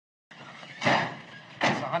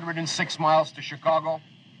106 miles to Chicago.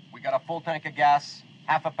 We got a full tank of gas,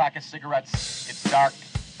 half a pack of cigarettes. It's dark,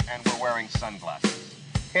 and we're wearing sunglasses.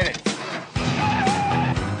 Hit it.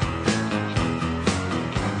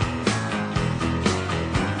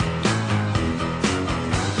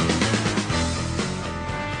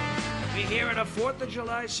 We're here at a 4th of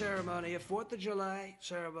July ceremony,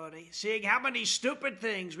 seeing how many stupid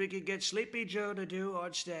things we could get Sleepy Joe to do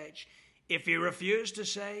on stage. If you refuse to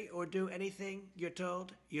say or do anything you're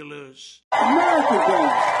told, you lose.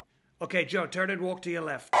 Okay, Joe, turn and walk to your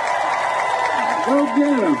left. Go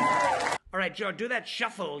get him. All right, Joe, do that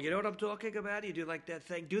shuffle. You know what I'm talking about? You do like that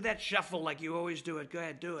thing. Do that shuffle like you always do it. Go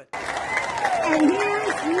ahead, do it. And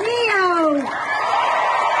here's Leo.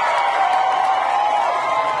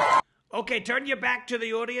 Okay, turn your back to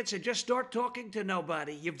the audience and just start talking to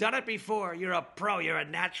nobody. You've done it before. You're a pro. You're a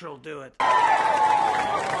natural. Do it.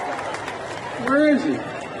 Where is he? I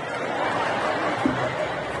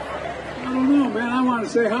don't know, man. I want to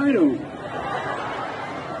say hi to him.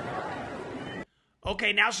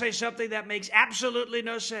 Okay, now say something that makes absolutely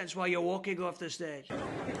no sense while you're walking off the stage.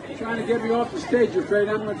 You're trying to get me off the stage. You're afraid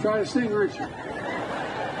I'm going to try to sing, aren't you?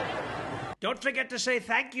 Don't forget to say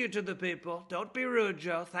thank you to the people. Don't be rude,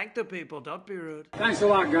 Joe. Thank the people. Don't be rude. Thanks a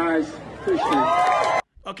lot, guys. Appreciate it.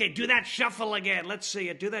 Okay, do that shuffle again. Let's see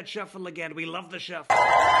it. Do that shuffle again. We love the shuffle.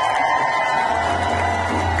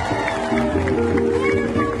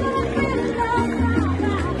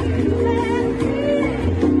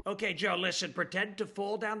 Okay, Joe, listen. Pretend to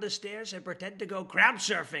fall down the stairs and pretend to go crowd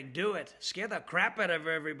surfing. Do it. Scare the crap out of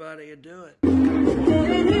everybody and do it.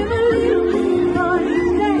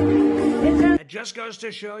 It just goes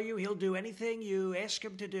to show you he'll do anything you ask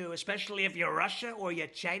him to do, especially if you're Russia or you're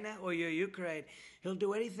China or you're Ukraine. He'll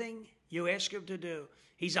do anything you ask him to do.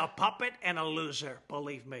 He's a puppet and a loser,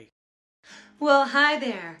 believe me. Well, hi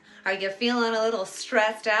there. Are you feeling a little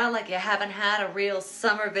stressed out like you haven't had a real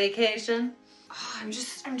summer vacation? Oh, I'm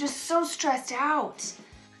just so stressed out.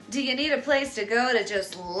 Do you need a place to go to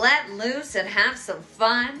just let loose and have some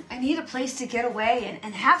fun? I need a place to get away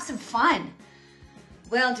and have some fun.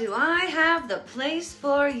 Well, do I have the place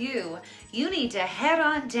for you? You need to head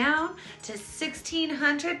on down to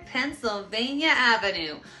 1600 Pennsylvania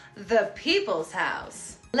Avenue, the People's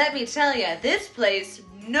House. Let me tell you, this place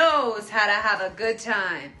knows how to have a good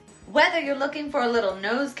time. Whether you're looking for a little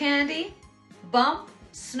nose candy, bump,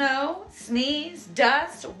 snow, sneeze,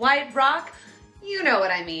 dust, white rock, you know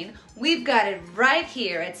what I mean. We've got it right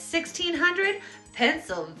here at 1600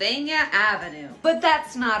 Pennsylvania Avenue. But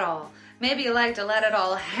that's not all. Maybe you like to let it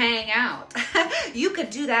all hang out. You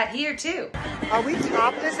could do that here too. Are we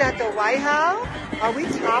topless at the White House? Are we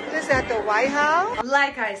topless at the White House?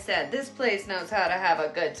 Like I said, this place knows how to have a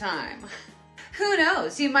good time. Who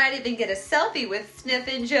knows, you might even get a selfie with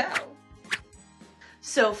Sniffin' Joe.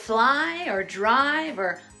 So fly or drive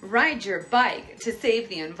or ride your bike to save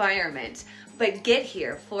the environment, but get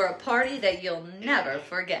here for a party that you'll never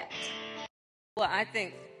forget. Well, I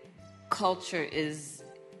think culture is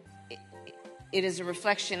a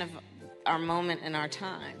reflection of our moment and our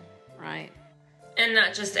time, right? And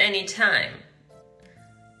not just any time,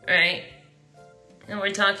 right? And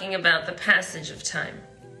we're talking about the passage of time.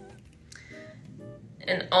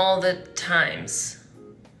 And all the times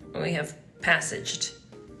we have passaged.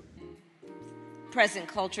 Present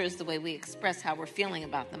culture is the way we express how we're feeling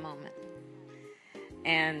about the moment.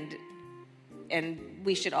 And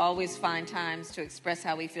we should always find times to express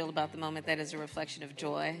how we feel about the moment that is a reflection of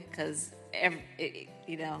joy, because it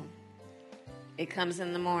comes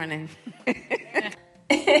in the morning.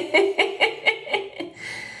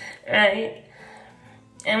 Right?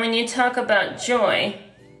 And when you talk about joy,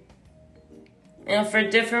 for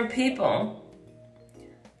different people,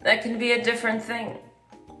 that can be a different thing.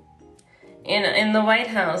 In the White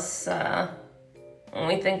House, when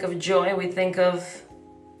we think of joy, we think of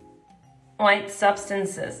white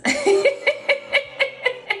substances.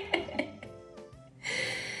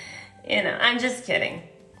 I'm just kidding.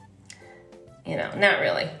 Not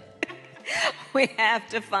really. We have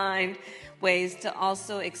to find ways to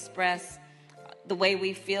also express the way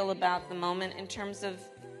we feel about the moment in terms of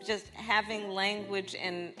just having language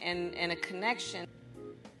and a connection.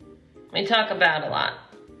 We talk about a lot.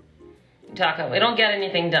 We don't get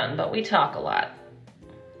anything done, but we talk a lot.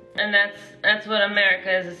 And that's what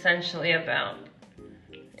America is essentially about.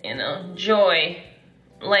 Joy,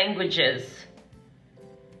 languages,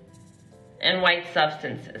 and white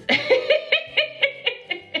substances.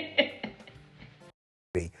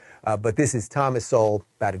 But this is Thomas Sowell,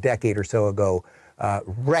 about a decade or so ago,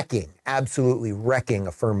 absolutely wrecking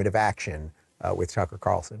affirmative action with Tucker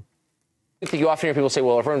Carlson. I think you often hear people say,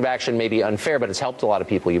 well, affirmative action may be unfair, but it's helped a lot of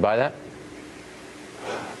people. You buy that?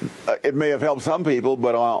 It may have helped some people,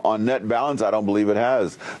 but on net balance, I don't believe it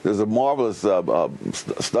has. There's a marvelous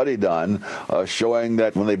study done showing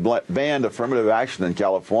that when they banned affirmative action in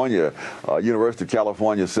California, University of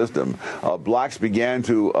California system, blacks began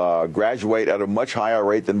to graduate at a much higher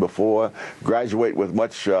rate than before, graduate with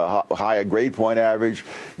much higher grade point average,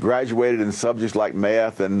 graduated in subjects like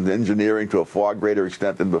math and engineering to a far greater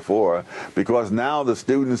extent than before, because now the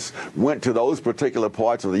students went to those particular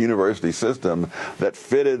parts of the university system that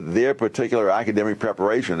fitted their particular academic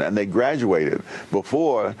preparation, and they graduated.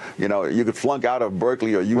 Before, you could flunk out of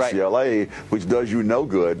Berkeley or UCLA, which does you no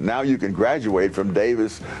good. Now you can graduate from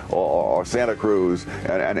Davis or Santa Cruz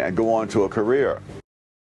and go on to a career.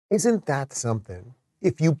 Isn't that something?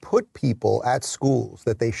 If you put people at schools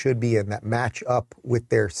that they should be in that match up with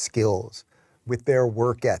their skills, with their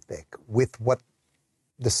work ethic, with what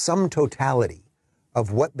the sum totality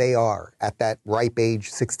of what they are at that ripe age,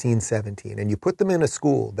 16, 17, and you put them in a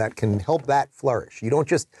school that can help that flourish. You don't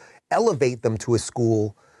just elevate them to a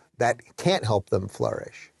school that can't help them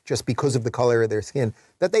flourish just because of the color of their skin,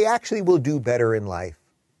 that they actually will do better in life.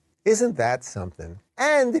 Isn't that something?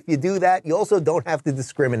 And if you do that, you also don't have to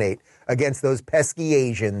discriminate against those pesky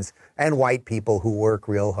Asians and white people who work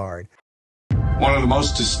real hard. One of the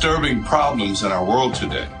most disturbing problems in our world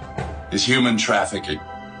today is human trafficking,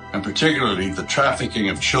 and particularly the trafficking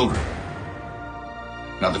of children.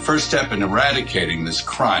 Now, the first step in eradicating this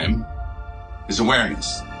crime is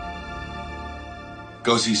awareness.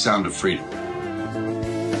 Go see Sound of Freedom.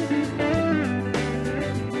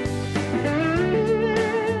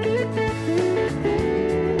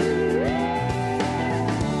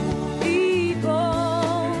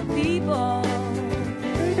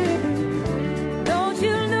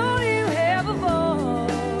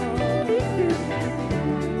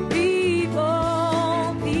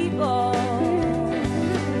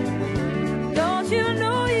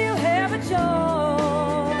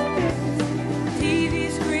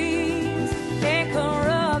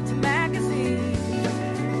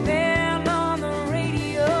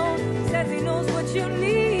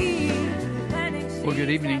 Good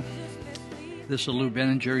evening. This is Lou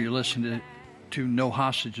Benninger. You're listening to No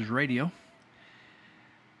Hostages Radio.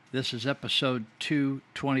 This is episode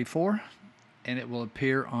 224, and it will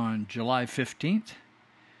appear on July 15th,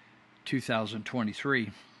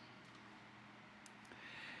 2023.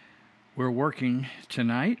 We're working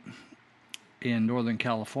tonight in Northern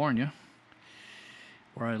California,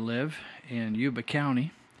 where I live, in Yuba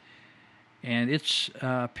County. And it's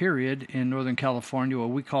a period in Northern California what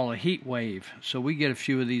we call a heat wave. So we get a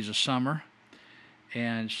few of these a summer.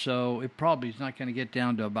 And so it probably is not going to get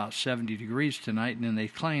down to about 70 degrees tonight. And then they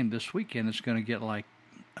claim this weekend it's going to get like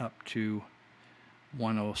up to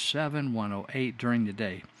 107, 108 during the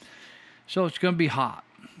day. So it's going to be hot.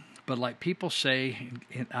 But like people say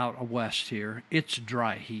out west here, it's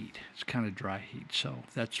dry heat. It's kind of dry heat. So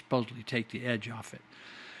that supposedly take the edge off it.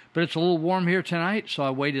 But it's a little warm here tonight, so I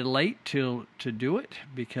waited late to do it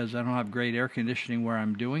because I don't have great air conditioning where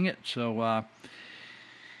I'm doing it. So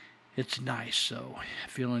it's nice. So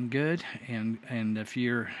feeling good. And if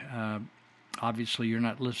you're obviously you're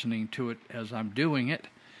not listening to it as I'm doing it,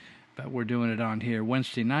 but we're doing it on here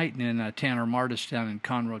Wednesday night. And then Tanner Martis down in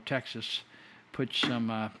Conroe, Texas, put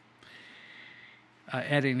some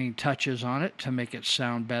editing touches on it to make it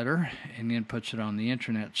sound better, and then puts it on the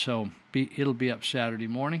internet. So it'll be up Saturday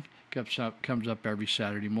morning. Comes up every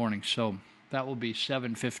Saturday morning. So that will be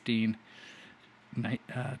 7/15,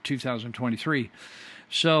 2023.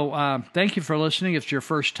 So thank you for listening. If it's your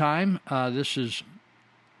first time, this is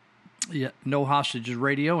No Hostages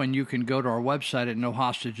Radio, and you can go to our website at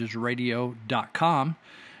nohostagesradio.com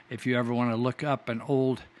if you ever want to look up an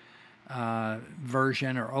old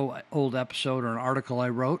version or old episode or an article I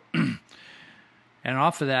wrote. And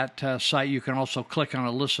off of that site, you can also click on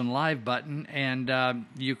a Listen Live button, and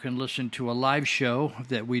you can listen to a live show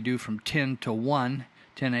that we do from 10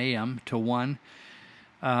 a.m. to 1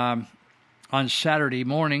 on Saturday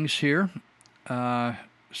mornings here.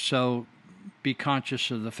 So be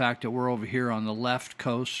conscious of the fact that we're over here on the left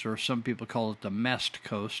coast, or some people call it the Mest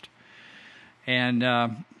Coast. And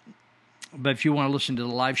but if you want to listen to the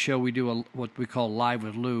live show, we do what we call Live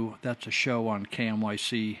with Lou. That's a show on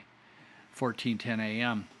KMYC 1410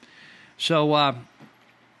 a.m. So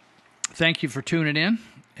thank you for tuning in,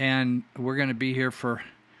 and we're going to be here for,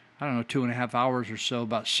 2.5 hours or so,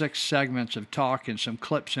 about 6 segments of talk and some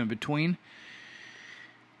clips in between.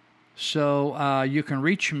 So you can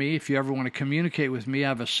reach me if you ever want to communicate with me. I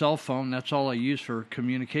have a cell phone. That's all I use for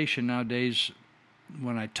communication nowadays.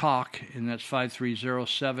 talk, and that's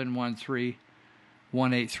 530-713-1838.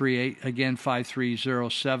 Again,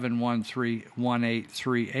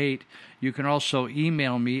 530-713-1838. You can also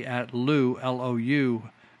email me at Lou, L-O-U,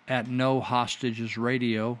 at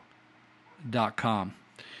nohostagesradio.com.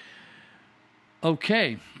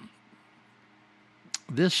 Okay.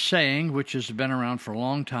 This saying, which has been around for a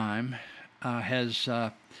long time, has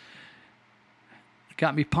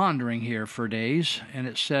got me pondering here for days, and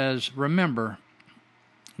it says, remember,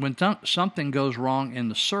 when something goes wrong in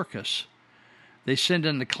the circus, they send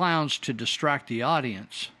in the clowns to distract the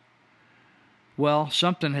audience. Well,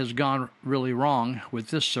 something has gone really wrong with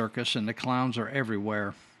this circus, and the clowns are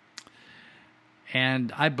everywhere.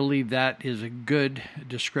 And I believe that is a good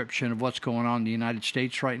description of what's going on in the United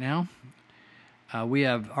States right now.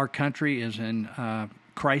 Our country is in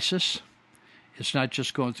crisis. It's not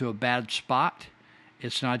just going through a bad spot.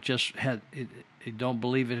 It's not just, don't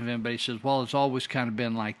believe it if anybody says, well, it's always kind of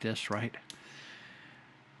been like this, right?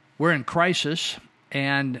 We're in crisis,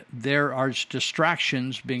 and there are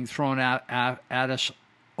distractions being thrown at us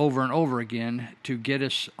over and over again to get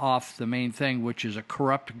us off the main thing, which is a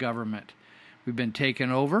corrupt government. We've been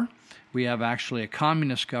taken over. We have actually a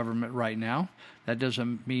communist government right now. That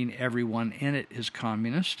doesn't mean everyone in it is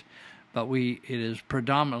communist, but it is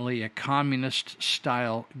predominantly a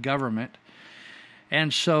communist-style government.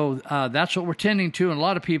 And so that's what we're tending to, and a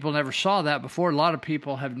lot of people never saw that before. A lot of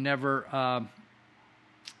people have never, a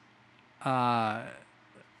lot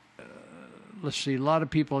of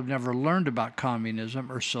people have never learned about communism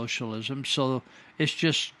or socialism, so it's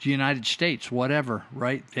just the United States, whatever,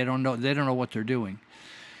 right? They don't know what they're doing.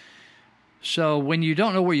 So when you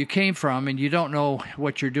don't know where you came from, and you don't know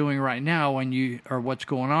what you're doing right now, or what's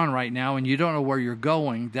going on right now, and you don't know where you're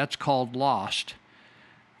going, that's called lost.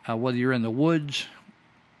 Whether you're in the woods,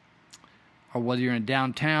 or whether you're in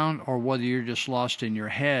downtown, or whether you're just lost in your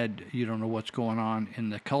head, you don't know what's going on in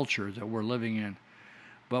the culture that we're living in.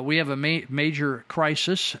 But we have a major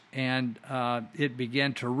crisis, and it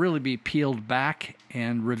began to really be peeled back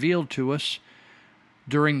and revealed to us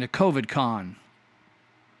during the COVID con.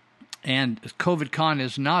 And COVID con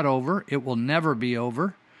is not over. It will never be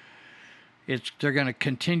over. They're going to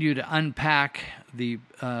continue to unpack the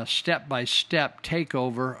step-by-step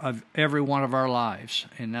takeover of every one of our lives.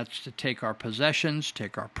 And that's to take our possessions,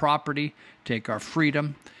 take our property, take our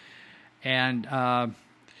freedom. And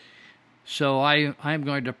so I'm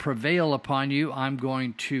going to prevail upon you. I'm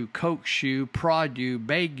going to coax you, prod you,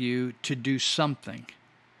 beg you to do something.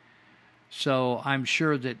 So I'm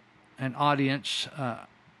sure that an audience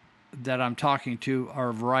that I'm talking to are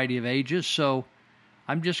a variety of ages. So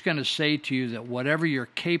I'm just going to say to you that whatever you're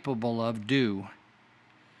capable of, do.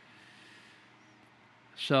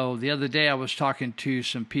 So the other day I was talking to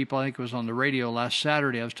some people, I think it was on the radio last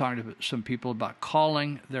Saturday, I was talking to some people about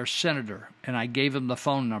calling their senator, and I gave them the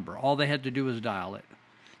phone number. All they had to do was dial it.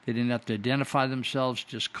 They didn't have to identify themselves,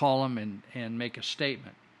 just call them and make a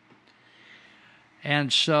statement.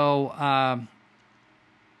 And so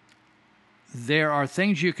there are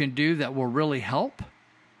things you can do that will really help,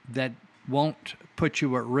 that won't put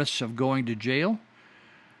you at risk of going to jail,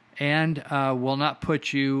 and will not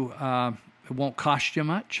put you, it won't cost you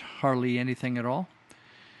much, hardly anything at all.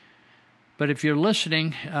 But if you're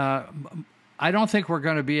listening, I don't think we're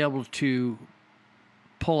going to be able to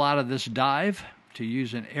pull out of this dive, to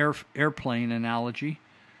use an airplane analogy,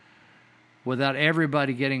 without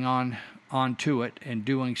everybody getting onto it and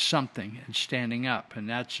doing something and standing up. And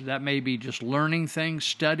that may be just learning things,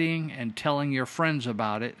 studying, and telling your friends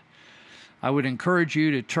about it. I would encourage you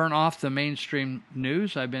to turn off the mainstream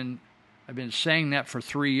news. I've been saying that for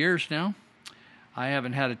 3 years now. I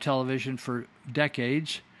haven't had a television for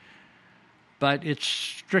decades, but it's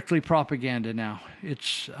strictly propaganda now.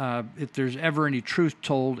 It's if there's ever any truth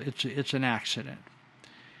told, it's an accident.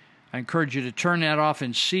 I encourage you to turn that off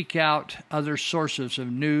and seek out other sources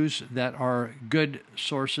of news that are good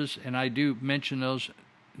sources, and I do mention those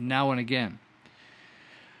now and again.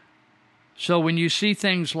 So when you see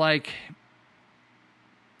things like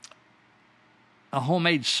a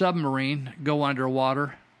homemade submarine go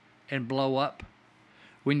underwater and blow up,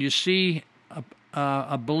 when you see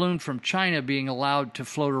a balloon from China being allowed to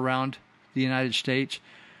float around the United States,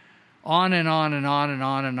 on and on and on and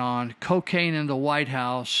on and on, cocaine in the White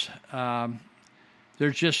House,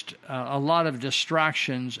 there's just a lot of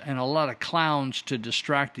distractions and a lot of clowns to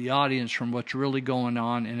distract the audience from what's really going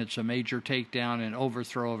on, and it's a major takedown and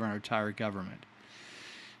overthrow of our entire government.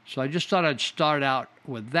 So I just thought I'd start out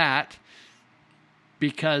with that,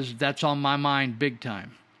 because that's on my mind big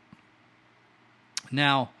time.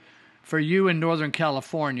 Now, for you in Northern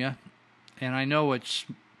California, and I know it's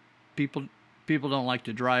people People don't like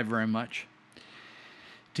to drive very much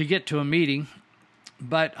to get to a meeting.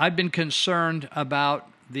 But I've been concerned about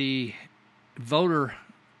the voter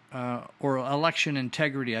or election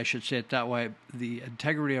integrity, I should say it that way, the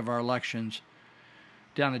integrity of our elections.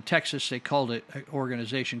 Down in Texas, they called it, an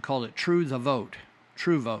organization called it True the Vote.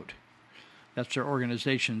 True Vote. That's their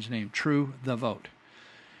organization's name, True the Vote.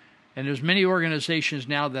 And there's many organizations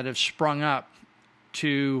now that have sprung up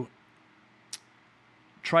to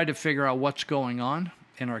try to figure out what's going on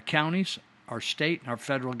in our counties, our state, and our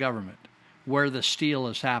federal government, where the steal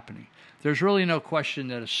is happening. There's really no question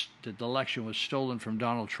that the election was stolen from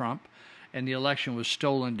Donald Trump, and the election was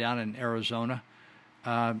stolen down in Arizona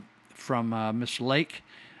from Miss Lake,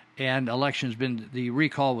 and the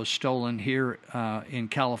recall was stolen here in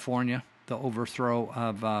California,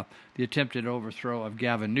 the attempted overthrow of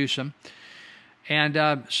Gavin Newsom.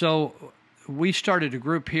 And so we started a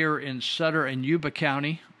group here in Sutter and Yuba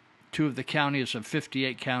County, two of the counties of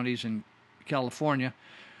 58 counties in California,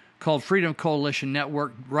 called Freedom Coalition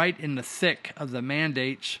Network, right in the thick of the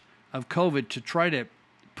mandates of COVID, to try to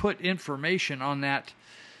put information on that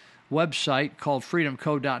website called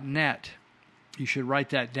freedomco.net. You should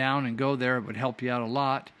write that down and go there. It would help you out a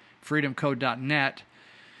lot, freedomco.net.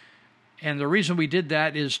 And the reason we did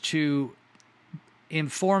that is to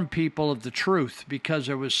inform people of the truth, because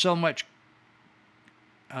there was so much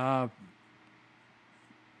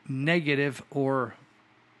negative or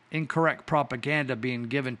incorrect propaganda being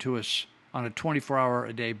given to us on a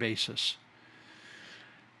 24-hour-a-day basis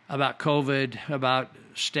about COVID, about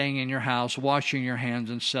staying in your house, washing your hands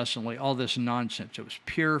incessantly, all this nonsense. It was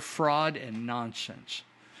pure fraud and nonsense.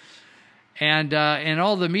 And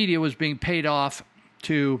all the media was being paid off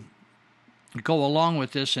to go along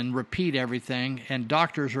with this and repeat everything, and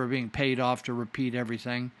doctors were being paid off to repeat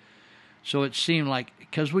everything. So it seemed like,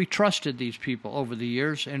 because we trusted these people over the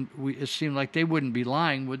years, and it seemed like they wouldn't be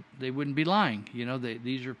lying. They wouldn't be lying. You know,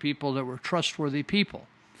 these are people that were trustworthy people.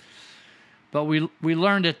 But we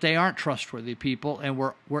learned that they aren't trustworthy people, and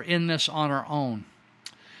we're in this on our own.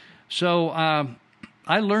 So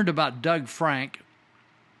I learned about Doug Frank,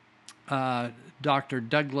 Dr.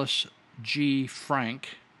 Douglas G.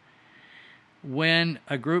 Frank, when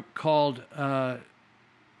a group called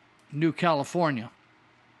New California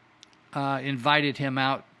invited him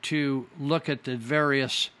out to look at the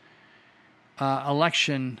various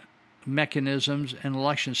election mechanisms and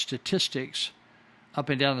election statistics up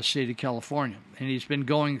and down the state of California. And he's been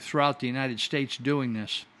going throughout the United States doing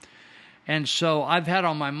this. And so I've had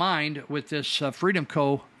on my mind with this Freedom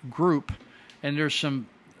Co. group, and there's some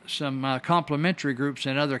complementary groups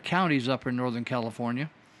in other counties up in Northern California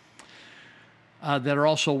that are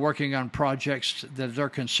also working on projects that they're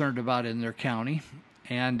concerned about in their county.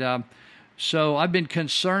 And so I've been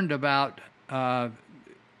concerned about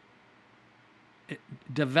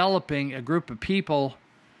developing a group of people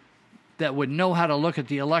that would know how to look at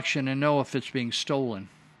the election and know if it's being stolen,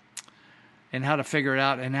 and how to figure it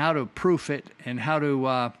out, and how to proof it, and how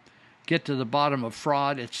to get to the bottom of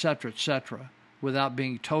fraud, etc., without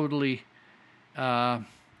being totally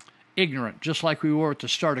ignorant. Just like we were at the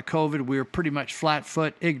start of COVID, we were pretty much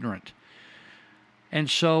flat-foot ignorant. And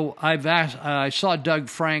so I saw Doug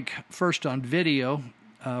Frank first on video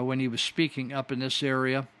when he was speaking up in this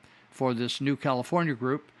area for this New California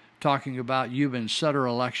group, talking about Yuba and Sutter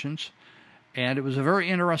elections. And it was a very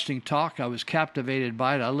interesting talk. I was captivated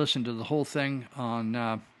by it. I listened to the whole thing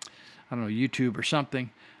on, YouTube or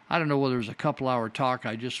something. I don't know whether it was a couple-hour talk.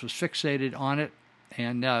 I just was fixated on it.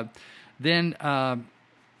 And then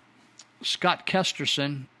Scott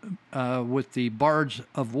Kesterson with the Bards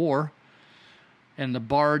of War and the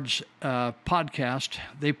Bards podcast,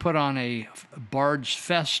 they put on a Bards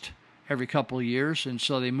Fest every couple of years, and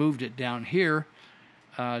so they moved it down here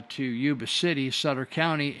to Yuba City, Sutter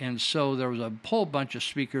County, and so there was a whole bunch of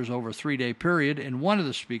speakers over a 3-day period, and one of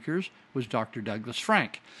the speakers was Dr. Douglas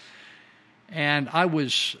Frank. And I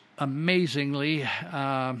was amazingly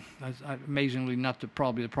not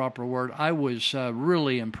probably the proper word, I was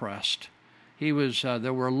really impressed. He was.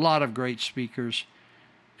 There were a lot of great speakers.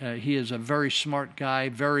 He is a very smart guy,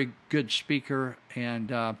 very good speaker,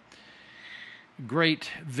 and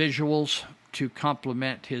great visuals to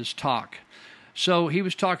complement his talk. So he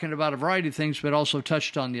was talking about a variety of things, but also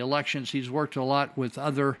touched on the elections. He's worked a lot with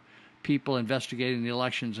other people investigating the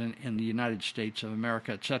elections in the United States of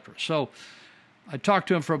America, etc. So I talked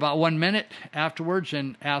to him for about 1 minute afterwards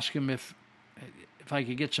and asked him if I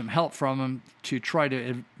could get some help from him to try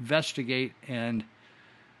to investigate and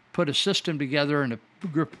put a system together and a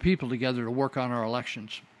group of people together to work on our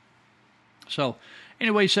elections. So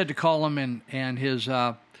anyway, he said to call him, and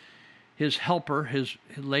his helper, his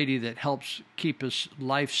lady that helps keep his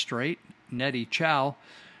life straight, Nettie Chow,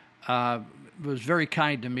 was very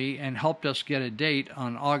kind to me and helped us get a date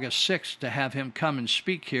on August 6th to have him come and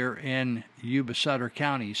speak here in Yuba Sutter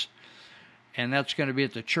counties. And that's going to be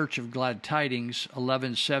at the Church of Glad Tidings,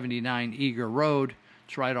 1179 Eager Road.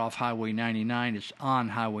 It's right off Highway 99. It's on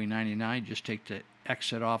Highway 99. Just take the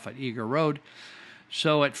exit off at Eager Road.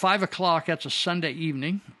 So at 5 o'clock, that's a Sunday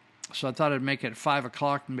evening. So I thought I'd make it 5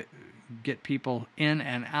 o'clock, get people in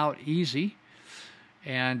and out easy.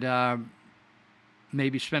 And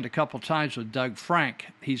maybe spend a couple times with Doug Frank.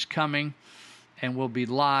 He's coming and we'll be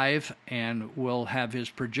live and we'll have his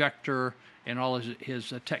projector and all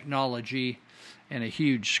his technology and a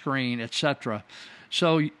huge screen, etc.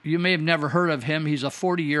 So you may have never heard of him. He's a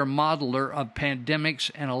 40-year modeler of pandemics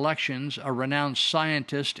and elections, a renowned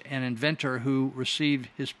scientist and inventor who received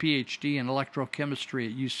his PhD in electrochemistry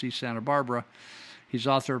at UC Santa Barbara. He's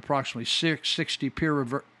authored approximately 60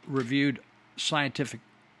 peer-reviewed scientific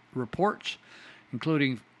reports,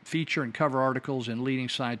 including feature and cover articles in leading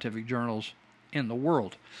scientific journals in the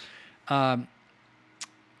world.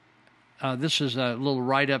 This is a little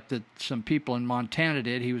write-up that some people in Montana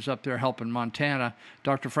did. He was up there helping Montana.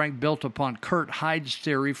 Dr. Frank built upon Kurt Hyde's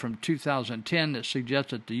theory from 2010 that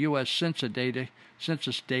suggests that the U.S.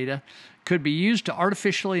 census data could be used to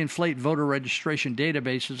artificially inflate voter registration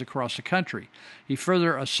databases across the country. He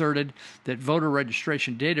further asserted that voter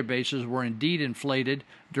registration databases were indeed inflated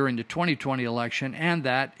during the 2020 election and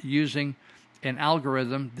that using an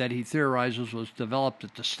algorithm that he theorizes was developed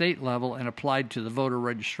at the state level and applied to the voter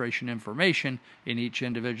registration information in each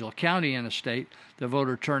individual county in a state, the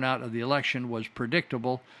voter turnout of the election was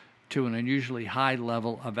predictable to an unusually high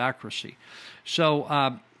level of accuracy.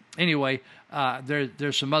 So anyway,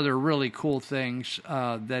 there's some other really cool things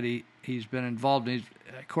that he's been involved in.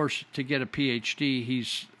 Of course, to get a PhD,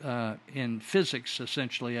 he's in physics,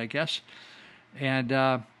 essentially, I guess.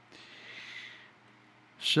 And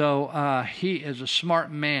so he is a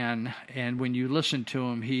smart man, and when you listen to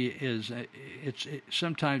him, he is.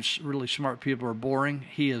 Sometimes really smart people are boring.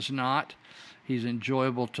 He is not. He's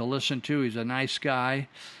enjoyable to listen to. He's a nice guy.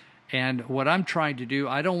 And what I'm trying to do,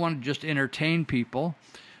 I don't want to just entertain people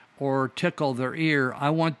or tickle their ear.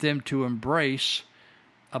 I want them to embrace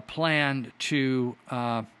a plan to,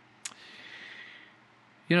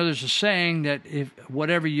 there's a saying that if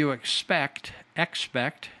whatever you expect,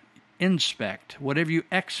 inspect. Whatever you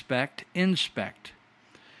expect, inspect.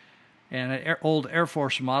 And an old Air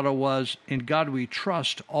Force motto was, in God we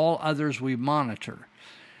trust, all others we monitor.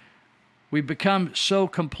 We've become so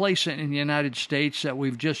complacent in the United States that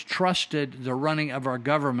we've just trusted the running of our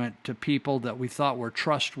government to people that we thought were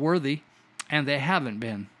trustworthy, and they haven't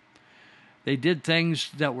been. They did things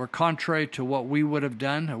that were contrary to what we would have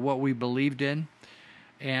done or what we believed in.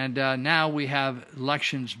 And now we have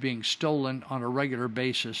elections being stolen on a regular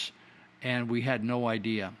basis, and we had no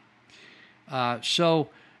idea. So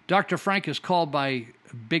Dr. Frank is called by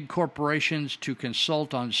big corporations to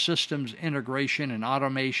consult on systems integration and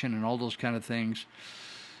automation and all those kind of things.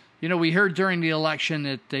 We heard during the election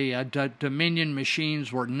that the Dominion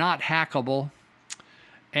machines were not hackable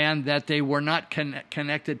and that they were not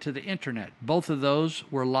connected to the internet. Both of those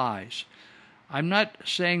were lies. I'm not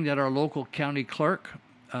saying that our local county clerk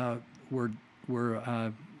were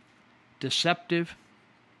deceptive,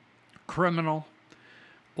 criminal,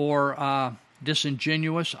 or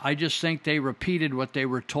disingenuous. I just think they repeated what they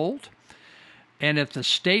were told. And if the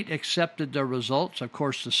state accepted the results, of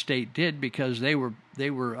course the state did, because they were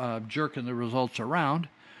jerking the results around,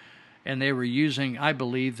 and they were using, I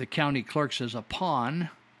believe, the county clerks as a pawn,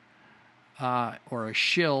 or a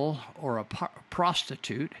shill, or a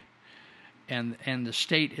prostitute, and the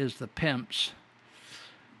state is the pimps.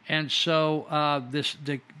 And so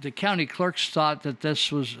the county clerks thought that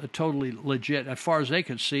this was totally legit. As far as they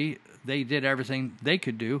could see, they did everything they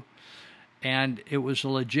could do, and it was a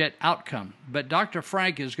legit outcome. But Dr.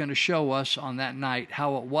 Frank is going to show us on that night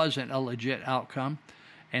how it wasn't a legit outcome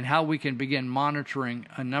and how we can begin monitoring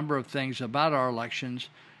a number of things about our elections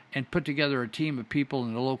and put together a team of people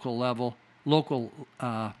in the local level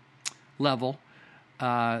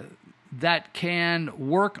that can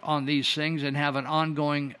work on these things and have an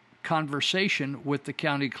ongoing conversation with the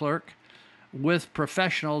county clerk, with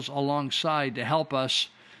professionals alongside to help us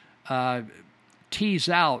tease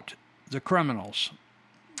out the criminals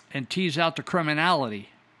and tease out the criminality,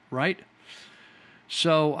 right?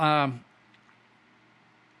 So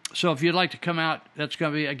if you'd like to come out, that's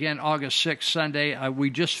going to be, again, August 6th, Sunday. We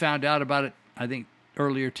just found out about it, I think,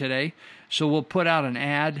 earlier today. So we'll put out an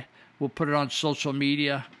ad. We'll put it on social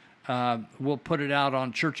media. We'll put it out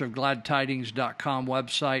on churchofgladtidings.com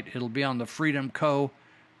website. It'll be on the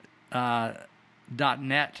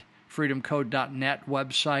freedomco.net freedomco.net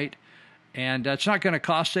website, and it's not going to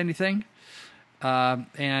cost anything.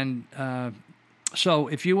 So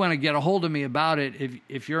if you want to get a hold of me about it,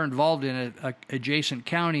 if you're involved in a adjacent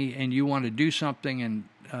county and you want to do something and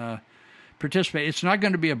participate, it's not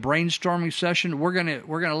going to be a brainstorming session. We're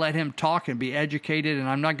gonna let him talk and be educated, and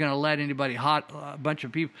I'm not going to let anybody a bunch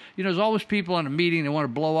of people. You know, there's always people in a meeting that want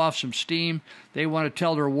to blow off some steam. They want to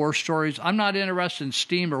tell their war stories. I'm not interested in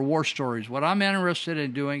steam or war stories. What I'm interested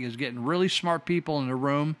in doing is getting really smart people in the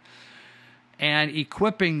room and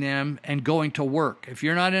equipping them and going to work. If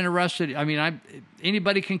you're not interested, I mean,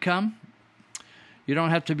 anybody can come. You don't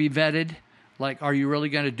have to be vetted. Like, are you really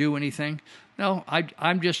going to do anything? No,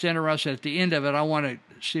 I'm just interested. At the end of it, I want to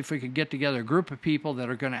see if we can get together a group of people that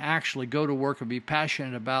are going to actually go to work and be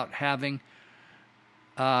passionate about having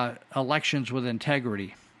elections with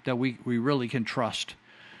integrity that we really can trust.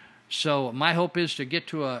 So my hope is to get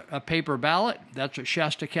to a paper ballot. That's what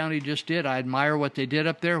Shasta County just did. I admire what they did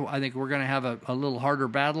up there. I think we're going to have a little harder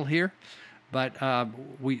battle here. But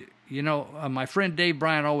my friend Dave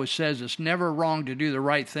Bryant always says it's never wrong to do the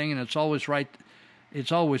right thing, and it's always right.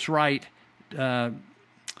 It's always right to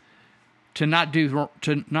not do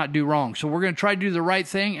wrong. So we're going to try to do the right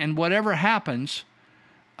thing, and whatever happens,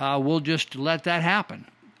 we'll just let that happen.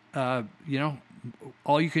 All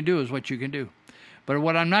you can do is what you can do. But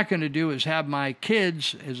what I'm not going to do is have my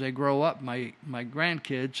kids, as they grow up, my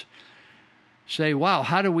grandkids, say, wow,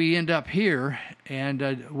 how do we end up here? And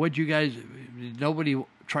did nobody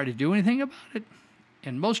try to do anything about it?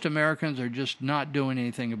 And most Americans are just not doing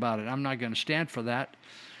anything about it. I'm not going to stand for that.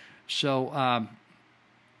 So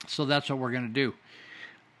that's what we're going to do.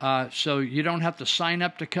 So you don't have to sign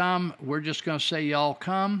up to come. We're just going to say y'all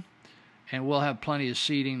come. And we'll have plenty of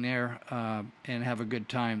seating there and have a good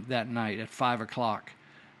time that night at 5 o'clock.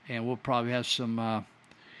 And we'll probably have some,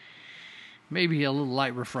 maybe a little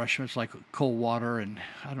light refreshments like cold water, and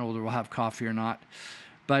I don't know whether we'll have coffee or not.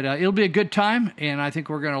 But it'll be a good time, and I think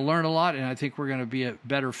we're going to learn a lot, and I think we're going to be a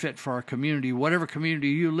better fit for our community, whatever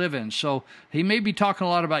community you live in. So he may be talking a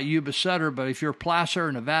lot about Yuba Sutter, but if you're Placer,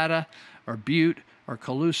 Nevada, or Butte, or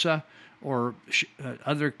Colusa, or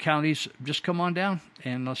other counties, just come on down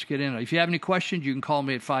and let's get in. If you have any questions, you can call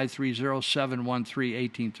me at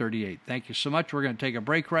 530-713-1838. Thank you so much. We're going to take a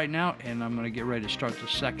break right now, and I'm going to get ready to start the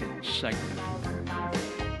second segment.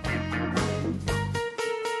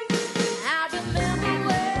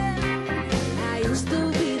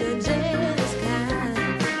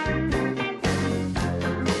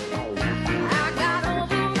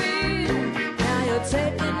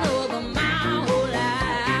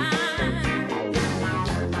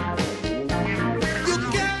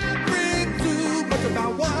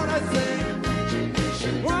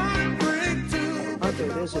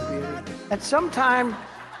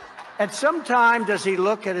 At some time, does he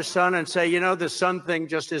look at his son and say, the son thing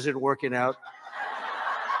just isn't working out?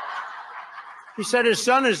 He said his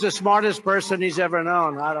son is the smartest person he's ever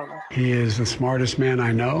known. I don't know. He is the smartest man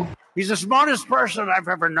I know. He's the smartest person I've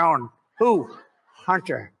ever known. Who?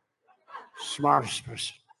 Hunter. Smartest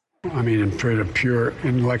person. I mean, in sort of pure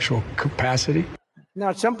intellectual capacity. Now,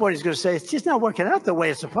 at some point, he's going to say, it's just not working out the way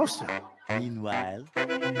it's supposed to. Meanwhile...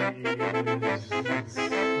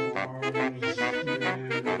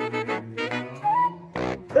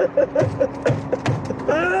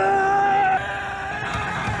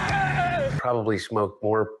 Probably smoked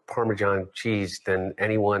more Parmesan cheese than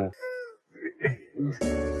anyone.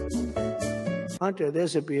 Hunter,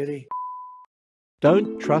 there's a beauty.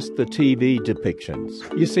 Don't trust the TV depictions.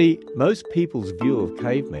 You see, most people's view of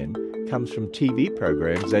cavemen comes from TV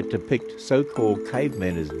programs that depict so-called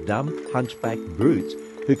cavemen as dumb, hunchback brutes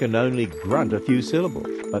who can only grunt a few syllables.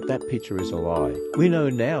 But that picture is a lie. We know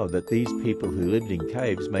now that these people who lived in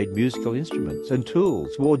caves made musical instruments and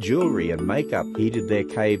tools, wore jewelry and makeup, heated their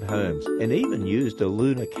cave homes, and even used a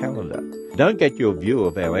lunar calendar. Don't get your view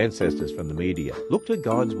of our ancestors from the media. Look to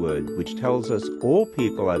God's Word, which tells us all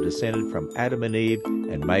people are descended from Adam and Eve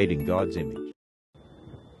and made in God's image.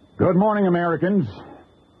 Good morning, Americans.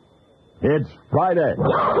 It's Friday.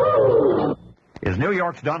 Is New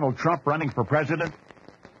York's Donald Trump running for president?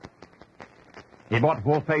 He bought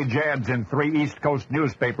full-page ads in 3 East Coast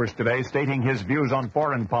newspapers today stating his views on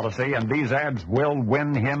foreign policy, and these ads will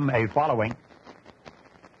win him a following.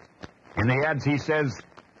 In the ads, he says,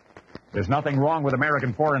 there's nothing wrong with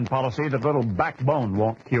American foreign policy that little backbone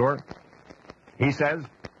won't cure. He says,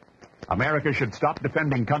 America should stop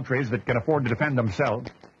defending countries that can afford to defend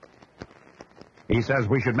themselves. He says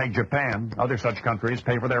we should make Japan, other such countries,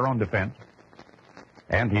 pay for their own defense.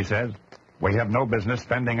 And he says, we have no business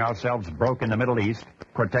spending ourselves broke in the Middle East,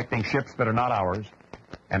 protecting ships that are not ours,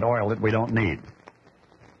 and oil that we don't need.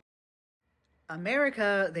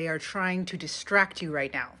 America, they are trying to distract you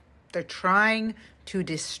right now. They're trying to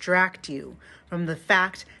distract you from the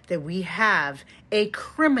fact that we have a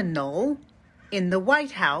criminal in the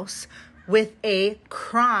White House with a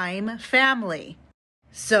crime family.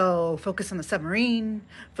 So focus on the submarine,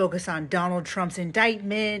 focus on Donald Trump's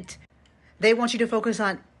indictment. They want you to focus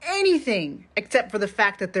on anything except for the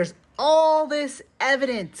fact that there's all this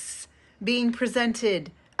evidence being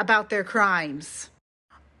presented about their crimes.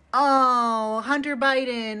 Oh, Hunter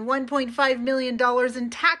Biden, $1.5 million in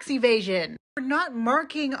tax evasion. We're not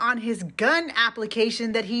marking on his gun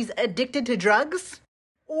application that he's addicted to drugs?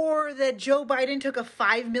 Or that Joe Biden took a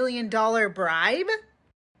 $5 million bribe?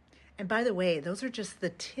 And by the way, those are just the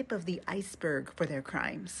tip of the iceberg for their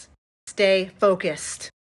crimes. Stay focused.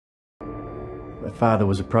 My father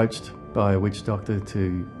was approached by a witch doctor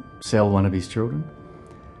to sell one of his children.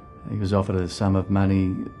 He was offered a sum of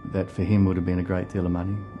money that for him would have been a great deal of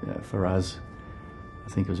money. For us, I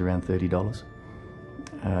think it was around $30.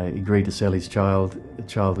 He agreed to sell his child. The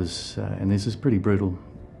child was, and this is a pretty brutal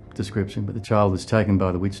description, but the child was taken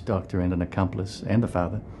by the witch doctor and an accomplice and the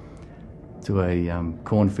father to a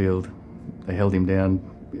cornfield. They held him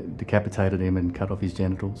down, decapitated him and cut off his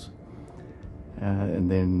genitals,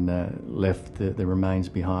 and then left the remains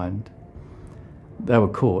behind. They were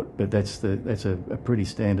caught, but that's a pretty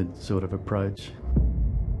standard sort of approach.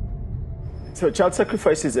 So child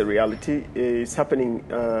sacrifice is a reality. It's happening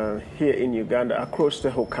here in Uganda across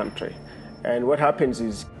the whole country. And what happens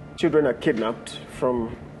is children are kidnapped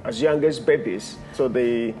from as young as babies. So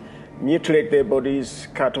they mutilate their bodies,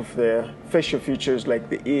 cut off their facial features like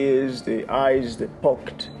the ears, the eyes, they're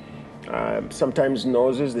poked. Sometimes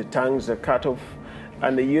noses, the tongues are cut off.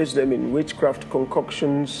 And they use them in witchcraft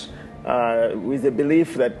concoctions with the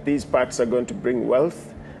belief that these parts are going to bring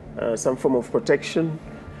wealth, some form of protection.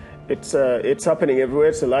 It's happening everywhere.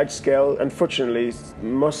 It's a large scale. Unfortunately,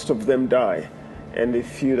 most of them die, and the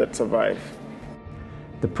few that survive.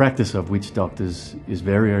 The practice of witch doctors is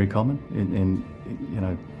very, very common in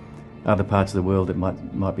other parts of the world. It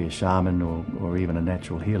might be a shaman or even a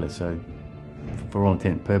natural healer. So, for all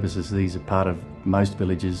intent and purposes, these are part of most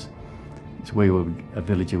villages. It's where a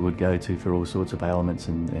villager would go to for all sorts of ailments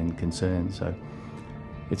and concerns. So,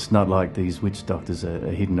 it's not like these witch doctors are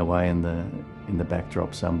hidden away in the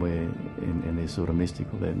backdrop somewhere and they're sort of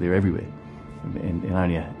mystical. They're everywhere, and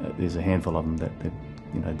only there's a handful of them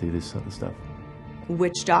that do this sort of stuff.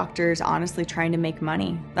 Witch doctors honestly trying to make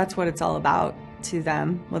money. That's what it's all about to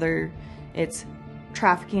them, whether it's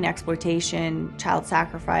trafficking, exploitation, child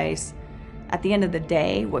sacrifice. At the end of the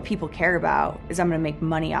day, what people care about is I'm going to make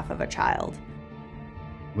money off of a child.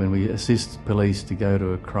 When we assist police to go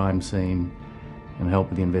to a crime scene and help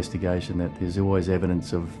with the investigation, that there's always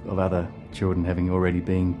evidence of other children having already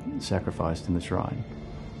been sacrificed in the shrine.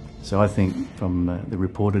 So I think from the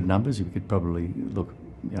reported numbers, we could probably look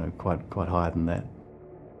quite higher than that.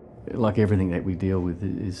 Like everything that we deal with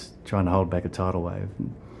is trying to hold back a tidal wave.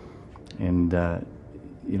 And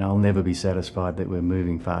I'll never be satisfied that we're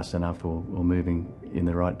moving fast enough or moving in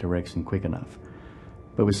the right direction quick enough.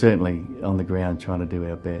 But we're certainly on the ground trying to do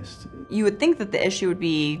our best. You would think that the issue would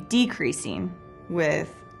be decreasing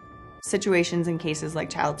with situations and cases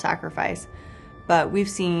like child sacrifice, but we've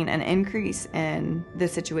seen an increase in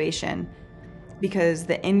this situation because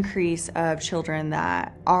the increase of children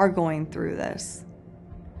that are going through this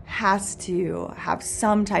has to have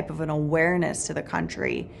some type of an awareness to the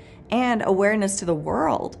country and awareness to the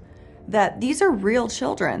world that these are real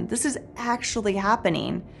children. This is actually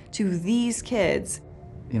happening to these kids.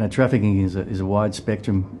 Trafficking is a wide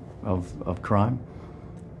spectrum of crime,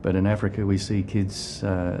 but in Africa we see kids,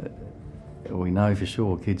 we know for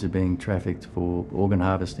sure kids are being trafficked for organ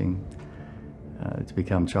harvesting, to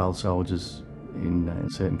become child soldiers in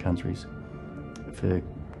certain countries, for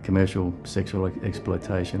commercial sexual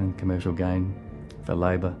exploitation and commercial gain, for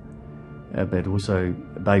labour, but also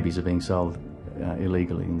babies are being sold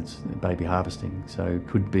illegally, and it's baby harvesting. So it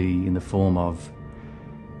could be in the form of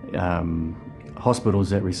hospitals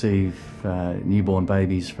that receive newborn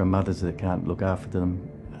babies from mothers that can't look after them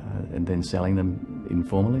and then selling them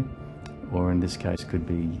informally, or in this case could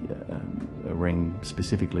be a ring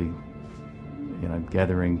specifically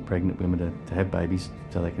gathering pregnant women to have babies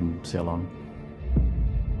so they can sell on.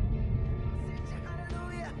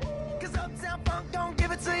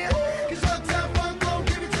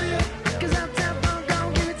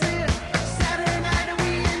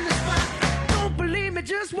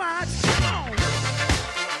 Just watch.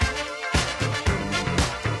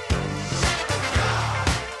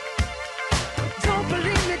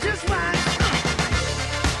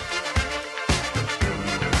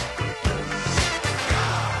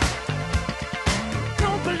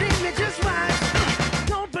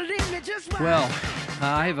 Well,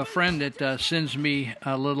 I have a friend that sends me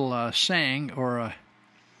a little saying or a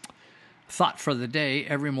thought for the day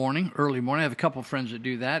every morning, early morning. I have a couple of friends that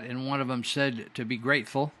do that, and one of them said to be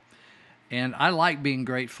grateful. And I like being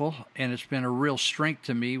grateful, and it's been a real strength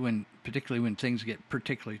to me, particularly when things get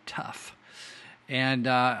particularly tough. And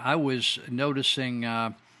I was noticing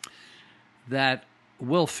that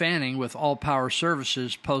Will Fanning with All Power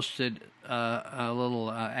Services posted a little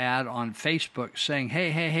ad on Facebook saying,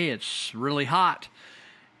 hey, it's really hot.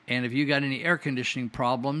 And if you got any air conditioning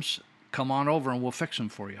problems, come on over and we'll fix them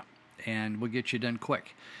for you. And we'll get you done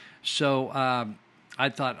quick. So I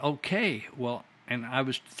thought, okay, well, and I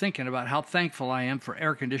was thinking about how thankful I am for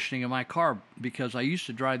air conditioning in my car, because I used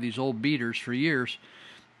to drive these old beaters for years,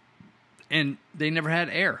 and they never had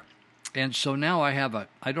air. And so now I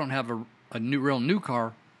don't have a real new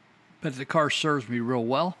car, but the car serves me real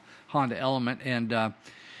well, Honda Element, and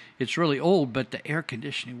it's really old, but the air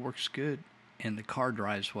conditioning works good, and the car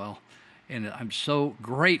drives well. And I'm so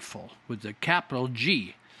grateful with the capital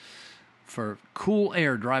G for cool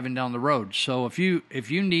air driving down the road. So if you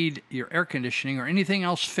need your air conditioning or anything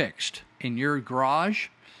else fixed in your garage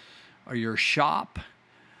or your shop,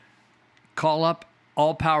 call up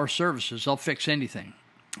All Power Services. They'll fix anything.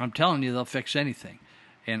 I'm telling you, they'll fix anything.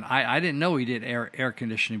 And I didn't know he did air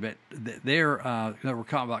conditioning, but we're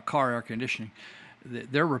talking about car air conditioning.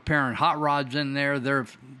 They're repairing hot rods in there. They're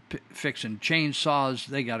fixing chainsaws.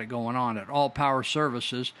 They got it going on at All Power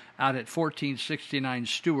Services out at 1469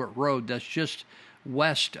 Stewart Road. That's just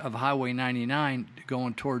west of Highway 99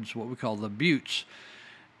 going towards what we call the Buttes,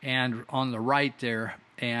 and on the right there.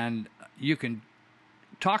 And you can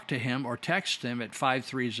talk to him or text him at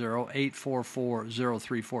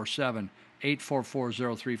 530-844-0347,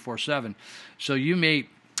 844-0347. So you may...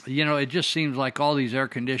 it just seems like all these air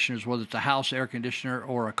conditioners, whether it's a house air conditioner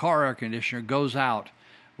or a car air conditioner, goes out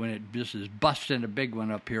when it just is busting a big one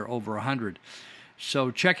up here over 100. So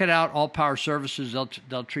check it out, All Power Services.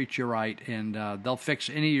 They'll treat you right, and they'll fix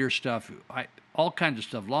any of your stuff, all kinds of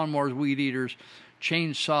stuff, lawnmowers, weed eaters,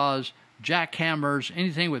 chainsaws, jackhammers,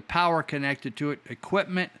 anything with power connected to it,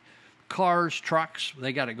 equipment, cars, trucks,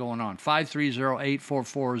 they got it going on.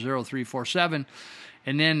 530-844-0347.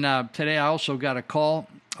 And then today I also got a call,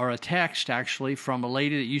 or a text actually, from a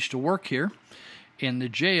lady that used to work here in the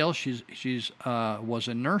jail. She's was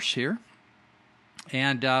a nurse here,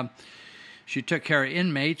 and she took care of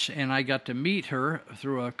inmates, and I got to meet her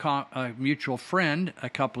through a mutual friend a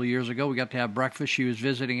couple of years ago. We got to have breakfast. She was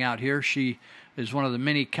visiting out here. She is one of the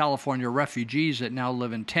many California refugees that now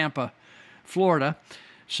live in Tampa, Florida.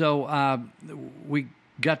 So we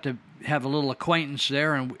got to have a little acquaintance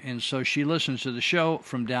there, and so she listens to the show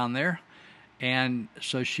from down there. And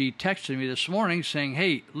so she texted me this morning saying,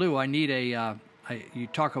 hey, Lou, I need you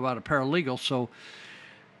talk about a paralegal, so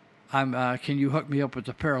can you hook me up with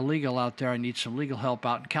a paralegal out there? I need some legal help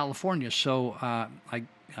out in California. So I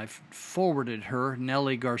forwarded her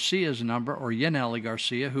Nellie Garcia's number, or Yaneli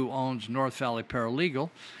Garcia, who owns North Valley Paralegal,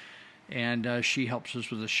 and she helps us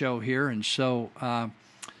with the show here. And so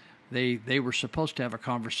they were supposed to have a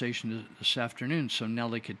conversation this afternoon so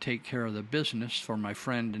Nellie could take care of the business for my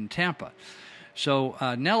friend in Tampa. So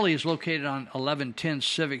Nellie is located on 1110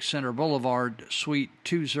 Civic Center Boulevard, Suite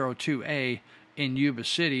 202A in Yuba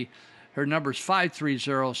City. Her number is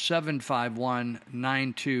 530-751-9289,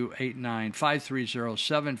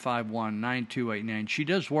 530-751-9289. She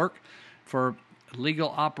does work for legal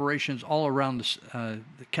operations all around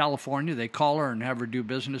California. They call her and have her do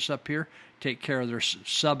business up here, take care of their,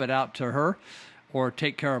 sub it out to her, or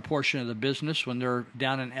take care of a portion of the business when they're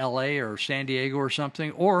down in L.A. or San Diego or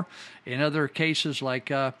something. Or in other cases, like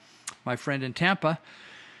my friend in Tampa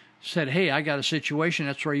said, hey, I got a situation.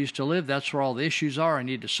 That's where I used to live. That's where all the issues are. I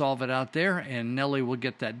need to solve it out there, and Nellie will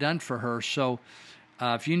get that done for her. So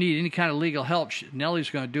if you need any kind of legal help, Nellie's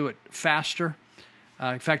going to do it faster.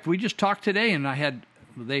 In fact, we just talked today, and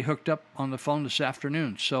they hooked up on the phone this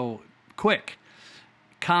afternoon. So quick,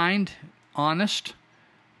 kind, honest,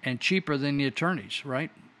 and cheaper than the attorneys, right?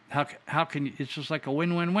 How can you? It's just like a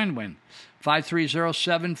win-win-win-win.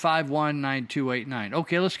 530-751-9289.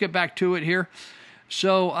 Okay, let's get back to it here.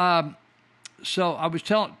 So I was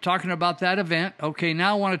talking about that event. Okay,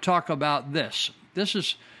 now I want to talk about this. I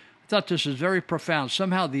thought this is very profound.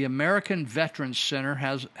 Somehow the American Veterans Center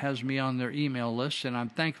has me on their email list, and I'm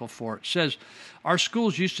thankful for it. It says, our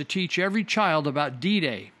schools used to teach every child about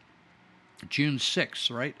D-Day, June 6th,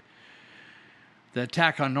 right? The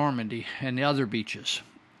attack on Normandy and the other beaches.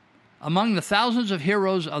 Among the thousands of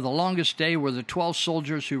heroes of the longest day were the 12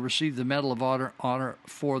 soldiers who received the Medal of Honor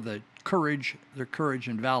for their courage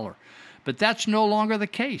and valor. But that's no longer the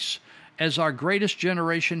case. as our greatest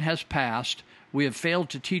generation has passed, we have failed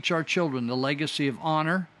to teach our children the legacy of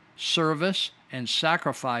honor, service, and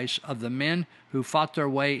sacrifice of the men who fought their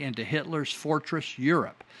way into Hitler's fortress,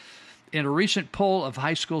 Europe. In a recent poll of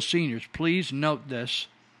high school seniors, please note this.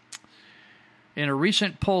 In a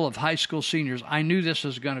recent poll of high school seniors, I knew this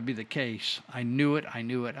was going to be the case. I knew it.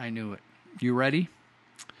 You ready?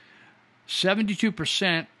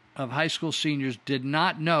 72% of high school seniors did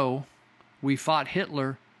not know we fought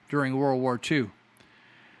Hitler during World War II.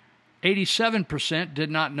 87%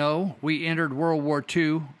 did not know we entered World War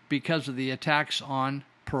II because of the attacks on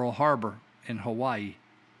Pearl Harbor in Hawaii.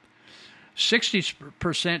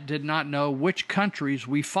 60% did not know which countries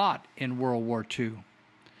we fought in World War II.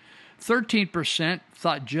 13%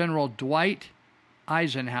 thought General Dwight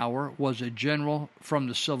Eisenhower was a general from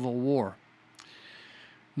the Civil War.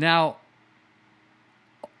 Now,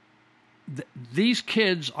 these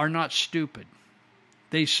kids are not stupid.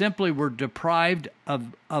 They simply were deprived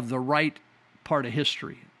of the right part of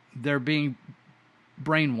history. They're being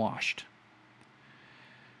brainwashed.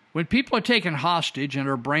 When people are taken hostage and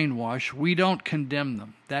are brainwashed, we don't condemn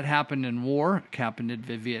them. That happened in war. It happened in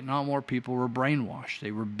the Vietnam War. People were brainwashed.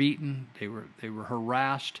 They were beaten. They were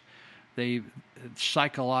harassed.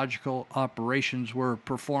 Psychological operations were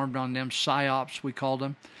performed on them. PSYOPs, we called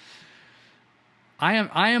them.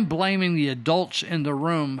 I am blaming the adults in the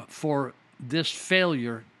room for this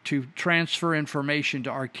failure to transfer information to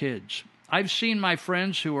our kids. I've seen my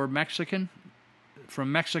friends who are Mexican,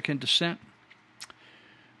 from Mexican descent,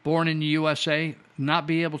 born in the USA, not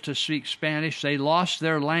be able to speak Spanish. They lost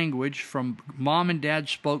their language from mom and dad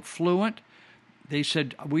spoke fluent. They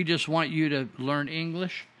said, we just want you to learn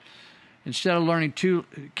English. Instead of learning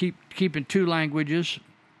keeping two languages,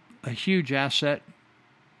 a huge asset,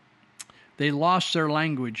 they lost their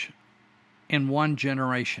language in one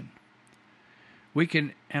generation.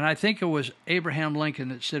 And I think it was Abraham Lincoln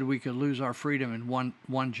that said we could lose our freedom in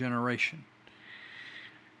one generation.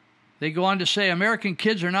 They go on to say, American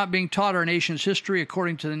kids are not being taught our nation's history.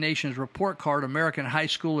 According to the nation's report card, American high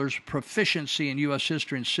schoolers' proficiency in U.S.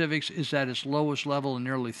 history and civics is at its lowest level in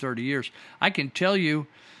nearly 30 years. I can tell you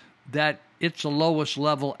that it's the lowest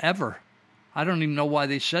level ever. I don't even know why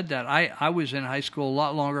they said that. I was in high school a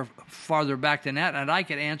lot longer, farther back than that, and I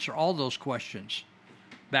could answer all those questions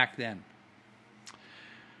back then.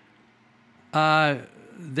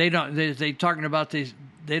 They talking about these.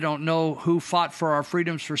 They don't know who fought for our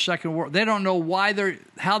freedoms for Second War. They don't know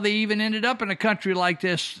how they even ended up in a country like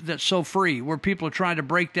this that's so free, where people are trying to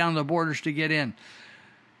break down the borders to get in.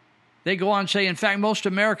 They go on to say, in fact, most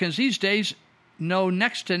Americans these days know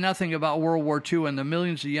next to nothing about World War II and the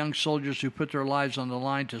millions of young soldiers who put their lives on the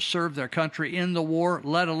line to serve their country in the war,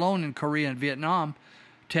 let alone in Korea and Vietnam,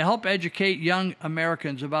 to help educate young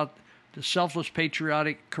Americans about the selfless,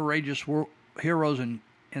 patriotic, courageous heroes in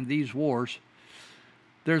these wars.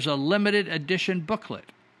 There's a limited edition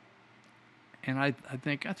booklet. And I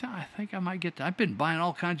think I might get that. I've been buying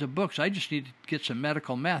all kinds of books. I just need to get some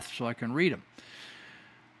medical meth so I can read them.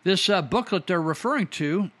 This booklet they're referring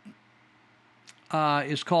to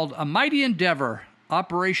is called A Mighty Endeavor,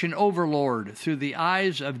 Operation Overlord, Through the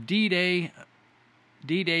Eyes of D-Day's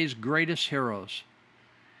Greatest Heroes.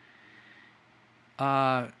 It's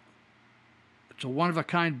a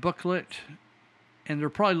one-of-a-kind booklet, and they're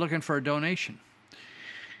probably looking for a donation.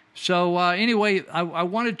 So anyway, I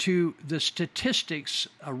wanted to, the statistics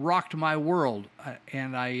rocked my world,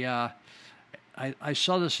 and I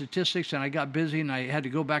saw the statistics, and I got busy, and I had to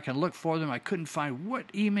go back and look for them. I couldn't find what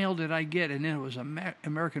email did I get, and then it was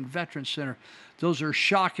American Veterans Center. Those are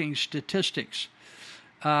shocking statistics.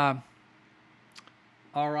 All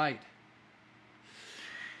right.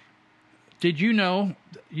 Did you know,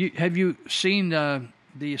 have you seen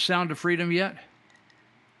the Sound of Freedom yet?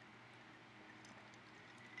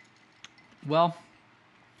 Well,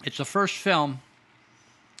 it's the first film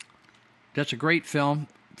that's a great film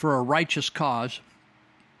for a righteous cause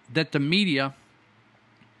that the media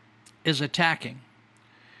is attacking.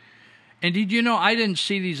 And did you know, I didn't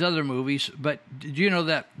see these other movies, but did you know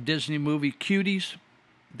that Disney movie Cuties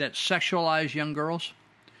that sexualize young girls?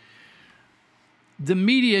 The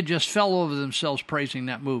media just fell over themselves praising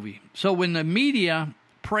that movie. So when the media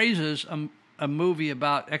praises a movie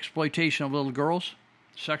about exploitation of little girls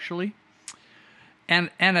sexually, and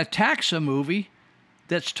attacks a movie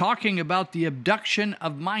that's talking about the abduction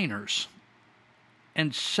of minors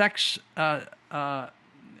and sex for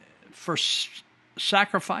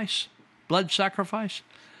sacrifice, blood sacrifice,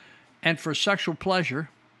 and for sexual pleasure,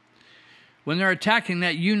 when they're attacking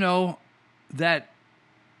that, you know that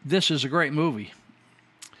this is a great movie.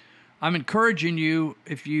 I'm encouraging you,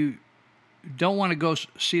 if you don't want to go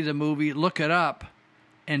see the movie, look it up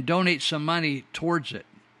and donate some money towards it.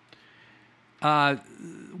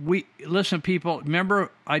 Listen, people,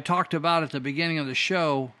 remember I talked about at the beginning of the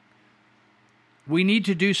show, we need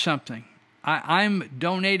to do something. I'm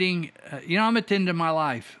donating, I'm at the end of my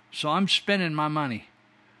life, so I'm spending my money.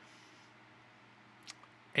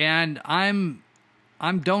 And I'm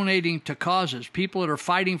donating to causes, people that are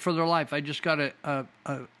fighting for their life. I just got a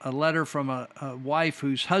letter from a wife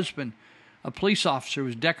whose husband, a police officer,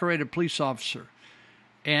 was a decorated police officer.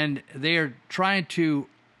 And they are trying to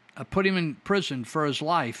put him in prison for his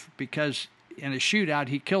life because in a shootout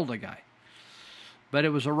he killed a guy. But it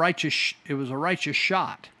was a righteous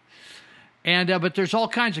shot. And but there's all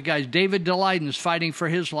kinds of guys. David Daleiden is fighting for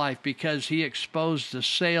his life because he exposed the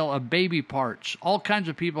sale of baby parts. All kinds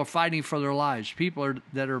of people are fighting for their lives. People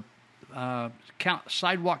that are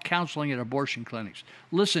sidewalk counseling at abortion clinics.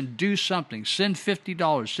 Listen, do something. Send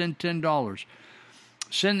 $50. Send $10.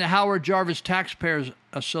 Send the Howard Jarvis Taxpayers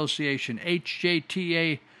Association,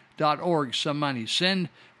 hjta.org, some money. Send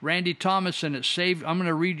Randy Thomason at Save. I'm going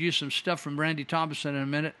to read you some stuff from Randy Thomason in a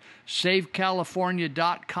minute.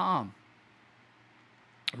 SaveCalifornia.com.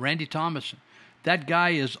 Randy Thomason. That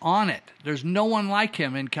guy is on it. There's no one like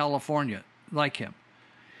him in California, like him.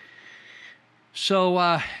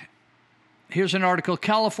 So here's an article.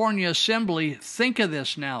 California Assembly, think of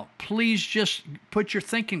this now. Please just put your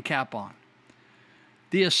thinking cap on.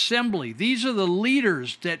 The Assembly, these are the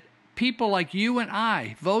leaders that people like you and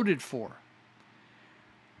I voted for,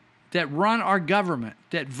 that run our government,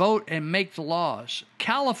 that vote and make the laws.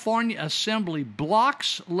 California Assembly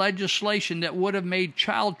blocks legislation that would have made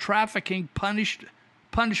child trafficking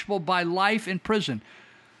punishable by life in prison.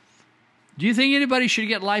 Do you think anybody should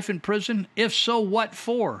get life in prison? If so, what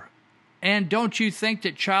for? And don't you think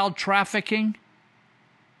that child trafficking,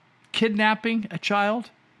 kidnapping a child,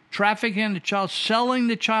 trafficking a child, selling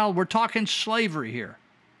the child, we're talking slavery here.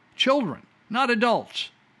 Children, not adults.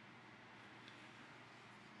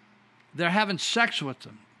 They're having sex with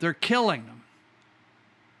them. They're killing them.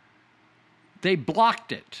 They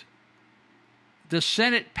blocked it. The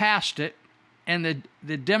Senate passed it, and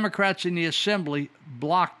the Democrats in the Assembly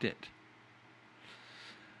blocked it.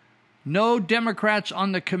 No Democrats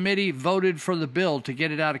on the committee voted for the bill to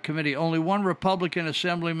get it out of committee. Only one Republican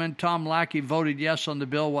Assemblyman, Tom Lackey, voted yes on the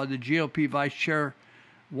bill, while the GOP Vice Chair,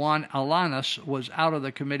 Juan Alanis, was out of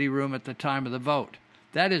the committee room at the time of the vote.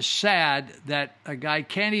 That is sad that a guy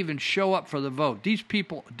can't even show up for the vote. These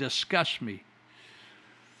people disgust me.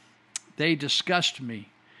 They disgust me.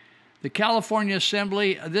 The California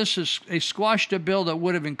Assembly, they squashed a bill that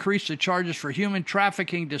would have increased the charges for human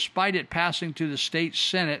trafficking despite it passing to the state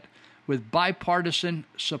Senate with bipartisan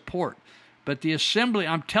support. But the Assembly,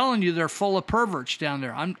 I'm telling you, they're full of perverts down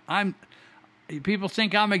there. People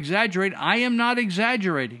think I'm exaggerating. I am not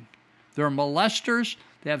exaggerating. They're molesters.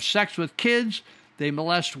 They have sex with kids. They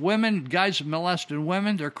molest women. Guys molesting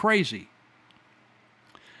women. They're crazy.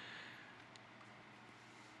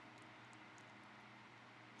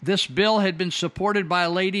 This bill had been supported by a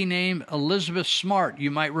lady named Elizabeth Smart. You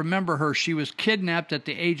might remember her. She was kidnapped at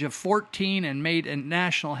the age of 14 and made a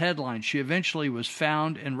national headline. She eventually was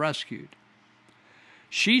found and rescued.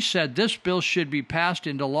 She said this bill should be passed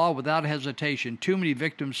into law without hesitation. Too many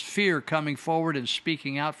victims fear coming forward and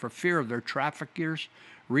speaking out for fear of their traffickers'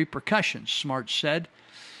 repercussions, Smart said.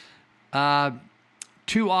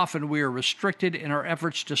 Too often we are restricted in our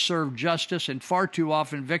efforts to serve justice, and far too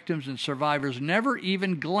often victims and survivors never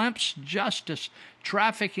even glimpse justice.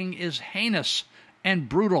 Trafficking is heinous and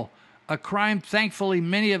brutal, a crime thankfully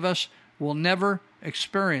many of us will never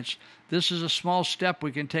experience. This is a small step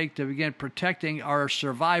we can take to begin protecting our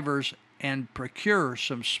survivors and procure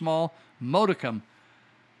some small modicum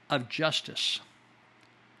of justice.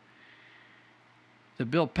 The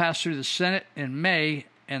bill passed through the Senate in May,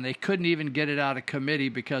 and they couldn't even get it out of committee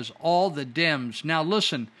because all the Dems. Now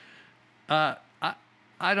listen, I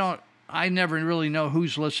never really know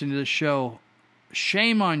who's listening to this show.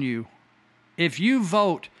 Shame on you. If you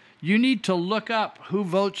vote, you need to look up who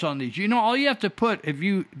votes on these. You know, all you have to put, if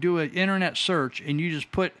you do an internet search and you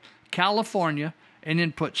just put California and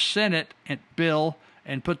then put Senate and bill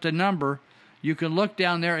and put the number, you can look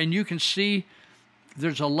down there and you can see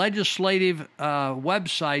there's a legislative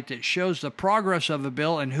website that shows the progress of a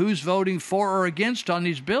bill and who's voting for or against on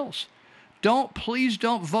these bills. Please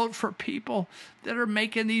don't vote for people that are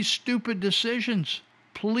making these stupid decisions.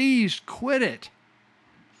 Please quit it.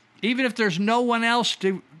 Even if there's no one else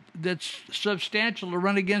that's substantial to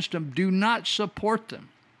run against them, do not support them.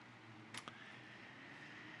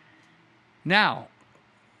 Now,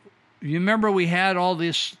 you remember we had all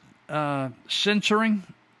this censoring?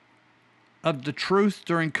 of the truth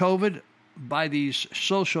during COVID by these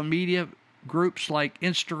social media groups like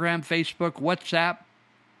Instagram, Facebook, WhatsApp,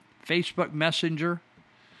 Facebook Messenger,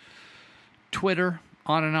 Twitter,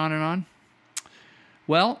 on and on and on.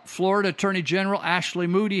 Well, Florida Attorney General Ashley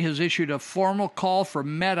Moody has issued a formal call for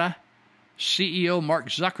Meta CEO Mark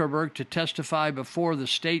Zuckerberg to testify before the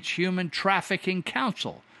state's Human Trafficking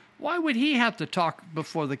Council. Why would he have to talk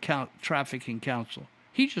before the Trafficking Council?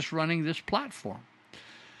 He's just running this platform.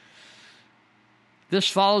 This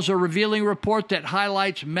follows a revealing report that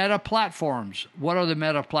highlights Meta platforms. What are the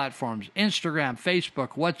Meta platforms? Instagram,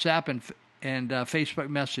 Facebook, WhatsApp, and Facebook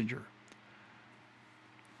Messenger.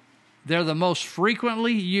 They're the most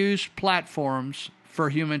frequently used platforms for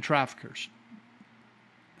human traffickers.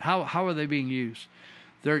 How are they being used?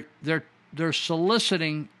 They're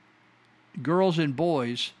soliciting girls and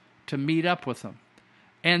boys to meet up with them.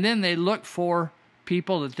 And then they look for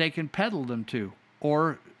people that they can peddle them to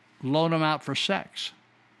or loan them out for sex.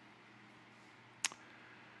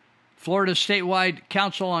 Florida's statewide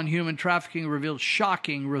Council on Human Trafficking revealed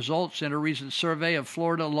shocking results in a recent survey of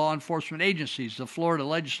Florida law enforcement agencies. The Florida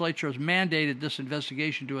legislature has mandated this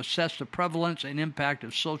investigation to assess the prevalence and impact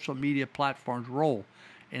of social media platforms' role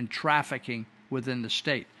in trafficking within the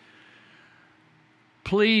state.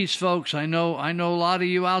 Please, folks, I know a lot of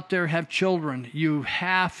you out there have children. You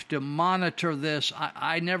have to monitor this.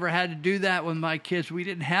 I never had to do that with my kids. We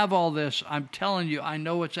didn't have all this. I'm telling you, I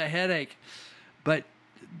know it's a headache. But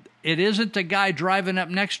it isn't the guy driving up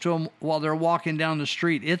next to them while they're walking down the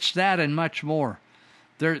street. It's that and much more.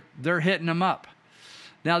 They're hitting them up.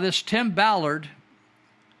 Now, this Tim Ballard,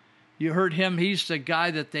 you heard him. He's the guy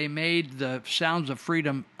that they made the Sounds of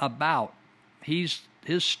Freedom about. His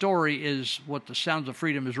story is what the Sounds of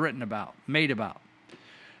Freedom is made about.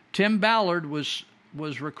 Tim Ballard was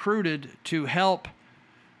recruited to help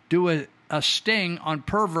do a sting on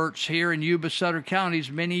perverts here in Yuba Sutter counties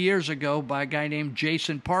many years ago by a guy named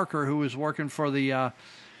Jason Parker, who was working for the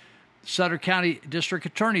Sutter County District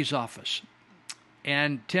Attorney's Office.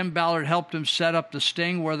 And Tim Ballard helped him set up the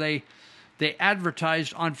sting where they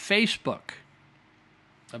advertised on Facebook.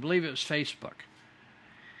 I believe it was Facebook.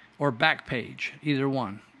 Or Backpage, either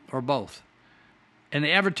one, or both. And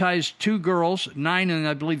they advertised 2 girls, 9 and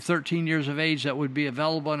I believe 13 years of age, that would be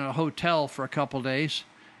available in a hotel for a couple days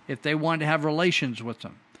if they wanted to have relations with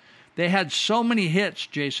them. They had so many hits,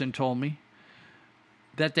 Jason told me,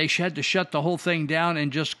 that they had to shut the whole thing down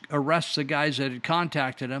and just arrest the guys that had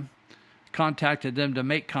contacted them to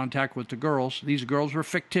make contact with the girls. These girls were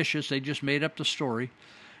fictitious. They just made up the story.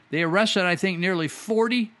 They arrested, I think, nearly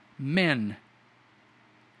 40 men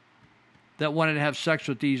that wanted to have sex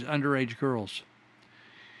with these underage girls.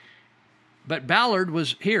 But Ballard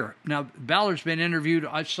was here. Now, Ballard's been interviewed.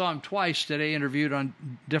 I saw him twice today, interviewed on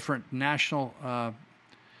different national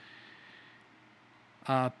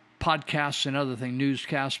podcasts and other things,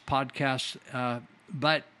 newscasts, podcasts.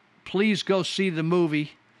 But please go see the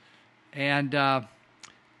movie and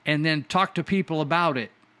then talk to people about it.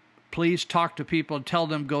 Please talk to people and tell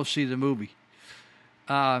them go see the movie.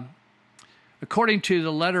 According to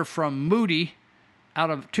the letter from Moody,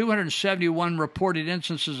 out of 271 reported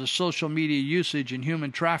instances of social media usage in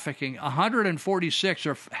human trafficking, 146,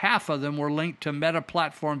 or half of them, were linked to Meta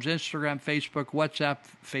platforms, Instagram, Facebook, WhatsApp,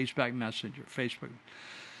 Facebook Messenger, Facebook.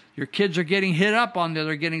 Your kids are getting hit up on there.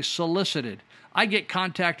 They're getting solicited. I get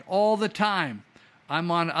contact all the time.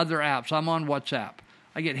 I'm on other apps. I'm on WhatsApp.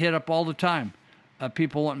 I get hit up all the time.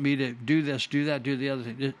 People want me to do this, do that, do the other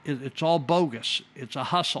thing. It's all bogus. It's a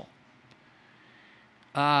hustle.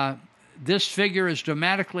 This figure is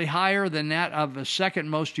dramatically higher than that of the second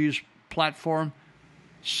most used platform,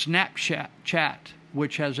 Snapchat,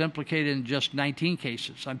 which has implicated in just 19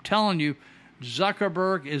 cases. I'm telling you,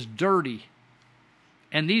 Zuckerberg is dirty,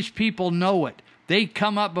 and these people know it. They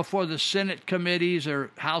come up before the Senate committees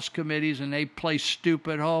or House committees, and they play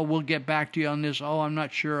stupid. Oh, we'll get back to you on this. Oh, I'm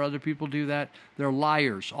not sure. Other people do that. They're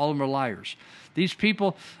liars. All of them are liars. These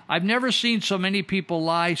people, I've never seen so many people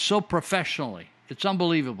lie so professionally. It's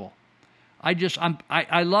unbelievable.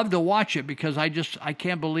 I love to watch it because I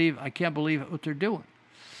can't believe what they're doing.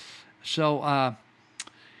 So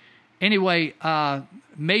anyway,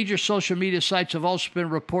 major social media sites have also been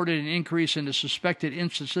reported an increase in the suspected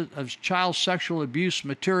instances of child sexual abuse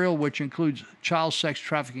material, which includes child sex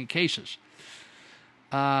trafficking cases.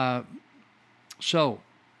 So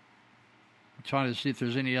I'm trying to see if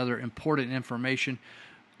there's any other important information.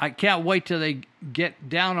 I can't wait till they get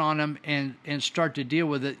down on them and start to deal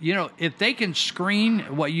with it. You know, if they can screen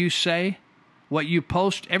what you say, what you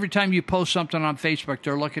post, every time you post something on Facebook,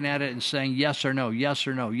 they're looking at it and saying yes or no, yes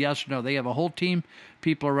or no, yes or no. They have a whole team,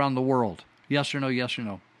 people around the world. Yes or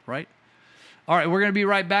no, right? All right, we're going to be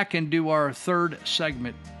right back and do our third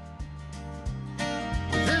segment.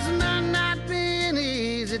 This might not be an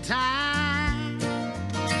easy time.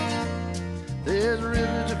 There's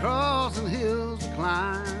rivers to cross and hills to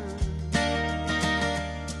climb.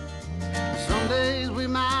 Some days we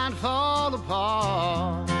might fall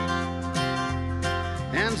apart,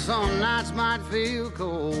 and some nights might feel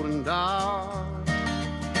cold and dark.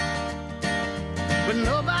 But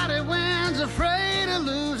nobody wins afraid of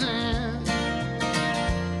losing,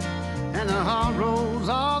 and the hard roads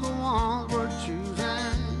are the ones worth choosing.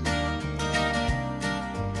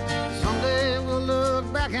 Someday we'll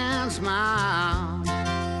look back and smile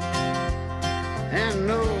and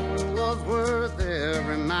know it was worth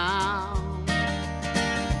every mile. It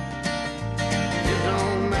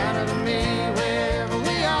don't matter to me wherever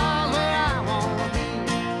we are, where I want to be.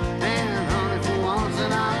 And honey, for once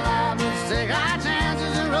in our lives, let's take our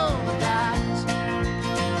chances and roll the dice.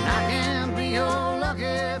 And I can be your lucky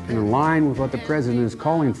pick. In line with what the president is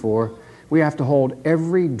calling for, we have to hold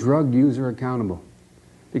every drug user accountable.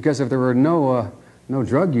 Because if there were no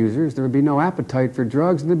drug users, there would be no appetite for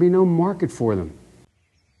drugs and there'd be no market for them.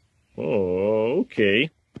 Oh, okay.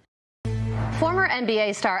 Former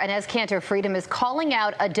NBA star Inez Cantor Freedom is calling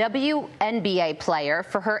out a WNBA player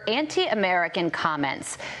for her anti-American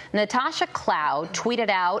comments. Natasha Cloud tweeted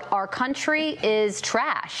out, "Our country is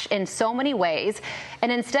trash in so many ways,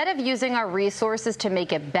 and instead of using our resources to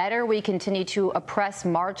make it better, we continue to oppress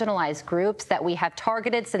marginalized groups that we have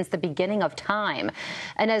targeted since the beginning of time."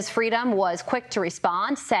 Inez Freedom was quick to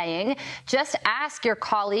respond, saying, "Just ask your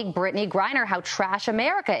colleague Brittany Griner how trash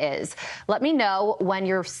America is. Let me know when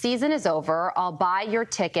your season is over. I'll buy your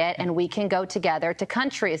ticket and we can go together to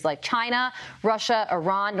countries like China, Russia,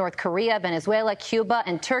 Iran, North Korea, Venezuela, Cuba,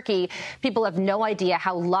 and Turkey. People have no idea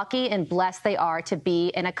how lucky and blessed they are to be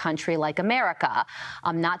in a country like America.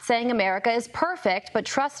 I'm not saying America is perfect, but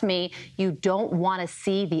trust me, you don't want to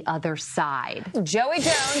see the other side." Joey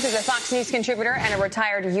Jones is a Fox News contributor and a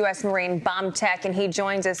retired U.S. Marine bomb tech, and he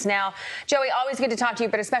joins us now. Joey, always good to talk to you,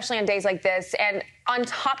 but especially on days like this and on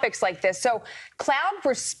topics like this. So Cloud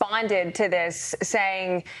responded to this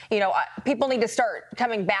saying, people need to start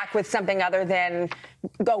coming back with something other than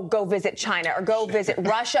go visit China or go visit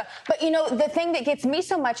Russia. But, the thing that gets me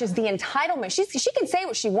so much is the entitlement. She can say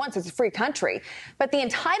what she wants. It's a free country. But the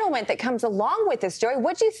entitlement that comes along with this, Joey,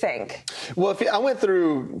 what do you think? Well, I went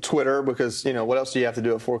through Twitter because, what else do you have to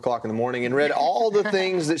do at 4 o'clock in the morning, and read all the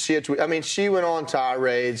things that she had tweeted. I mean, she went on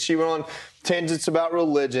tirades. She went on tangents about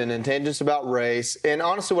religion and tangents about race. And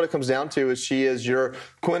honestly, what it comes down to is she is your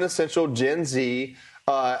quintessential Gen Z.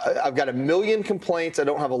 I've got a million complaints. I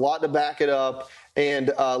don't have a lot to back it up.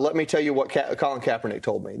 And let me tell you what Colin Kaepernick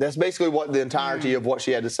told me. That's basically what the entirety of what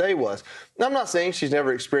she had to say was. And I'm not saying she's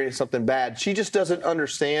never experienced something bad. She just doesn't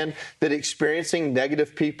understand that experiencing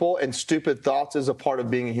negative people and stupid thoughts is a part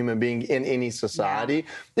of being a human being in any society.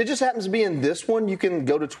 Yeah. It just happens to be in this one. You can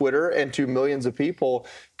go to Twitter and to millions of people,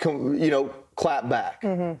 clap back.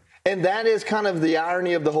 Mm-hmm. And that is kind of the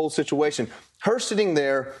irony of the whole situation. Her sitting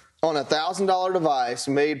there on a $1,000 device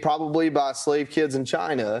made probably by slave kids in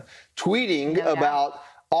China, tweeting about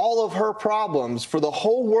all of her problems for the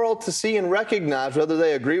whole world to see and recognize, whether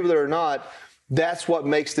they agree with it or not. That's what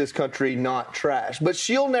makes this country not trash. But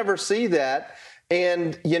she'll never see that.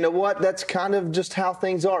 And you know what? That's kind of just how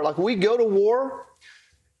things are. Like, we go to war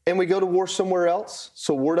and we go to war somewhere else,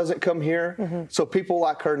 so war doesn't come here. Mm-hmm. So people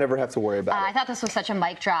like her never have to worry about it. I thought this was such a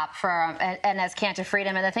mic drop for Inez Cantor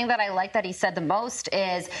Freedom. And the thing that I like that he said the most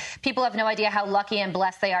is people have no idea how lucky and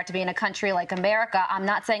blessed they are to be in a country like America. I'm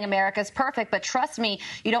not saying America is perfect, but trust me,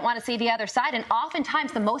 you don't want to see the other side. And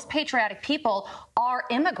oftentimes the most patriotic people are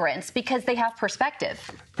immigrants because they have perspective.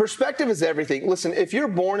 Perspective is everything. Listen, if you're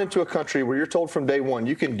born into a country where you're told from day one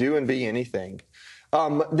you can do and be anything,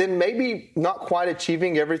 then maybe not quite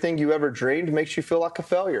achieving everything you ever dreamed makes you feel like a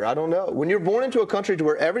failure. I don't know. When you're born into a country to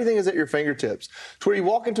where everything is at your fingertips, to where you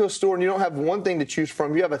walk into a store and you don't have one thing to choose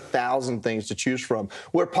from, you have 1,000 things to choose from,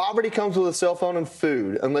 where poverty comes with a cell phone and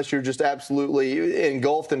food, unless you're just absolutely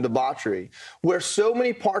engulfed in debauchery, where so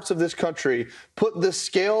many parts of this country put the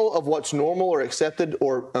scale of what's normal or accepted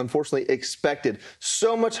or unfortunately expected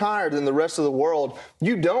so much higher than the rest of the world,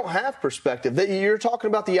 you don't have perspective. You're talking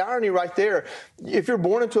about the irony right there. If you're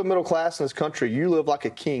born into a middle class in this country, you live like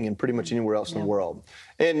a king in pretty much anywhere else in the world.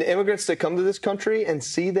 And immigrants that come to this country and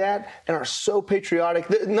see that and are so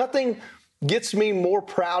patriotic, nothing gets me more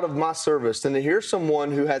proud of my service than to hear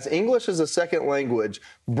someone who has English as a second language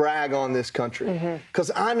brag on this country. Because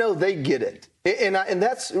I know they get it. And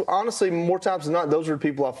that's honestly, more times than not, those are the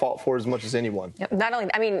people I fought for as much as anyone. Not only,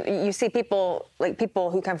 I mean, you see people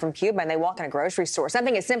who come from Cuba and they walk in a grocery store.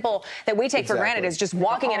 Something as simple that we take for granted is just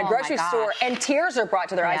walking in a grocery store and tears are brought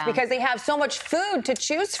to their eyes because they have so much food to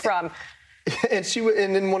choose from. And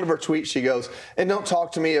in one of her tweets, she goes, and don't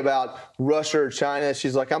talk to me about Russia or China.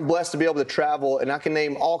 She's like, I'm blessed to be able to travel, and I can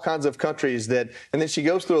name all kinds of countries that, and then she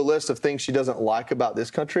goes through a list of things she doesn't like about this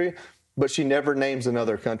country, but she never names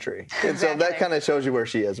another country. And so that kind of shows you where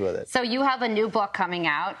she is with it. So you have a new book coming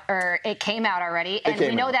out, or it came out already, and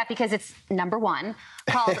we know that because it's #1,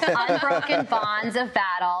 called Unbroken Bonds of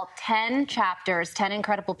Battle, 10 chapters, 10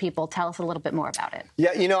 incredible people. Tell us a little bit more about it.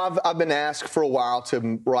 Yeah, you know, I've been asked for a while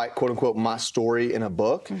to write, quote unquote, my story in a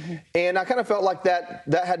book. And I kind of felt like that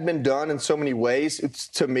had been done in so many ways. It's,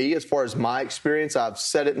 to me, as far as my experience, I've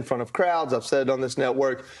said it in front of crowds. I've said it on this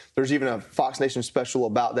network. There's even a Fox Nation special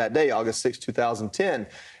about that day, August 6, 2010.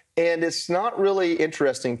 And it's not really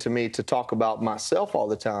interesting to me to talk about myself all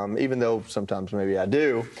the time, even though sometimes maybe I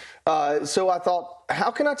do. So I thought,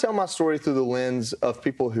 how can I tell my story through the lens of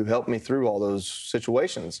people who helped me through all those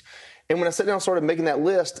situations? And when I sat down and started making that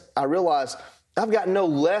list, I realized I've got no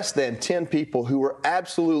less than 10 people who were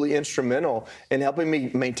absolutely instrumental in helping me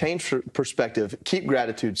maintain perspective, keep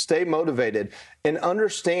gratitude, stay motivated, and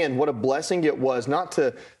understand what a blessing it was not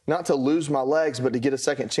to lose my legs, but to get a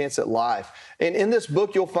second chance at life. And in this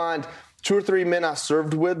book, you'll find 2 or 3 men I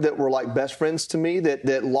served with that were like best friends to me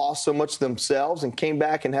that lost so much themselves and came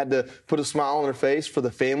back and had to put a smile on their face for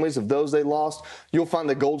the families of those they lost. You'll find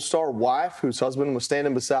the Gold Star wife whose husband was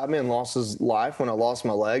standing beside me and lost his life when I lost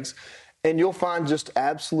my legs. And you'll find just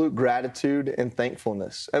absolute gratitude and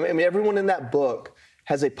thankfulness. I mean, everyone in that book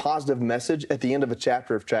has a positive message at the end of a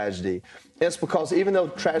chapter of tragedy. And it's because even though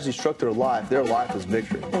tragedy struck their life is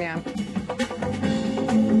victory. Yeah.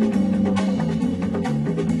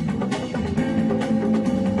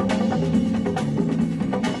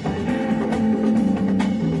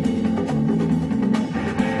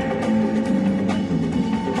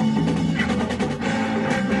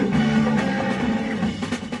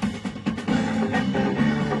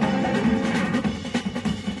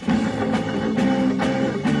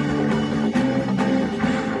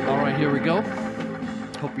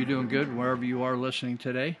 Doing good wherever you are listening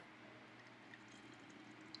today.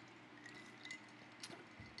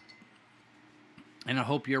 And I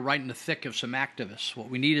hope you're right in the thick of some activists. What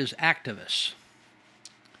we need is activists.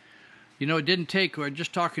 You know, it didn't take, we were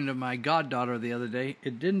just talking to my goddaughter the other day,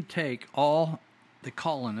 it didn't take all the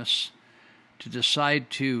colonists to decide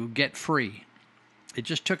to get free. It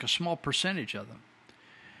just took a small percentage of them.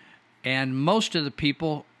 And most of the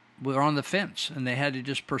people were on the fence, and they had to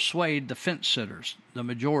just persuade the fence sitters, the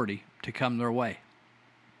majority, to come their way.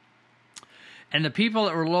 And the people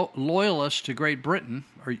that were loyalists to Great Britain,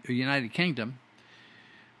 or United Kingdom,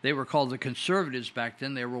 they were called the conservatives back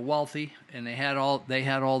then. They were wealthy, and they had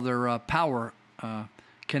all their power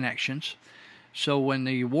connections. So when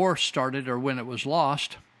the war started, or when it was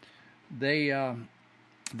lost, they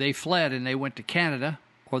fled, and they went to Canada,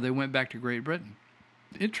 or they went back to Great Britain.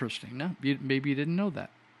 Interesting, no? Maybe you didn't know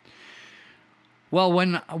that. Well,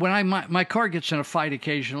 when my car gets in a fight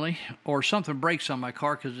occasionally, or something breaks on my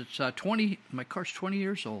car, because it's my car's 20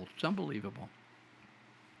 years old. It's unbelievable.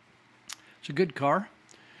 It's a good car.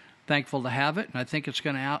 Thankful to have it, and I think it's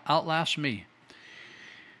going to outlast me.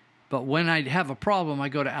 But when I have a problem, I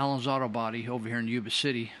go to Allen's Auto Body over here in Yuba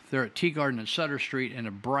City. They're at Tea Garden and Sutter Street in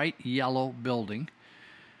a bright yellow building.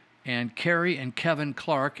 And Kerry and Kevin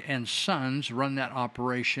Clark and Sons run that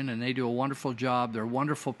operation, and they do a wonderful job. They're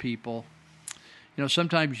wonderful people. You know,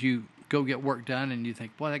 sometimes you go get work done and you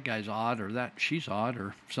think, boy, that guy's odd, or she's odd,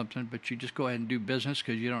 or something, but you just go ahead and do business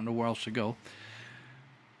because you don't know where else to go.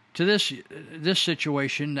 To this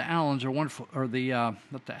situation, the Allens are wonderful, or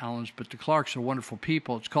not the Allens, but the Clarks are wonderful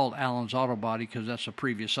people. It's called Allen's Auto Body because that's the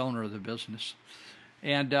previous owner of the business.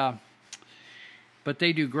 And but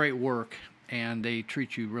they do great work, and they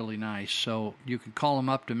treat you really nice. So you can call them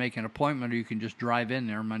up to make an appointment, or you can just drive in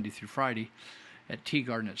there Monday through Friday at Tea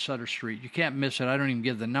Garden at Sutter Street. You can't miss it. I don't even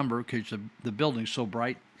give the number because the building's so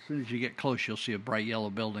bright. As soon as you get close, you'll see a bright yellow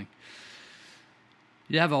building.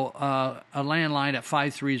 You have a landline at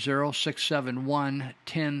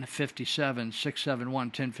 530-671-1057,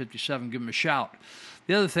 671-1057. Give them a shout.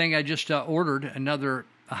 The other thing, I just ordered another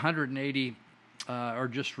 180, or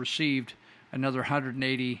just received another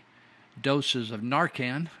 180 doses of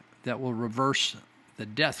Narcan that will reverse the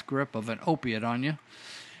death grip of an opiate on you.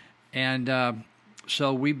 And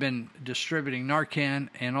so we've been distributing Narcan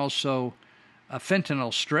and also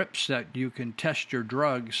fentanyl strips that you can test your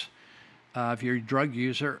drugs if you're a drug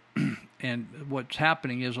user. And what's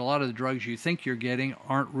happening is a lot of the drugs you think you're getting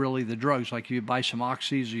aren't really the drugs. Like you buy some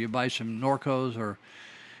Oxys or you buy some Norcos or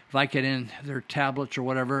Vicodin, their tablets or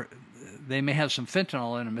whatever, they may have some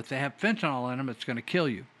fentanyl in them. If they have fentanyl in them, it's going to kill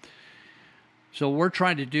you. So what we're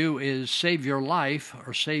trying to do is save your life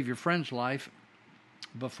or save your friend's life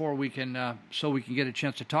before we can, so we can get a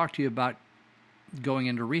chance to talk to you about going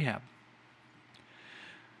into rehab.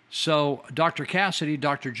 So Dr. Cassidy,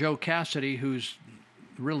 Dr. Joe Cassidy, who's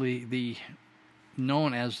really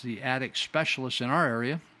known as the addict specialist in our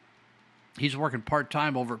area, he's working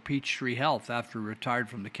part-time over at Peachtree Health after he retired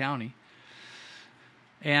from the county.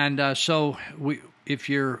 And so if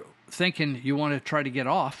you're thinking you want to try to get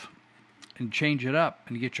off and change it up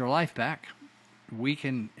and get your life back, we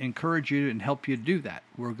can encourage you and help you do that.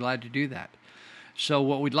 We're glad to do that. So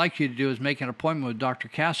what we'd like you to do is make an appointment with Dr.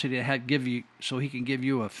 Cassidy so he can give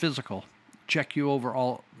you a physical, check you over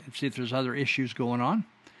all, and see if there's other issues going on,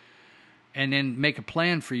 and then make a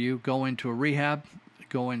plan for you, go into a rehab,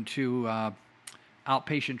 go into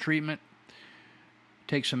outpatient treatment,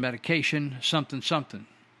 take some medication, something, so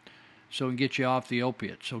we can get you off the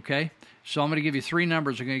opiates, okay? So I'm going to give you 3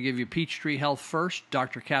 numbers. I'm going to give you Peachtree Health first,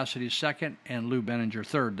 Dr. Cassidy second, and Lou Benninger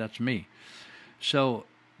third. That's me. So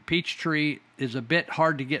Peachtree is a bit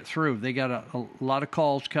hard to get through. They got a lot of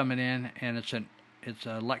calls coming in, and it's an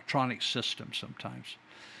electronic system sometimes.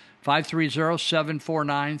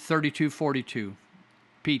 530-749-3242.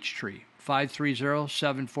 Peachtree.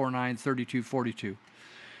 530-749-3242.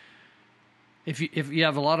 If you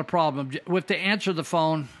have a lot of problems, with to answer the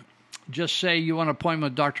phone, just say you want an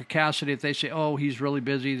appointment with Dr. Cassidy. If they say, oh, he's really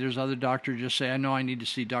busy, there's other doctors, just say, I know I need to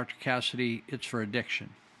see Dr. Cassidy. It's for addiction.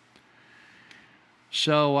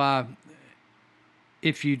 So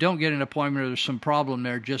if you don't get an appointment or there's some problem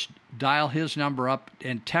there, just dial his number up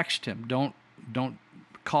and text him. Don't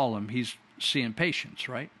call him. He's seeing patients,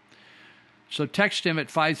 right? So text him at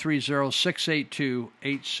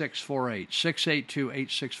 530-682-8648,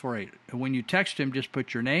 682-8648. And when you text him, just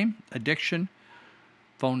put your name, addiction,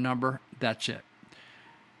 phone number, that's it.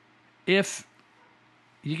 If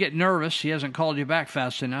you get nervous, he hasn't called you back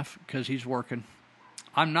fast enough because he's working.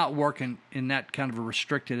 I'm not working in that kind of a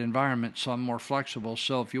restricted environment, so I'm more flexible.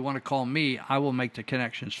 So if you want to call me, I will make the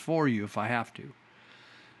connections for you if I have to,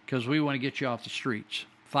 because we want to get you off the streets.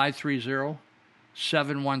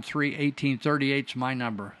 530-713-1838 is my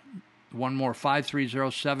number. One more,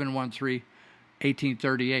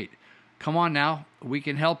 530-713-1838. Come on now, we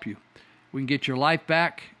can help you. We can get your life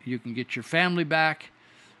back. You can get your family back.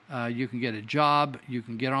 You can get a job. You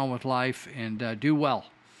can get on with life and do well,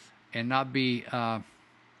 and not be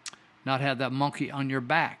not have that monkey on your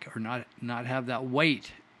back, or not have that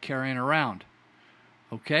weight carrying around.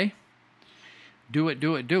 Okay? Do it.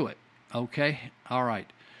 Okay? All right.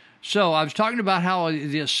 So I was talking about how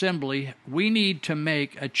the assembly, we need to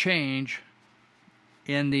make a change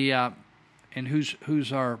in the in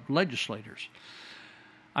who's our legislators.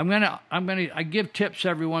 I give tips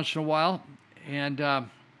every once in a while, and I'm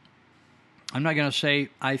not going to say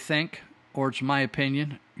I think or it's my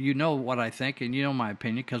opinion. You know what I think, and you know my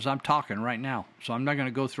opinion because I'm talking right now. So I'm not going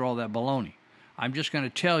to go through all that baloney. I'm just going to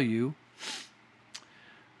tell you,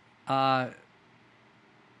 do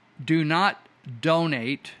not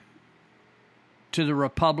donate to the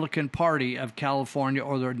Republican Party of California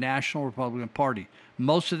or the National Republican Party.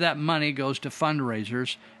 Most of that money goes to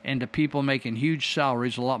fundraisers and to people making huge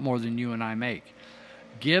salaries, a lot more than you and I make.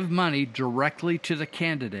 Give money directly to the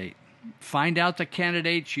candidate. Find out the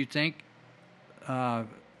candidates you think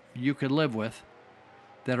you could live with,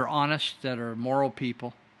 that are honest, that are moral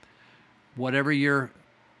people, whatever your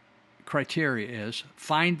criteria is.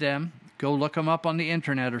 Find them, go look them up on the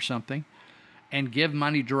internet or something, and give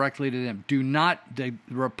money directly to them. The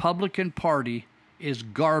Republican Party is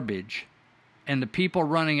garbage, and the people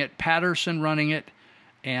running it, Patterson running it,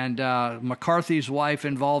 and McCarthy's wife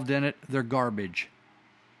involved in it, they're garbage.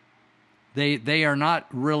 They are not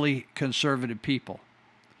really conservative people.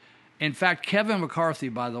 In fact, Kevin McCarthy,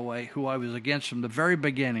 by the way, who I was against from the very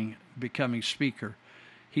beginning, becoming Speaker,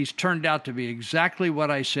 he's turned out to be exactly what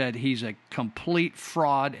I said. He's a complete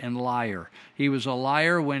fraud and liar. He was a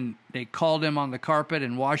liar when they called him on the carpet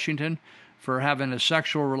in Washington for having a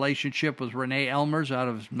sexual relationship with Renee Elmers out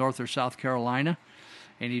of North or South Carolina,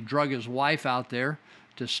 and he drug his wife out there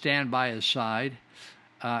to stand by his side,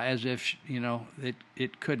 as if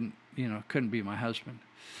it couldn't be my husband.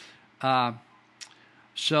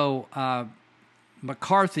 So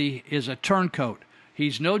McCarthy is a turncoat.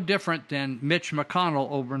 He's no different than Mitch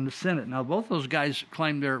McConnell over in the Senate. Now, both those guys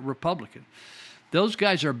claim they're Republican. Those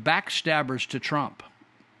guys are backstabbers to Trump.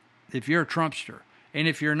 If you're a Trumpster, and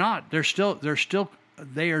if you're not,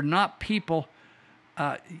 they are not people.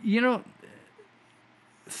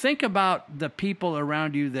 Think about the people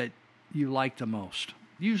around you that you like the most.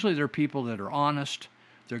 Usually they're people that are honest.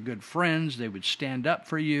 They're good friends. They would stand up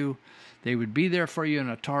for you. They would be there for you in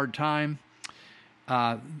a hard time.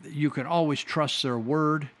 You can always trust their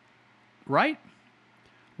word, right?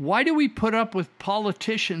 Why do we put up with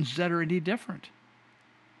politicians that are any different?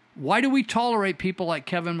 Why do we tolerate people like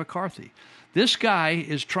Kevin McCarthy? This guy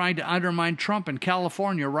is trying to undermine Trump in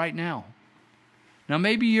California right now. Now,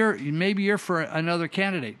 maybe you're for another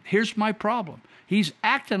candidate. Here's my problem. He's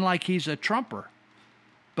acting like he's a Trumper,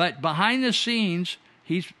 but behind the scenes,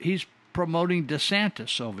 he's promoting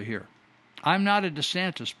DeSantis over here. I'm not a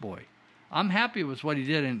DeSantis boy. I'm happy with what he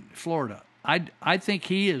did in Florida. I think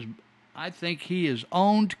he is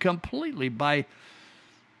owned completely by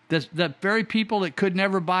the very people that could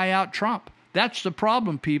never buy out Trump. That's the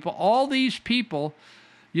problem, people. All these people,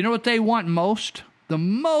 you know what they want most? The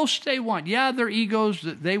most they want, their egos,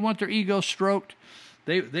 they want their ego stroked.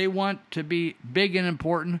 They want to be big and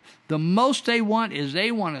important. The most they want is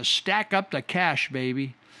they want to stack up the cash,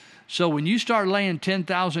 baby. So when you start laying $10,000,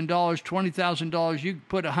 $20,000, you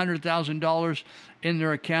put $100,000 in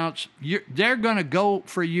their accounts, they're going to go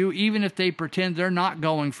for you even if they pretend they're not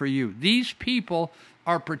going for you. These people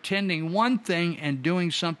are pretending one thing and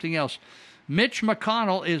doing something else. Mitch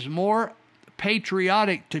McConnell is more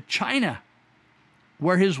patriotic to China,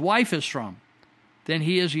 where his wife is from, than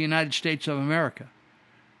he is the United States of America.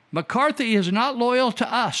 McCarthy is not loyal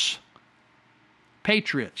to us,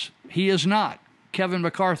 patriots. He is not, Kevin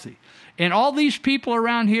McCarthy. And all these people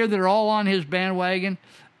around here that are all on his bandwagon,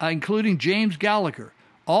 including James Gallagher,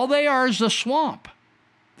 all they are is the swamp.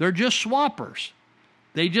 They're just swampers.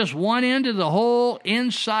 They just want into the whole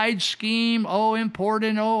inside scheme. Oh,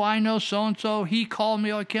 important. Oh, I know so-and-so. He called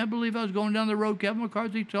me. Oh, I can't believe I was going down the road. Kevin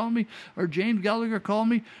McCarthy told me. Or James Gallagher called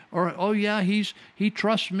me. Or, oh, yeah, he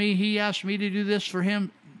trusts me. He asked me to do this for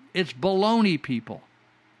him. It's baloney, people.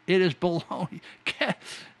 It is baloney.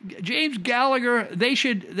 James Gallagher, they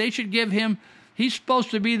should give him, he's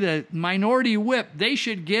supposed to be the minority whip. They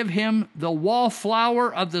should give him the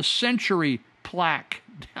Wallflower of the Century plaque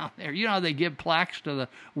down there. You know how they give plaques to the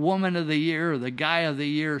Woman of the Year or the Guy of the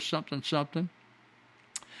Year or something.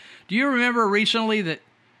 Do you remember recently that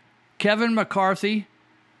Kevin McCarthy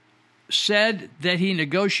said that he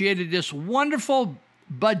negotiated this wonderful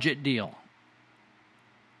budget deal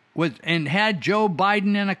and had Joe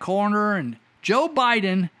Biden in a corner, and Joe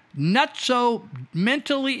Biden, nutso,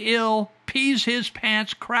 mentally ill, pees his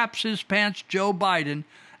pants, craps his pants, Joe Biden,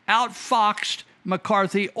 outfoxed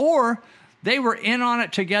McCarthy, or they were in on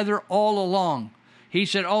it together all along. He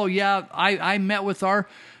said, oh, yeah, I met with our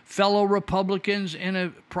fellow Republicans in a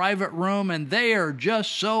private room, and they are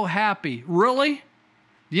just so happy. Really?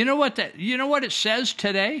 You know what it says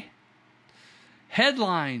today?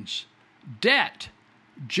 Headlines, debt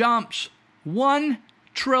jumps $1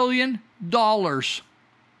 trillion.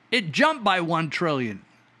 It jumped by $1 trillion.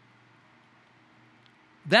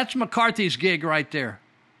 That's McCarthy's gig right there.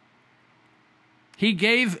 He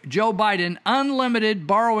gave Joe Biden unlimited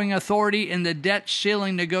borrowing authority in the debt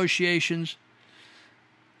ceiling negotiations,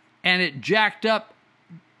 and it jacked up.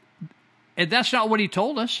 And that's not what he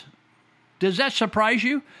told us. Does that surprise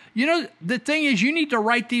you? You know, the thing is, you need to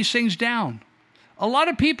write these things down. A lot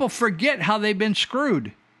of people forget how they've been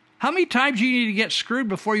screwed. How many times do you need to get screwed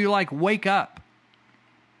before you, wake up?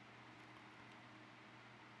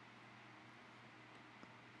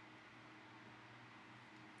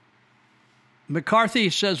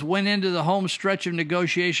 McCarthy says went into the home stretch of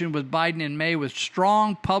negotiation with Biden in May with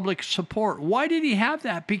strong public support. Why did he have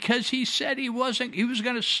that? Because he said he was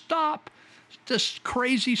going to stop this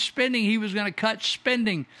crazy spending. He was going to cut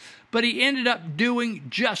spending. But he ended up doing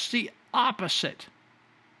just the opposite.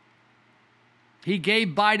 He gave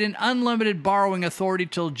Biden unlimited borrowing authority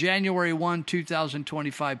till January 1,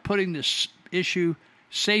 2025, putting this issue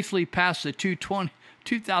safely past the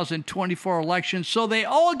 2024 election, so they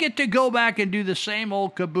all get to go back and do the same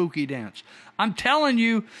old kabuki dance. I'm telling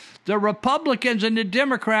you, the Republicans and the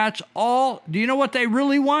Democrats do you know what they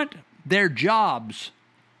really want? Their jobs.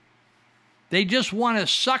 They just want to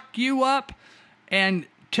suck you up and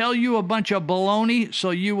tell you a bunch of baloney so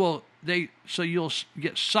you'll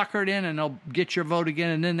get suckered in and they'll get your vote again,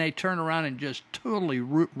 and then they turn around and just totally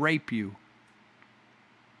rape you.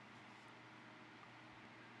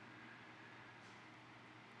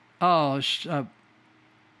 Oh,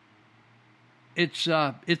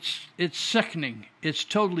 it's sickening. It's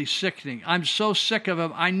totally sickening. I'm so sick of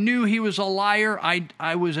him. I knew he was a liar.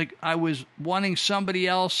 I was wanting somebody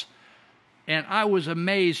else, and I was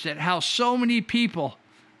amazed at how so many people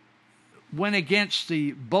went against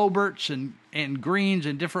the Boeberts and Greens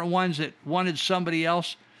and different ones that wanted somebody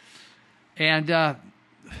else, and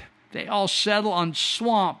they all settle on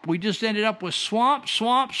swamp. We just ended up with swamp,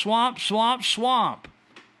 swamp, swamp, swamp, swamp.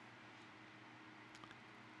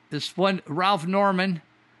 This one, Ralph Norman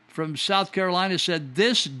from South Carolina, said,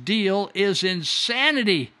 this deal is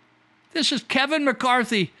insanity. This is Kevin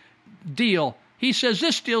McCarthy deal. He says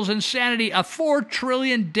this deal's insanity. A $4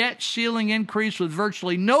 trillion debt ceiling increase with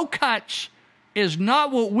virtually no cuts is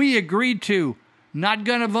not what we agreed to. Not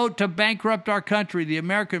going to vote to bankrupt our country. The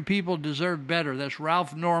American people deserve better. That's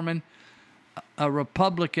Ralph Norman, a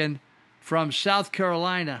Republican from South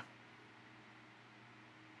Carolina.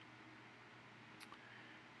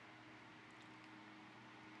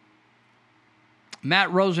 Matt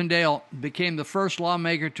Rosendale became the first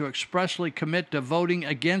lawmaker to expressly commit to voting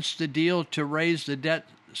against the deal to raise the debt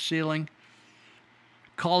ceiling,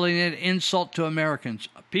 calling it an insult to Americans.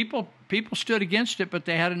 People stood against it, but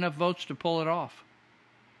they had enough votes to pull it off.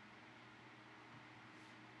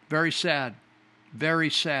 Very sad.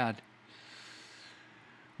 Very sad.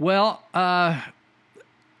 Well,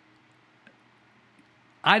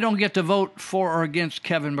 I don't get to vote for or against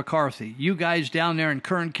Kevin McCarthy. You guys down there in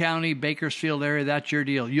Kern County, Bakersfield area, that's your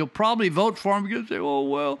deal. You'll probably vote for him because they say, oh,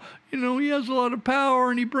 well, he has a lot of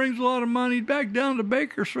power and he brings a lot of money back down to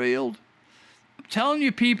Bakersfield. I'm telling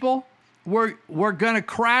you, people, we're going to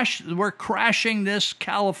crash. We're crashing this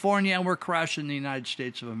California, and we're crashing the United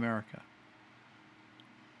States of America.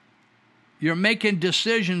 You're making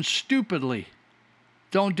decisions stupidly.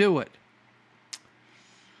 Don't do it.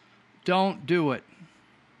 Don't do it.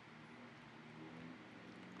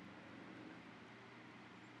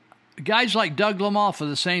 Guys like Doug Lamoff are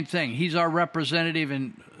the same thing. He's our representative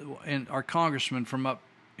and our congressman from up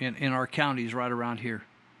in our counties right around here.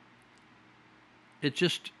 It's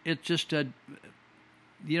just a,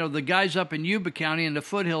 the guys up in Yuba County in the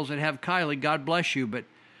foothills that have Kylie, God bless you, but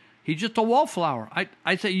he's just a wallflower.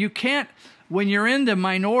 I say you can't, when you're in the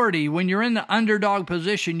minority, when you're in the underdog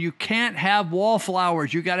position, you can't have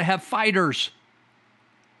wallflowers. You got to have fighters.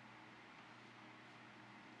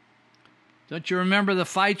 Don't you remember the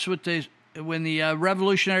fights when the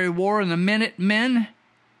Revolutionary War and the Minutemen?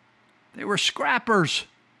 They were scrappers.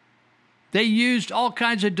 They used all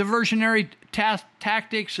kinds of diversionary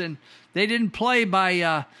tactics, and they didn't play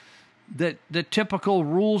by the typical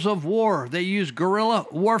rules of war. They used guerrilla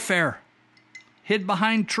warfare, hid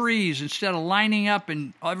behind trees instead of lining up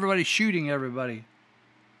and everybody shooting everybody.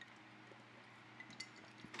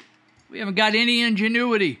 We haven't got any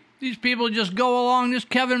ingenuity. These people just go along. This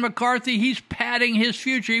Kevin McCarthy, he's padding his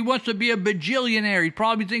future. He wants to be a bajillionaire. He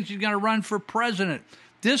probably thinks he's going to run for president.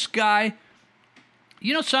 This guy,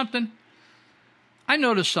 you know something? I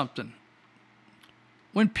noticed something.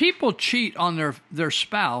 When people cheat on their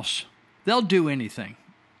spouse, they'll do anything.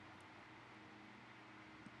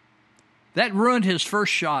 That ruined his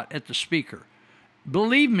first shot at the speaker.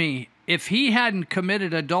 Believe me, if he hadn't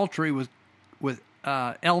committed adultery with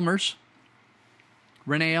Elmers,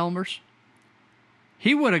 Renee Elmers,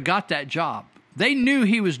 he would have got that job. They knew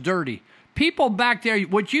he was dirty. People back there,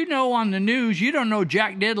 what you know on the news, you don't know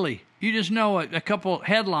Jack Diddley. You just know a couple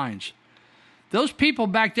headlines. Those people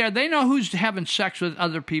back there, they know who's having sex with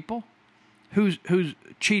other people, who's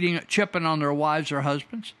cheating, chipping on their wives or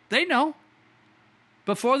husbands. They know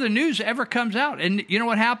before the news ever comes out. And you know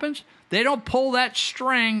what happens? They don't pull that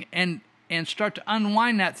string and start to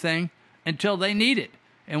unwind that thing until they need it.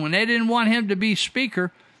 And when they didn't want him to be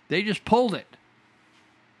speaker, they just pulled it.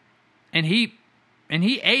 And he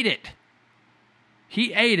ate it.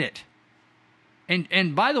 He ate it.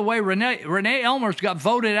 And by the way, Renee Elmers got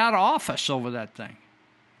voted out of office over that thing.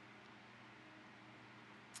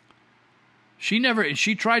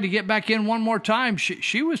 She tried to get back in one more time.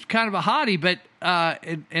 She was kind of a hottie, but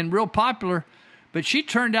and real popular, but she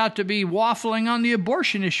turned out to be waffling on the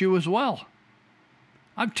abortion issue as well.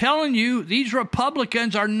 I'm telling you, these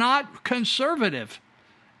Republicans are not conservative.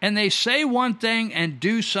 And they say one thing and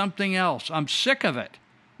do something else. I'm sick of it.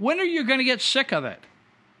 When are you going to get sick of it?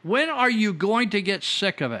 When are you going to get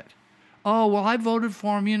sick of it? Oh, well, I voted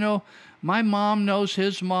for him. My mom knows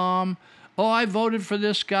his mom. Oh, I voted for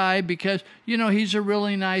this guy because, he's a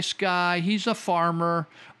really nice guy. He's a farmer.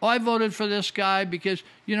 Oh, I voted for this guy because,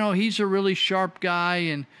 he's a really sharp guy.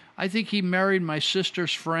 And I think he married my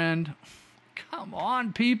sister's friend. Come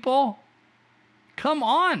on, people. Come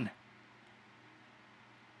on.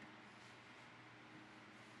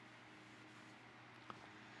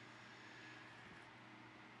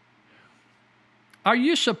 Are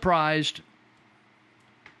you surprised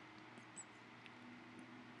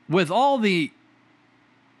with all the,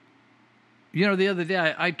 the other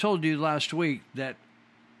day, I told you last week that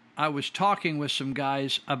I was talking with some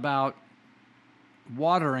guys about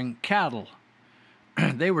watering cattle.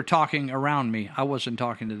 They were talking around me. I wasn't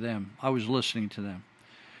talking to them. I was listening to them.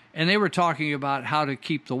 And they were talking about how to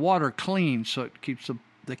keep the water clean so it keeps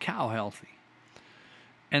the cow healthy.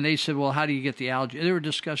 And they said, well, how do you get the algae? They were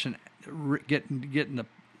discussing getting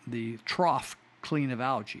the trough clean of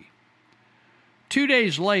algae. 2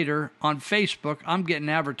 days later, on Facebook, I'm getting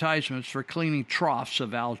advertisements for cleaning troughs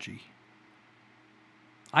of algae.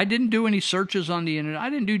 I didn't do any searches on the internet. I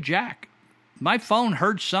didn't do jack. My phone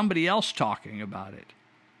heard somebody else talking about it.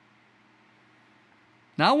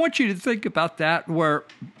 Now, I want you to think about that where,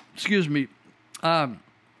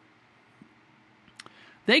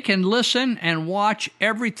 they can listen and watch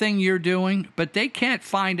everything you're doing, but they can't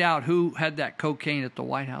find out who had that cocaine at the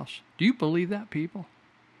White House. Do you believe that, people?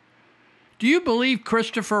 Do you believe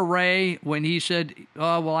Christopher Wray when he said,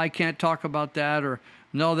 oh, well, I can't talk about that, or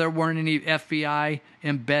no, there weren't any FBI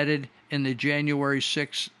embedded in the January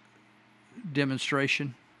 6th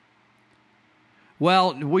demonstration?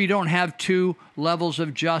 Well, we don't have two levels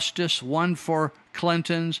of justice, one for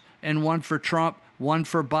Clintons and one for Trump, one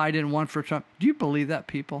for Biden, one for Trump. Do you believe that,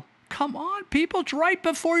 people? Come on, people. It's right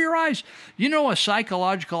before your eyes. You know, a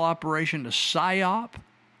psychological operation, a PSYOP,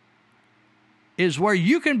 is where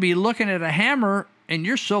you can be looking at a hammer and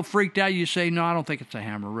you're so freaked out you say, no, I don't think it's a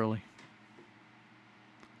hammer, really.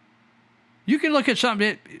 You can look at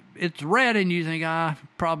something, it's red, and you think,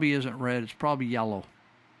 probably isn't red. It's probably yellow.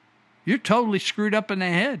 You're totally screwed up in the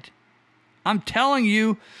head. I'm telling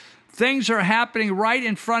you, things are happening right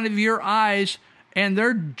in front of your eyes, and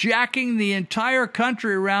they're jacking the entire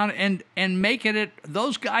country around and making it.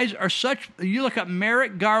 Those guys are such. You look at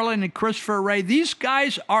Merrick Garland and Christopher Wray. These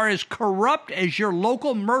guys are as corrupt as your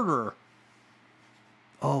local murderer.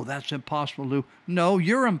 Oh, that's impossible, Lou. No,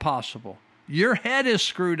 you're impossible. Your head is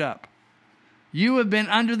screwed up. You have been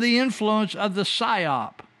under the influence of the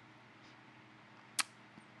PSYOP.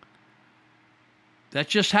 That's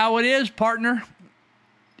just how it is, partner.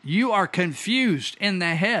 You are confused in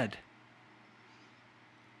the head.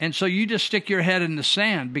 And so you just stick your head in the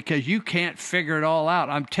sand because you can't figure it all out.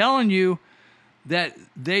 I'm telling you that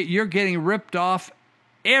you're getting ripped off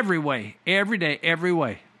every way, every day, every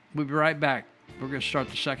way. We'll be right back. We're going to start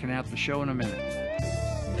the second half of the show in a minute.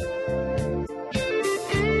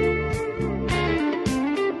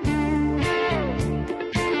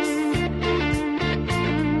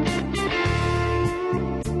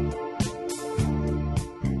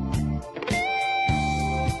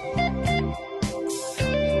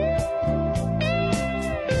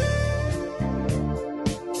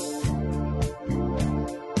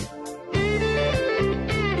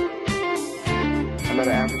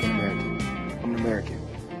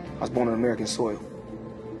 Born on American soil,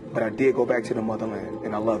 but I did go back to the motherland,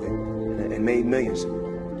 and I love it, and made millions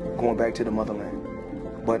going back to the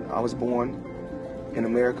motherland. But I was born in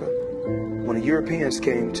America when the Europeans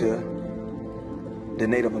came to the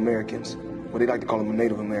Native Americans. Well, they like to call them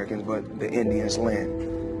Native Americans, but the Indians'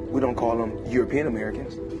 land. We don't call them European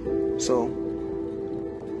Americans. So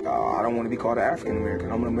I don't want to be called an African American.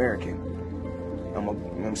 I'm an American. You know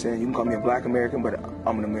what I'm saying? You can call me a black American, but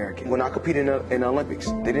I'm an American. When I competed in the Olympics,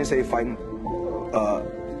 they didn't say fighting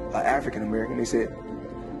an African American. They said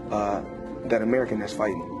that American that's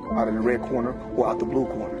fighting out of the red corner or out the blue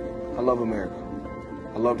corner. I love America.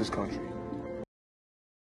 I love this country.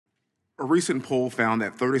 A recent poll found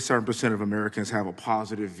that 37% of Americans have a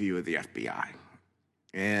positive view of the FBI.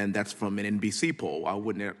 And that's from an NBC poll. I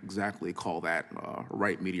wouldn't exactly call that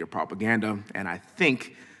right media propaganda, and I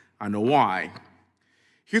think I know why.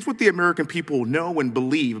 Here's what the American people know and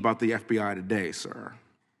believe about the FBI today, sir.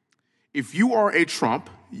 If you are a Trump,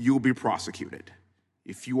 you'll be prosecuted.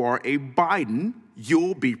 If you are a Biden,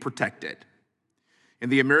 you'll be protected. And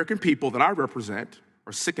the American people that I represent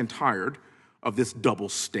are sick and tired of this double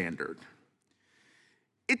standard.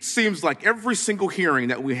 It seems like every single hearing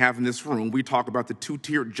that we have in this room, we talk about the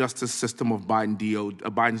two-tiered justice system of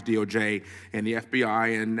Biden's DOJ and the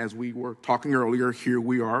FBI, and as we were talking earlier, here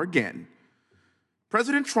we are again.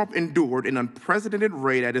 President Trump endured an unprecedented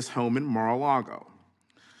raid at his home in Mar-a-Lago.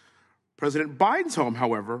 President Biden's home,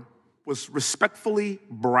 however, was respectfully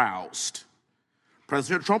browsed.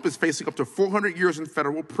 President Trump is facing up to 400 years in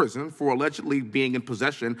federal prison for allegedly being in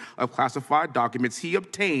possession of classified documents he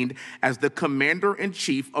obtained as the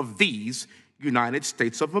commander-in-chief of these United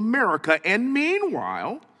States of America. And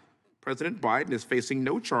meanwhile, President Biden is facing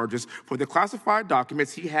no charges for the classified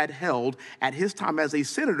documents he had held at his time as a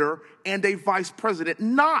senator and a vice president,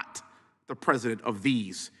 not the president of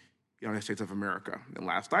these United States of America. And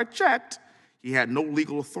last I checked, he had no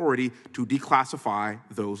legal authority to declassify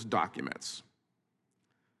those documents.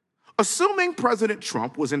 Assuming President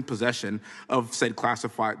Trump was in possession of said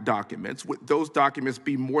classified documents, would those documents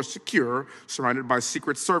be more secure, surrounded by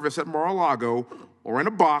Secret Service at Mar-a-Lago, or in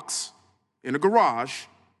a box, in a garage,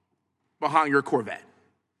 behind your Corvette?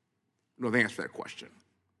 You know the answer to that question.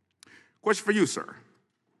 Question for you, sir.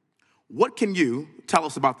 What can you tell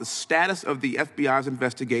us about the status of the FBI's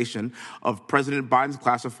investigation of President Biden's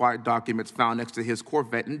classified documents found next to his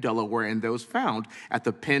Corvette in Delaware and those found at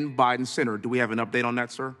the Penn Biden Center? Do we have an update on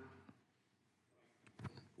that, sir?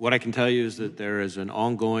 What I can tell you is that there is an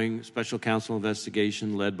ongoing special counsel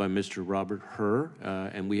investigation led by Mr. Robert Hur,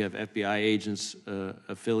 and we have FBI agents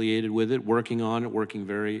affiliated with it, working on it, working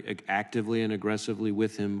very actively and aggressively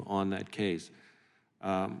with him on that case.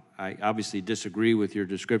 I obviously disagree with your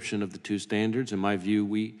description of the two standards. In my view,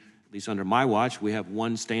 at least under my watch, we have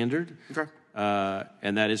one standard. Okay.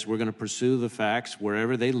 And that is we're going to pursue the facts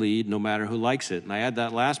wherever they lead, no matter who likes it. And I add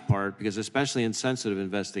that last part because especially in sensitive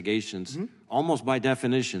investigations, almost by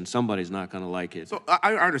definition, somebody's not going to like it. So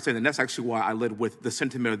I understand, and that's actually why I led with the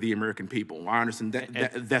sentiment of the American people. I understand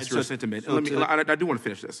that's your sentiment. I do want to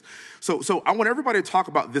finish this. So I want everybody to talk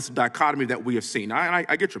about this dichotomy that we have seen.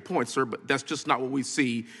 I get your point, sir, but that's just not what we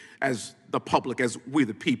see as the public, as we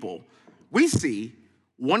the people. We see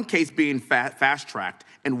one case being fast-tracked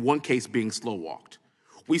and one case being slow-walked.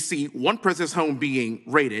 We see one president's home being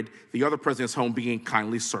raided, the other president's home being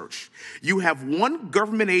kindly searched. You have one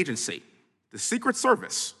government agency, the Secret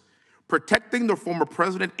Service, protecting the former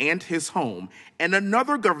president and his home, and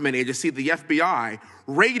another government agency, the FBI,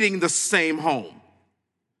 raiding the same home.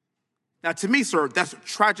 Now, to me, sir, that's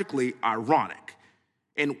tragically ironic.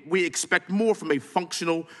 And we expect more from a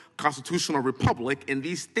functional constitutional republic, and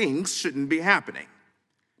these things shouldn't be happening.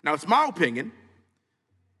 Now, it's my opinion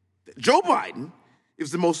that Joe Biden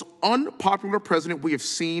is the most unpopular president we have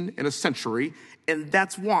seen in a century, and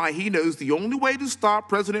that's why he knows the only way to stop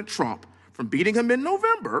President Trump from beating him in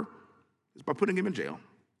November is by putting him in jail.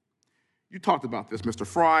 You talked about this, Mr.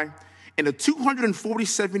 Fry. In the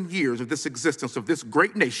 247 years of this existence of this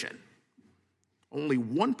great nation, only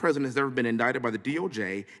one president has ever been indicted by the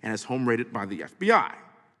DOJ and is home raided by the FBI.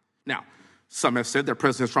 Now, some have said that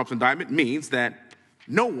President Trump's indictment means that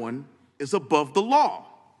no one is above the law.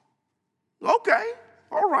 Okay,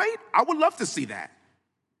 all right, I would love to see that.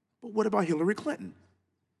 But what about Hillary Clinton?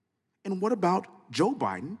 And what about Joe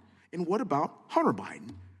Biden? And what about Hunter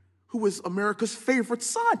Biden, who is America's favorite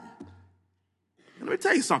son? And let me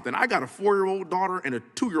tell you something. I got a 4-year-old daughter and a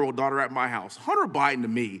 2-year-old daughter at my house. Hunter Biden to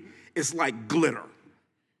me is like glitter.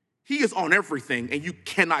 He is on everything, and you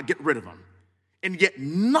cannot get rid of him. And yet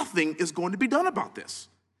nothing is going to be done about this.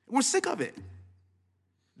 We're sick of it.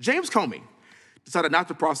 James Comey decided not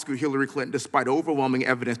to prosecute Hillary Clinton despite overwhelming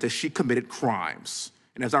evidence that she committed crimes.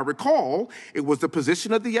 And as I recall, it was the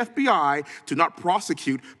position of the FBI to not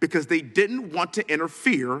prosecute because they didn't want to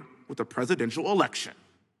interfere with the presidential election.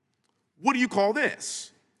 What do you call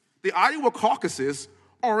this? The Iowa caucuses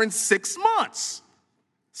are in 6 months.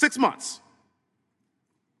 6 months.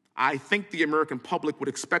 I think the American public would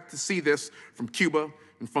expect to see this from Cuba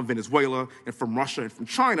and from Venezuela and from Russia and from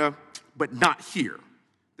China, but not here.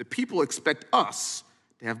 The people expect us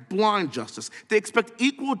to have blind justice. They expect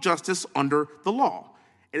equal justice under the law.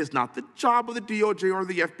 It is not the job of the DOJ or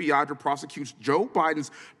the FBI to prosecute Joe Biden's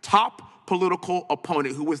top political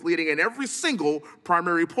opponent, who is leading in every single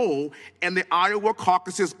primary poll, and the Iowa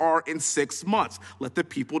caucuses are in 6 months. Let the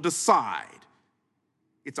people decide.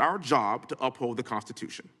 It's our job to uphold the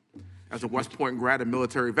Constitution. As a West Point grad and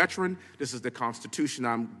military veteran, this is the Constitution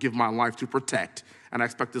I give my life to protect, and I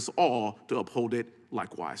expect us all to uphold it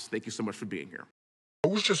likewise. Thank you so much for being here. I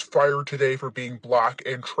was just fired today for being black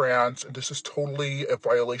and trans, and this is totally a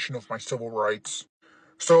violation of my civil rights.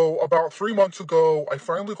 So about 3 months ago, I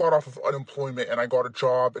finally got off of unemployment and I got a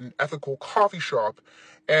job in an ethical coffee shop.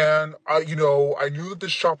 And I knew that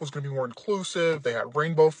this shop was going to be more inclusive. They had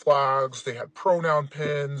rainbow flags, they had pronoun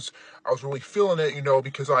pins. I was really feeling it,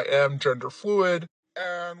 because I am gender fluid.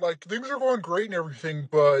 And things are going great and everything,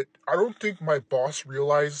 but I don't think my boss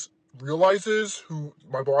realizes who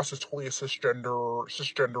my boss is totally a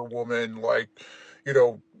cisgender woman, white,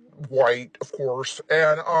 of course.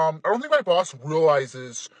 And I don't think my boss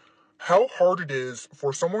realizes how hard it is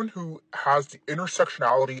for someone who has the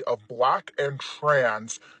intersectionality of black and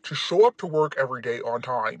trans to show up to work every day on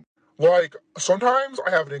time. Sometimes I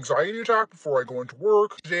have an anxiety attack before I go into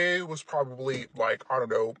work. Today was probably,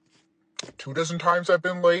 2 dozen times I've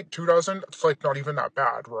been late, 2 dozen, it's like not even that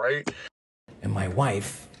bad, right? And my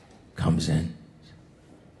wife comes in.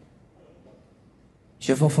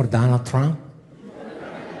 You vote for Donald Trump?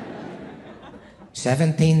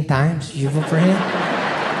 17 times you vote for him?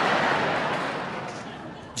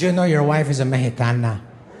 Do you know your wife is a Mexicana?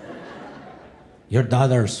 Your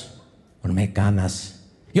daughters are Mexicanas.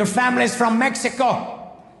 Your family's from Mexico.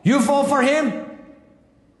 You vote for him?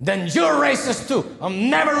 Then you're racist too. I'll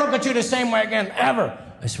never look at you the same way again, ever.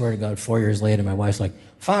 I swear to God, 4 years later, my wife's like,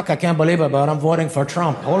 fuck, I can't believe it, but I'm voting for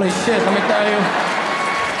Trump. Holy shit, let me tell you.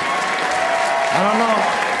 I don't know.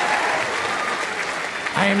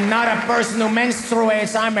 I am not a person who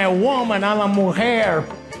menstruates. I'm a woman. I'm a mujer.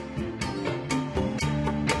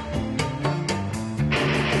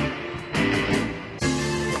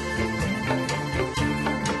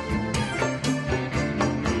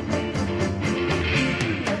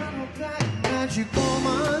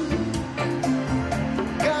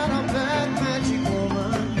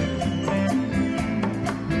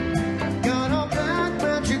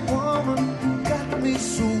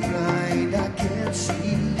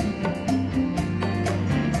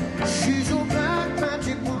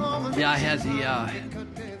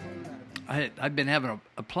 I've been having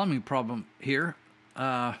a plumbing problem here.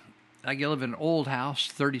 I live in an old house,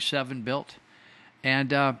 37 built,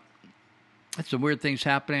 and that's some weird things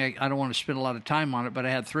happening. I don't want to spend a lot of time on it, but I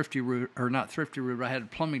had I had a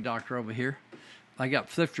plumbing doctor over here. I got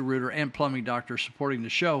Thrifty Rooter and plumbing doctor supporting the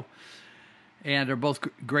show, and they're both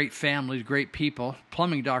great families, great people.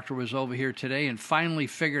 Plumbing doctor was over here today and finally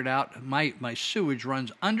figured out my sewage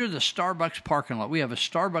runs under the Starbucks parking lot. We have a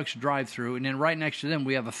Starbucks drive-through, and then right next to them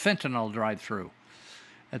we have a fentanyl drive-through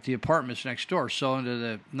at the apartments next door. So under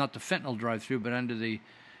the, not the fentanyl drive-through, but under the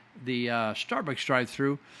Starbucks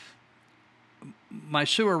drive-through, my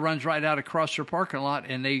sewer runs right out across their parking lot,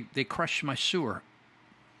 and they crushed my sewer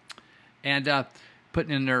and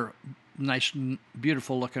putting in their nice,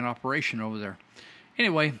 beautiful-looking operation over there.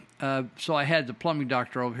 Anyway, so I had the plumbing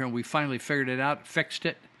doctor over here, and we finally figured it out, fixed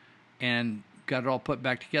it, and got it all put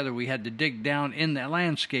back together. We had to dig down in the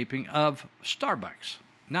landscaping of Starbucks.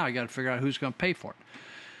 Now I got to figure out who's going to pay for it.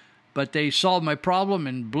 But they solved my problem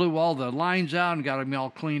and blew all the lines out and got me all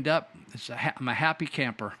cleaned up. I'm a happy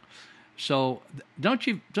camper. So don't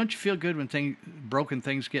you feel good when broken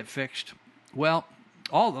things get fixed? Well,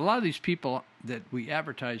 a lot of these people that we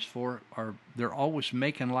advertise for they're always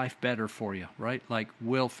making life better for you, right? Like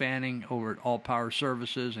Will Fanning over at All Power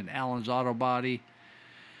Services and Allen's Auto Body,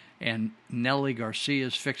 and Nellie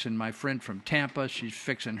Garcia's fixing my friend from Tampa. She's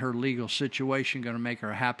fixing her legal situation, going to make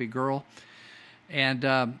her a happy girl.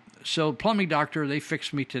 And so plumbing doctor, they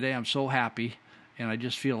fixed me today. I'm so happy. And I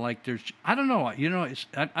just feel like I don't know, I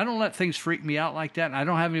don't let things freak me out like that. And I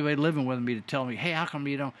don't have anybody living with me to tell me, hey, how come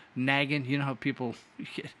you don't nagging? You know how people,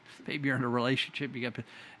 maybe you're in a relationship, you got,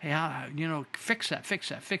 hey, fix that.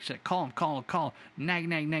 Call him.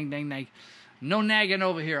 Nag. No nagging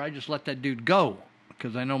over here. I just let that dude go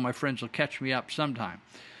because I know my friends will catch me up sometime.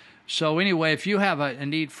 So anyway, if you have a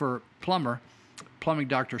need for plumbing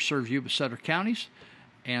doctor serves Yuba Sutter counties.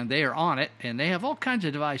 And they are on it, and they have all kinds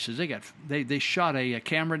of devices. They shot a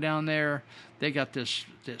camera down there. They got this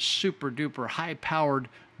super duper high powered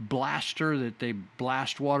blaster that they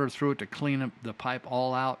blast water through it to clean up the pipe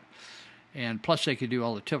all out. And plus they could do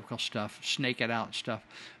all the typical stuff, snake it out and stuff.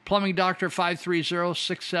 Plumbing Doctor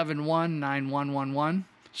 530-671-9111,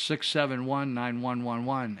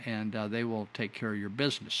 671-9111, and they will take care of your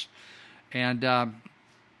business. And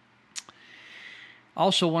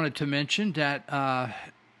also wanted to mention that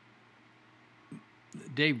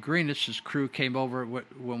Dave Greenis' crew came over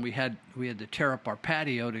when we had to tear up our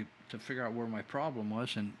patio to figure out where my problem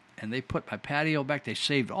was, and they put my patio back. They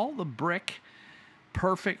saved all the brick,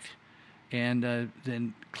 perfect, and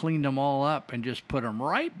then cleaned them all up and just put them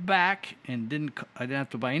right back. And I didn't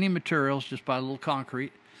have to buy any materials, just buy a little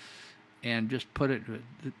concrete. And just put it,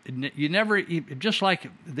 just like,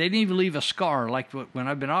 they didn't even leave a scar. Like when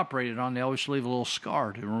I've been operated on, they always leave a little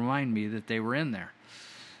scar to remind me that they were in there.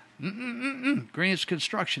 Green's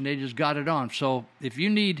Construction, they just got it on. So if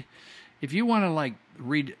you want to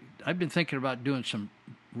read, I've been thinking about doing some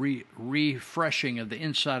refreshing of the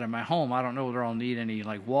inside of my home. I don't know whether I'll need any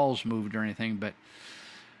walls moved or anything, but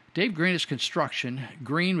Dave Green's Construction,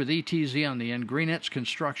 Green with ETZ on the end, Greenet's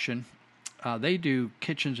Construction. They do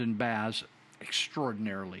kitchens and baths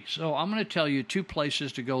extraordinarily. So I'm going to tell you 2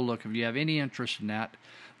 places to go look if you have any interest in that.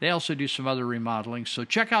 They also do some other remodeling. So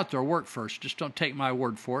check out their work first. Just don't take my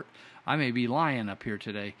word for it. I may be lying up here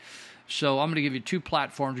today. So I'm going to give you 2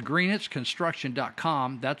 platforms.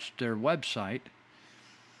 GreenIt'sConstruction.com. That's their website.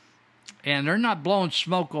 And they're not blowing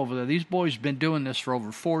smoke over there. These boys have been doing this for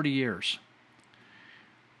over 40 years.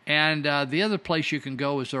 And the other place you can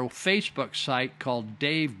go is their Facebook site called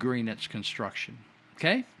Dave Greenitz Construction.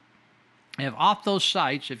 Okay? And off those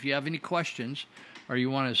sites, if you have any questions or you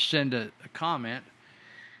want to send a comment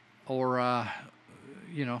or,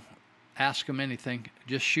 ask them anything,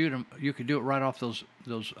 just shoot them. You can do it right off those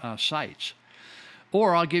sites.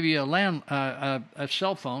 Or I'll give you a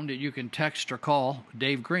cell phone that you can text or call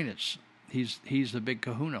Dave Greenitz. He's the big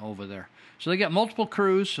kahuna over there. So they got multiple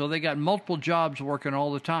crews, so they got multiple jobs working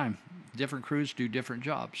all the time. Different crews do different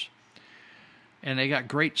jobs. And they got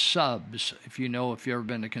great subs. If you've ever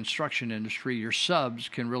been in the construction industry, your subs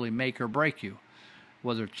can really make or break you.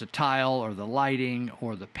 Whether it's the tile or the lighting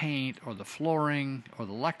or the paint or the flooring or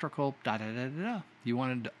the electrical, da-da-da-da-da. You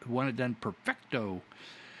want it done perfecto.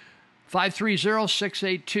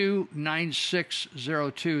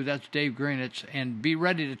 530-682-9602. That's Dave Greenitz. And be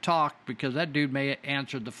ready to talk because that dude may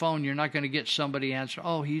answer the phone. You're not going to get somebody answer,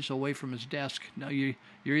 oh, he's away from his desk. No, you're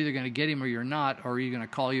either going to get him or you're not, or you're going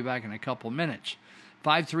to call you back in a couple minutes.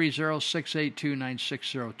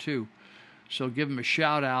 530-682-9602. So give him a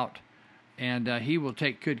shout out, and he will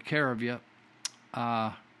take good care of you.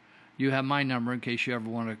 You have my number in case you ever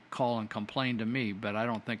want to call and complain to me, but I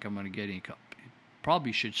don't think I'm going to get any.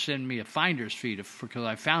 Probably should send me a finder's fee because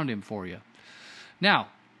I found him for you. Now,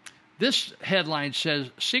 this headline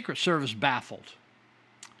says, Secret Service baffled.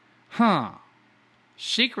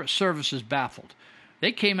 Secret Service is baffled.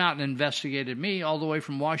 They came out and investigated me all the way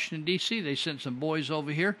from Washington, D.C. They sent some boys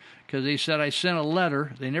over here because they said I sent a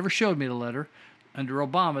letter. They never showed me the letter. Under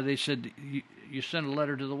Obama, they said, you sent a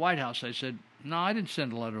letter to the White House. I said, no, I didn't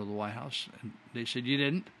send a letter to the White House. And they said, you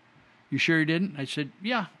didn't? You sure you didn't? I said,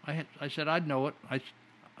 yeah. I said, I'd know it.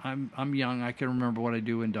 I'm young. I can remember what I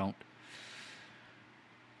do and don't.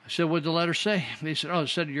 I said, what'd the letter say? They said, it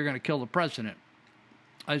said you're going to kill the president.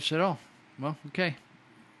 I said, oh, well, okay.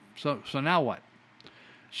 So now what?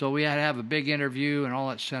 So we had to have a big interview and all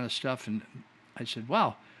that kind of stuff. And I said,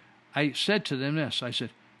 wow. I said to them this. I said,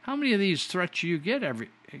 how many of these threats do you get how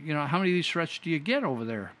many of these threats do you get over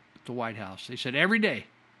there at the White House? They said, every day.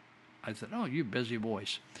 I said, oh, you busy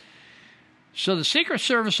boys. So the Secret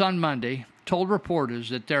Service on Monday told reporters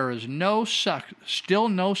that there is still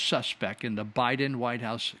no suspect in the Biden White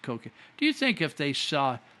House cocaine. Do you think if they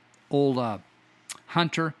saw old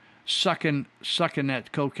Hunter sucking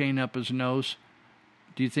that cocaine up his nose,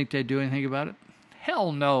 do you think they'd do anything about it?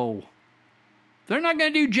 Hell no. They're not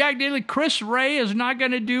going to do Jack Daly. Chris Wray is not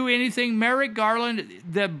going to do anything. Merrick Garland,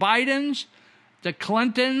 the Bidens, the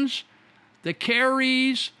Clintons, the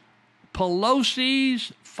Kerrys,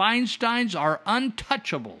 Pelosi's, Feinsteins are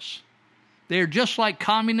untouchables. They're just like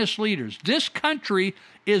communist leaders. This country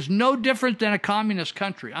is no different than a communist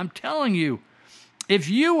country. I'm telling you, if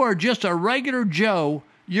you are just a regular Joe,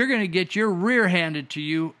 you're going to get your rear handed to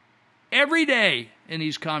you every day in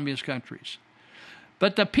these communist countries.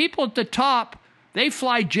 But the people at the top, they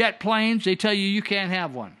fly jet planes. They tell you can't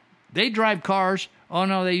have one. They drive cars. Oh,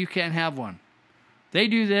 no, you can't have one. They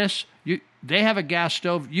do this. They have a gas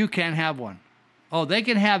stove. You can't have one. Oh, they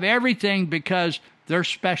can have everything because they're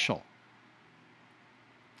special.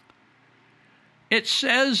 It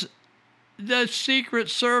says the Secret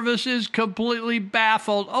Service is completely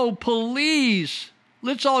baffled. Oh, please,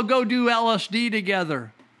 let's all go do LSD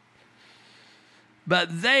together.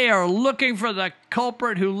 But they are looking for the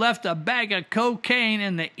culprit who left a bag of cocaine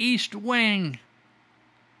in the East Wing.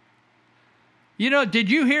 Did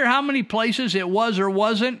you hear how many places it was or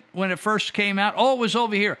wasn't when it first came out? Oh, it was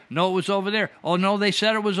over here. No, it was over there. Oh, no, they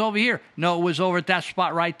said it was over here. No, it was over at that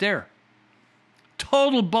spot right there.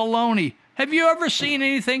 Total baloney. Have you ever seen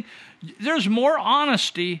anything? There's more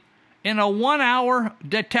honesty in a 1-hour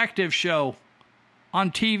detective show on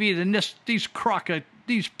TV than these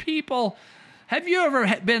people. Have you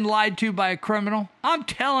ever been lied to by a criminal? I'm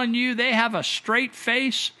telling you, they have a straight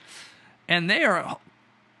face, and they are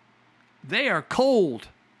cold.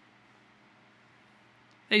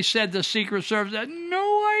 They said the Secret Service had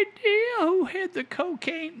no idea who hid the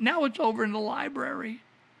cocaine. Now it's over in the library.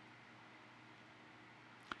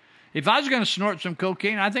 If I was going to snort some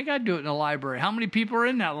cocaine, I think I'd do it in the library. How many people are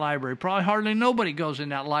in that library? Probably hardly nobody goes in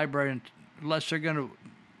that library unless they're going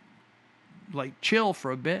to, chill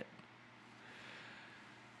for a bit.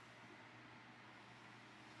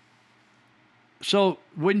 So,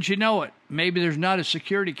 wouldn't you know it, maybe there's not a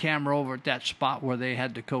security camera over at that spot where they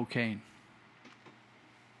had the cocaine.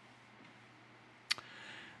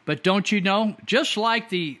 But don't you know, just like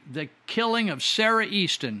the killing of Sarah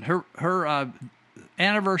Easton, her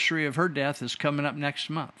anniversary of her death is coming up next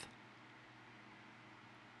month.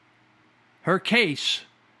 Her case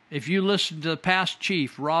If you listen to the past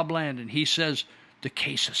chief, Rob Landon, he says the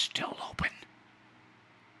case is still open.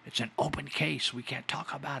 It's an open case. We can't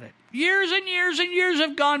talk about it. Years and years and years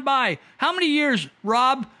have gone by. How many years,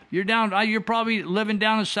 Rob? You're down. You're probably living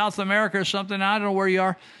down in South America or something. I don't know where you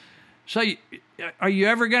are. So, are you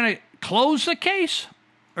ever going to close the case,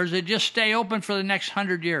 or does it just stay open for the next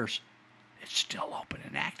 100 years? It's still open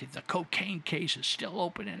and active. The cocaine case is still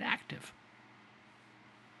open and active.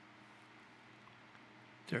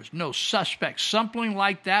 There's no suspect. Something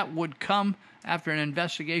like that would come after an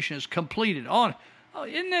investigation is completed. Oh,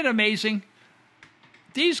 isn't it amazing?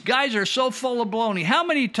 These guys are so full of baloney. How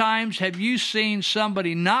many times have you seen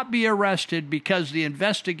somebody not be arrested because the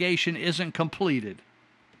investigation isn't completed?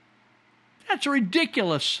 That's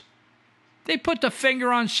ridiculous. They put the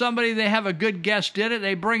finger on somebody, they have a good guess did it,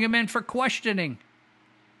 they bring him in for questioning,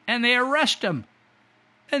 and they arrest him.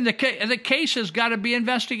 And the case has got to be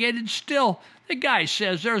investigated still. The guy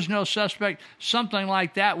says there's no suspect. Something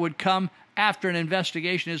like that would come after an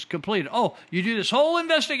investigation is completed. Oh, you do this whole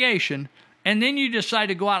investigation, and then you decide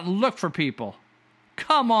to go out and look for people.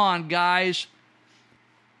 Come on, guys.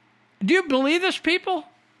 Do you believe this, people?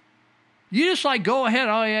 You just like go ahead.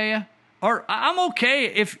 Oh, yeah. Or I'm okay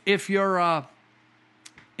if you're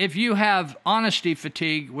if you have honesty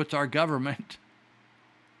fatigue with our government.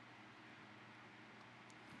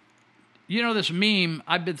 You know this meme,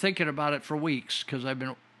 I've been thinking about it for weeks because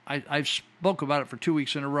I've spoke about it for 2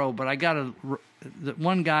 weeks in a row, but I got the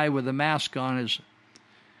one guy with a mask on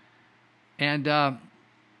and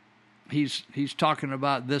he's talking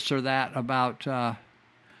about this or that about I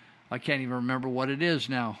can't even remember what it is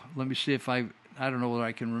now. Let me see if I don't know whether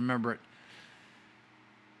I can remember it.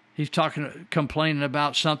 He's complaining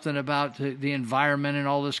about something about the environment and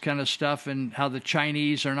all this kind of stuff, and how the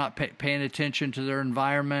Chinese are not paying attention to their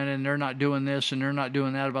environment, and they're not doing this and they're not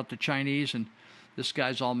doing that about the Chinese. And this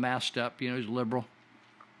guy's all masked up, he's liberal.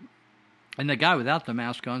 And the guy without the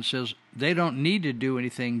mask on says they don't need to do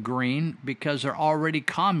anything green because they're already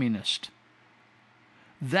communist.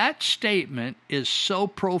 That statement is so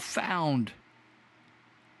profound.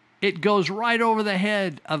 It goes right over the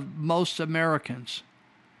head of most Americans.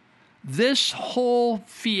 This whole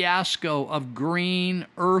fiasco of green,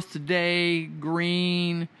 Earth Day,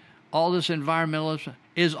 green, all this environmentalism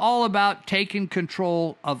is all about taking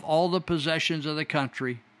control of all the possessions of the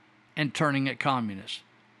country and turning it communist.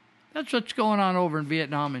 That's what's going on over in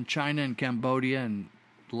Vietnam and China and Cambodia and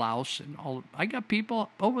Laos and all. I got people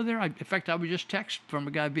over there. In fact, I was just texted from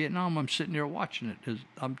a guy in Vietnam. I'm sitting there watching it as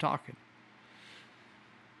I'm talking.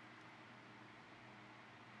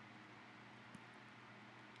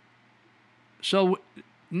 So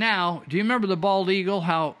now, do you remember the bald eagle?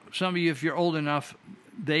 How some of you, if you're old enough,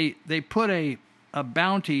 they put a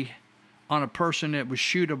bounty on a person that would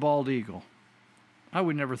shoot a bald eagle. I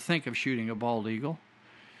would never think of shooting a bald eagle,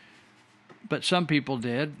 but some people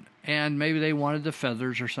did, and maybe they wanted the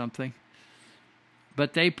feathers or something.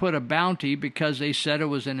 But they put a bounty because they said it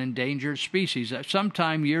was an endangered species.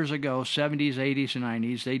 Sometime years ago, 70s, 80s, and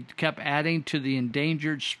 90s, they kept adding to the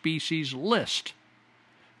endangered species list.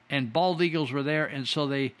 And bald eagles were there, and so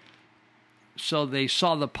they saw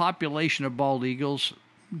the population of bald eagles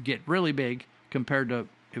get really big compared to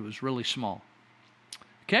it was really small.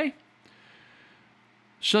 Okay?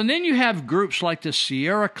 So then you have groups like the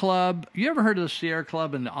Sierra Club. You ever heard of the Sierra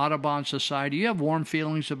Club and the Audubon Society? You have warm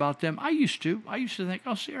feelings about them. I used to think,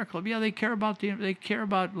 oh, Sierra Club, yeah, they care about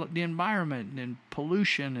the environment and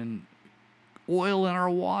pollution and oil in our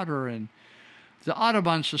water. And the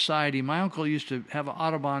Audubon Society, my uncle used to have an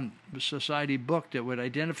Audubon Society book that would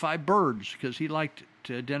identify birds because he liked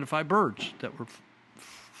to identify birds that were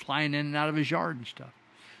flying in and out of his yard and stuff.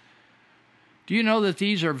 Do you know that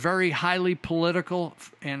these are very highly political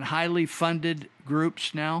and highly funded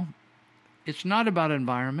groups now? It's not about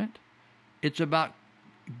environment. It's about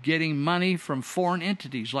getting money from foreign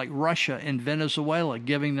entities like Russia and Venezuela,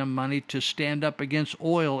 giving them money to stand up against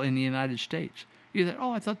oil in the United States. You think,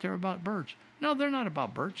 oh, I thought they were about birds. No, they're not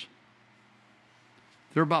about birds.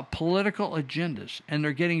 They're about political agendas, and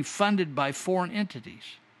they're getting funded by foreign entities.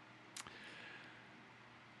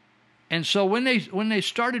 And so when they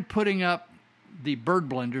started putting up the bird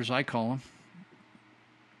blenders, I call them,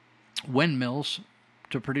 windmills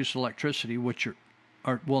to produce electricity, which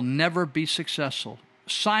will never be successful.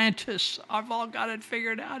 Scientists have all got it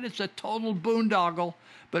figured out. It's a total boondoggle,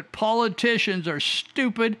 but politicians are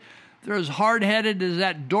stupid. They're as hard-headed as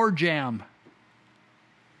that door jamb.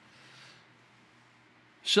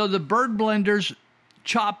 So the bird blenders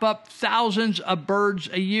chop up thousands of birds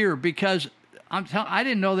a year because I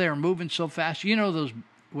didn't know they were moving so fast. You know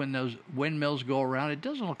when those windmills go around, it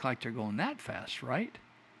doesn't look like they're going that fast, right?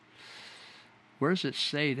 Where does it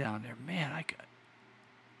say down there? Man,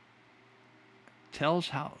 tells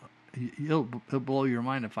how, it'll blow your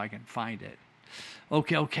mind if I can find it.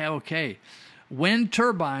 Okay. Wind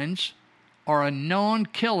turbines are a known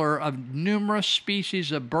killer of numerous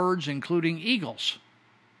species of birds, including eagles.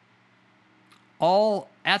 All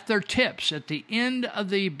at their tips, at the end of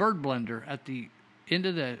the bird blender, at the end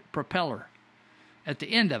of the propeller, at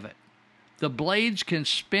the end of it, the blades can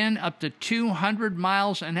spin up to 200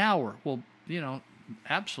 miles an hour. Well,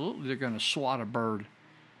 absolutely they're going to swat a bird.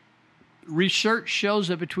 Research shows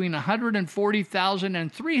that between 140,000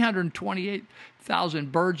 and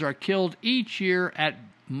 328,000 birds are killed each year at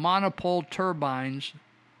monopole turbines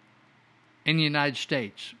in the United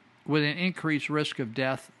States, with an increased risk of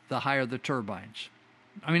death the higher the turbines.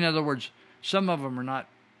 In other words, some of them are not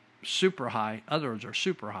super high, others are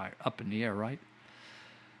super high, up in the air, right?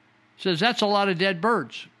 Says that's a lot of dead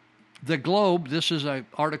birds. The Globe, this is an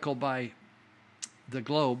article by the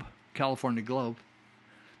Globe, California Globe.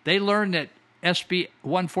 They learned that SB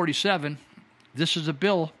 147, this is a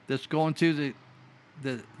bill that's going through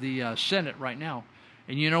the Senate right now.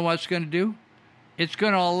 And you know what it's going to do? It's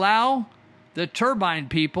going to allow the turbine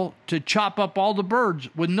people to chop up all the birds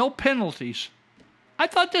with no penalties. I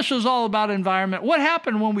thought this was all about environment. What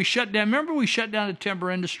happened when we shut down? Remember we shut down the timber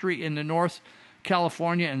industry in the North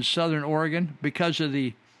California and Southern Oregon because of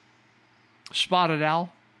the spotted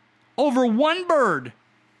owl? Over one bird.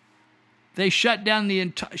 They shut down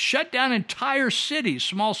entire cities,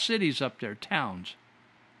 small cities up there, towns.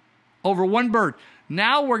 Over one bird.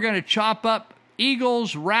 Now we're going to chop up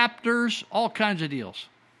eagles, raptors, all kinds of deals.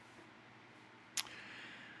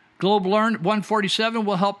 Globe Learn 147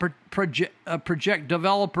 will help project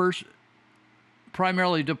developers,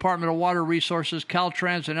 primarily Department of Water Resources,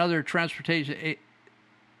 Caltrans, and other transportation. It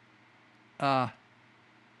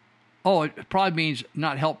probably means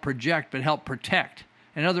not help project, but help protect.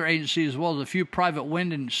 And other agencies, as well as a few private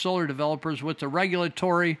wind and solar developers, with the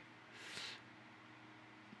regulatory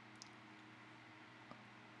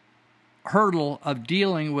hurdle of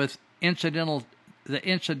dealing with the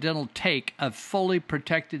incidental take of fully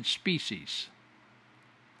protected species.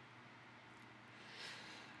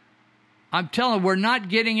 I'm telling you, we're not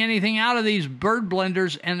getting anything out of these bird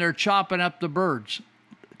blenders, and they're chopping up the birds.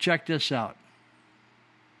 Check this out.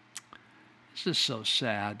 This is so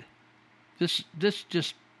sad. This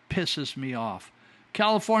just pisses me off.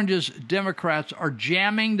 California's Democrats are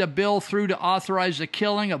jamming the bill through to authorize the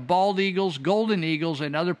killing of bald eagles, golden eagles,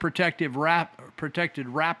 and other protected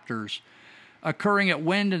raptors occurring at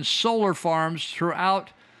wind and solar farms throughout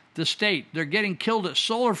the state. They're getting killed at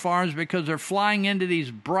solar farms because they're flying into these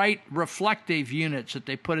bright reflective units that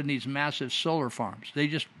they put in these massive solar farms. They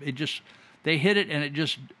hit it, and it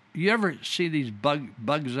just, you ever see these bug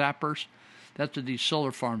zappers? That's what these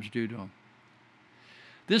solar farms do to them.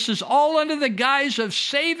 This is all under the guise of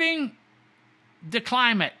saving the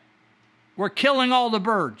climate. We're killing all the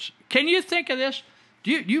birds. Can you think of this?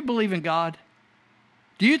 Do you believe in God?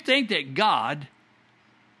 Do you think that God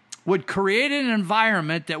would create an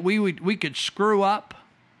environment that we could screw up,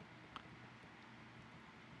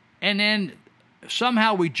 and then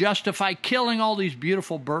somehow we justify killing all these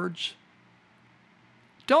beautiful birds?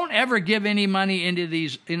 Don't ever give any money into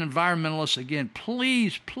these environmentalists again.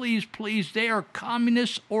 Please, please, please. They are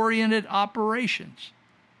communist-oriented operations.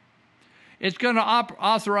 It's going to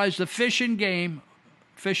authorize the Fish and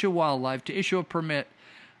Wildlife to issue a permit.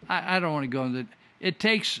 I don't want to go into it.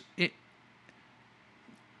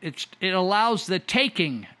 It allows the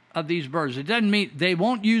taking of these birds. It doesn't mean, they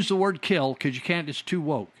won't use the word kill because you can't, it's too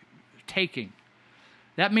woke. Taking.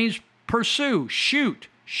 That means pursue, shoot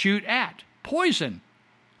at, poison.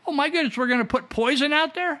 Oh my goodness, we're going to put poison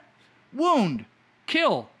out there? Wound,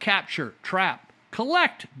 kill, capture, trap,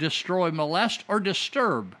 collect, destroy, molest, or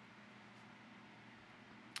disturb.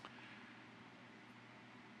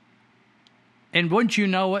 And wouldn't you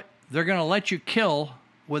know it, they're going to let you kill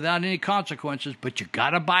without any consequences, but you got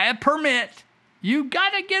to buy a permit. You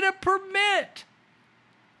got to get a permit.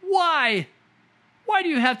 Why? Why do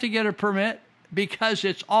you have to get a permit? Because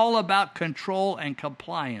it's all about control and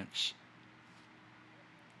compliance.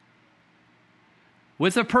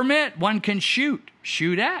 With a permit, one can shoot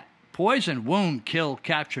at, poison, wound, kill,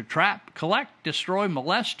 capture, trap, collect, destroy,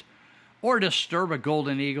 molest, or disturb a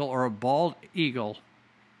golden eagle or a bald eagle.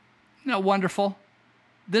 Isn't that wonderful?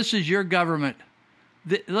 This is your government.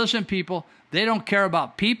 Listen, people, they don't care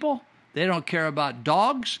about people. They don't care about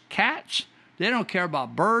dogs, cats. They don't care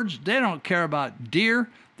about birds. They don't care about deer.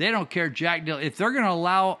 They don't care jack dill. If they're going to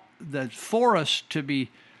allow the forest to be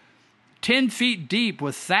 10 feet deep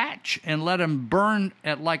with thatch and let them burn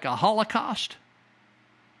at like a Holocaust,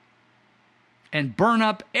 and burn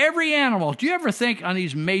up every animal. Do you ever think on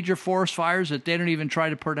these major forest fires that they don't even try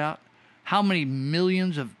to put out? How many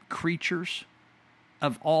millions of creatures,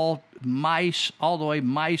 of all mice, all the way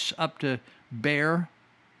mice up to bear,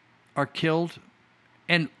 are killed?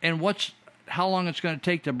 And how long it's going to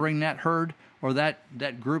take to bring that herd or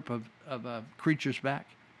that group of creatures back?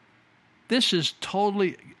 This is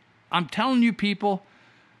totally, I'm telling you people,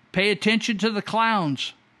 pay attention to the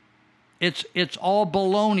clowns. It's all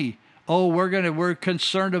baloney. Oh, we're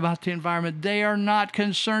concerned about the environment. They are not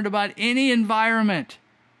concerned about any environment.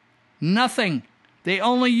 Nothing. They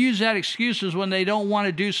only use that excuses when they don't want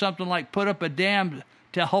to do something like put up a dam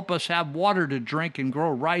to help us have water to drink and grow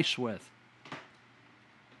rice with.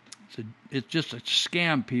 It's just a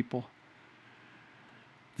scam, people.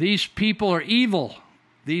 These people are evil.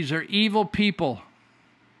 These are evil people.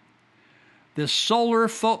 The solar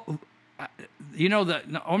I'm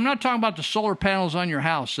not talking about the solar panels on your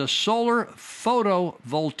house. The solar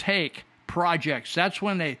photovoltaic projects. That's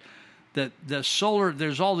when the solar,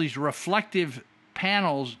 there's all these reflective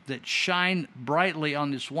panels that shine brightly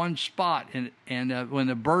on this one spot, and when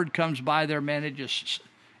the bird comes by there, man,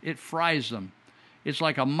 it fries them. It's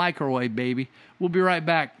like a microwave, baby. We'll be right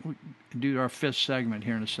back. We'll do our 5th segment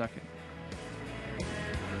here in a second.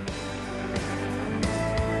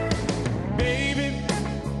 Baby,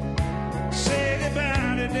 say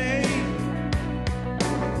goodbye today.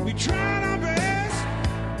 We tried our best,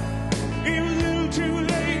 it was a little too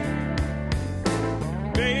late.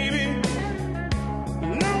 Baby,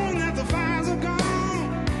 knowing that the fires are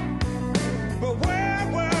gone, but where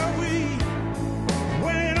were we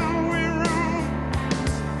when it all went wrong?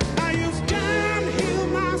 I used time to heal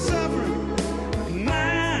my suffering,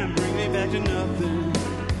 mine bring me back to nothing.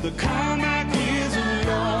 The comeback is a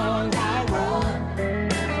long high road.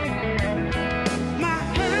 My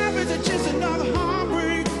habits are just another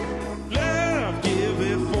heartbreak. Love, give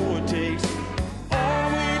before it takes. All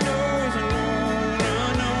we know is a no, no,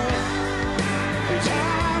 no. It's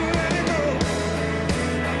hard to let it go.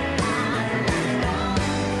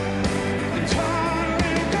 It's hard to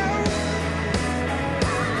let it go.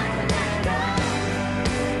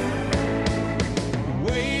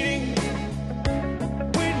 Waiting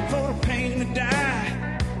for the pain to die.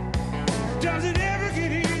 Does it ever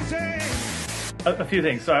get easy? A few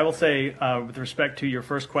things. So I will say, with respect to your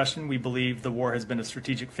first question, we believe the war has been a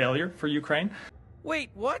strategic failure for Ukraine. Wait,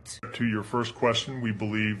 what? To your first question, we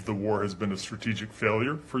believe the war has been a strategic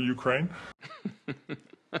failure for Ukraine.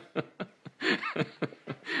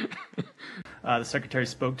 The Secretary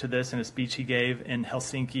spoke to this in a speech he gave in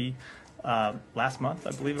Helsinki last month,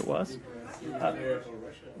 I believe it was.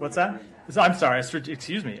 What's that? So, I'm sorry, a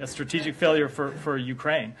strategic failure for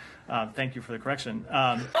Ukraine. Thank you for the correction.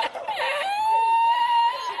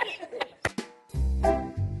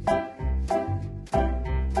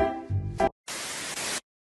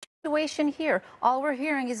 Situation here. All we're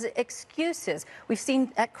hearing is excuses. We've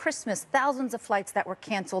seen at Christmas thousands of flights that were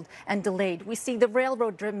canceled and delayed. We see the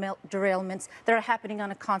railroad derailments that are happening on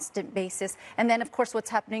a constant basis. And then, of course, what's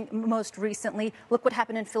happening most recently. Look what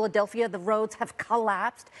happened in Philadelphia. The roads have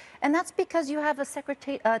collapsed. And that's because you have a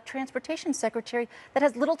transportation secretary that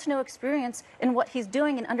has little to no experience in what he's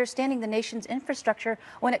doing and understanding the nation's infrastructure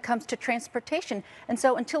when it comes to transportation. And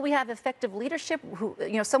so until we have effective leadership,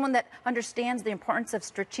 someone that understands the importance of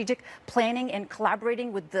strategic planning and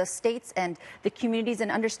collaborating with the states and the communities and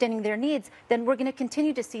understanding their needs, then we're going to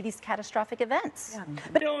continue to see these catastrophic events. Yeah.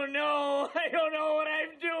 But I don't know what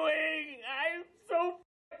I'm doing. I'm so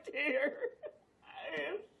here.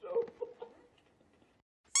 I am so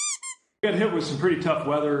We got hit with some pretty tough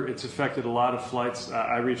weather. It's affected a lot of flights.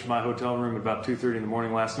 I reached my hotel room at about 2:30 in the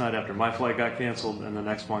morning last night after my flight got canceled and the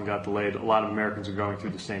next one got delayed. A lot of Americans are going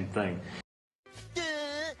through the same thing.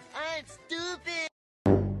 I'm stupid.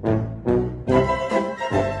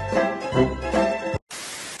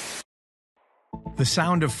 The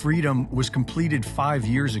Sound of Freedom was completed 5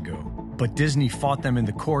 years ago, but Disney fought them in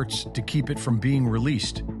the courts to keep it from being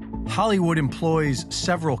released. Hollywood employs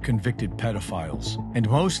several convicted pedophiles, and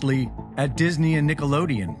mostly at Disney and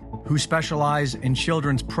Nickelodeon, who specialize in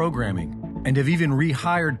children's programming and have even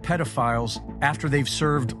rehired pedophiles after they've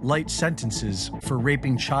served light sentences for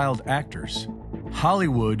raping child actors.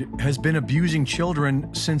 Hollywood has been abusing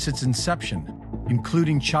children since its inception,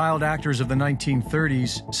 including child actors of the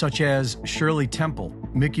 1930s such as Shirley Temple,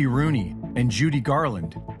 Mickey Rooney, and Judy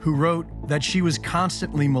Garland, who wrote that she was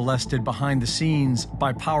constantly molested behind the scenes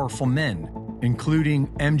by powerful men, including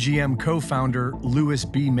MGM co-founder Louis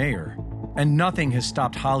B. Mayer. And nothing has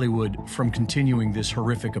stopped Hollywood from continuing this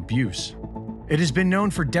horrific abuse. It has been known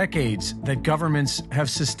for decades that governments have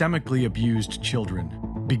systemically abused children,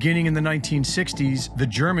 Beginning in the 1960s, the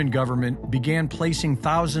German government began placing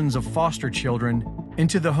thousands of foster children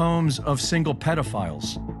into the homes of single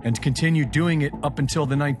pedophiles and continued doing it up until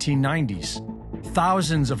the 1990s.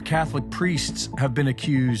 Thousands of Catholic priests have been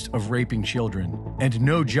accused of raping children, and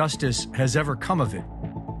no justice has ever come of it.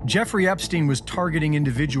 Jeffrey Epstein was targeting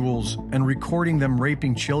individuals and recording them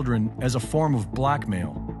raping children as a form of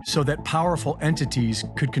blackmail so that powerful entities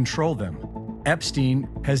could control them. Epstein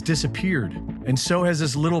has disappeared, and so has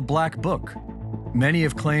his little black book. Many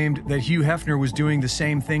have claimed that Hugh Hefner was doing the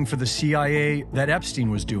same thing for the CIA that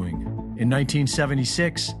Epstein was doing. In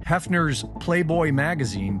 1976, Hefner's Playboy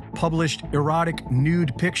magazine published erotic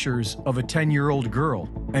nude pictures of a 10-year-old girl,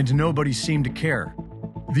 and nobody seemed to care.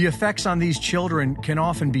 The effects on these children can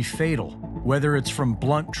often be fatal, whether it's from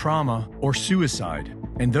blunt trauma or suicide,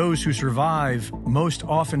 and those who survive most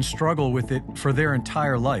often struggle with it for their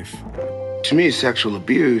entire life. To me, sexual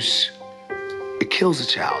abuse, it kills a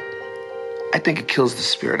child. I think it kills the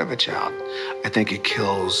spirit of a child. I think it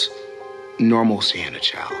kills normalcy in a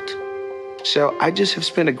child. So I just have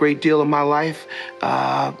spent a great deal of my life,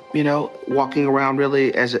 walking around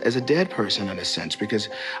really as a dead person in a sense, because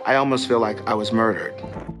I almost feel like I was murdered.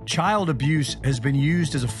 Child abuse has been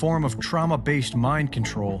used as a form of trauma-based mind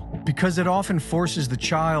control because it often forces the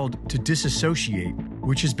child to disassociate,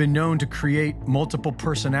 which has been known to create multiple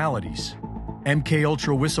personalities.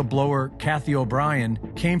 MKUltra whistleblower Kathy O'Brien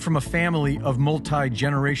came from a family of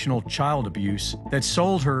multi-generational child abuse that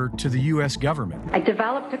sold her to the U.S. government. I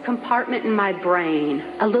developed a compartment in my brain,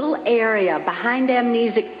 a little area behind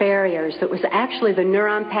amnesic barriers that was actually the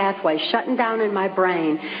neuron pathway shutting down in my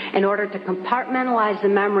brain in order to compartmentalize the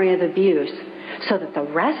memory of abuse so that the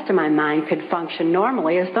rest of my mind could function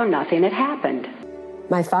normally as though nothing had happened.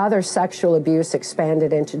 My father's sexual abuse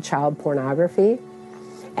expanded into child pornography.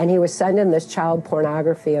 And he was sending this child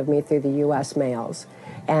pornography of me through the U.S. mails.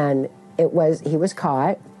 And he was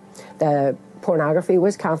caught. The pornography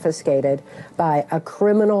was confiscated by a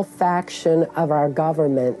criminal faction of our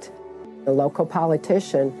government. The local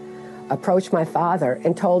politician approached my father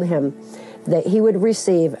and told him that he would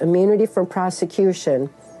receive immunity from prosecution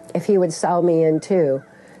if he would sell me into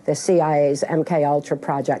the CIA's MKUltra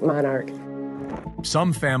Project Monarch.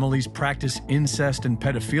 Some families practice incest and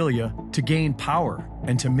pedophilia to gain power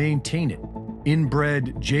and to maintain it.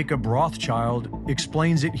 Inbred Jacob Rothschild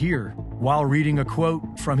explains it here while reading a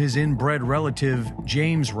quote from his inbred relative,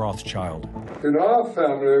 James Rothschild. In our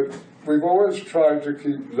family, we've always tried to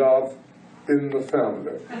keep love in the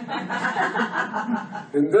family.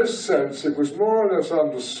 In this sense, it was more or less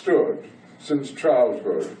understood since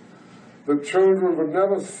childhood that children would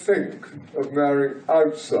never think of marrying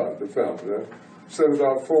outside the family, so that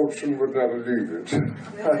our fortune would never leave it.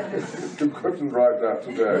 You couldn't write that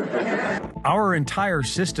today. Our entire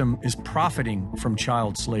system is profiting from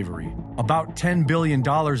child slavery, about $10 billion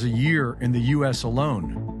a year in the U.S.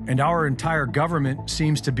 alone. And our entire government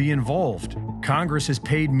seems to be involved. Congress has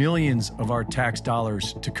paid millions of our tax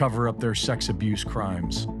dollars to cover up their sex abuse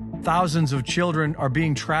crimes. Thousands of children are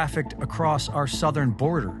being trafficked across our southern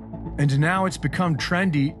border. And now it's become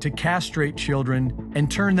trendy to castrate children and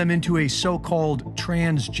turn them into a so-called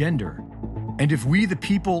transgender. And if we, the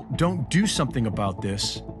people, don't do something about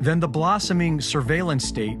this, then the blossoming surveillance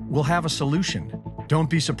state will have a solution. Don't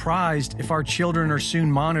be surprised if our children are soon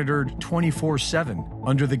monitored 24/7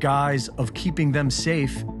 under the guise of keeping them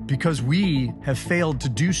safe because we have failed to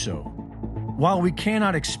do so. While we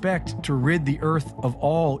cannot expect to rid the earth of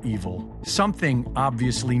all evil, something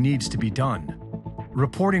obviously needs to be done.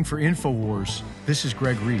 Reporting for InfoWars, this is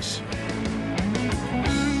Greg Reese.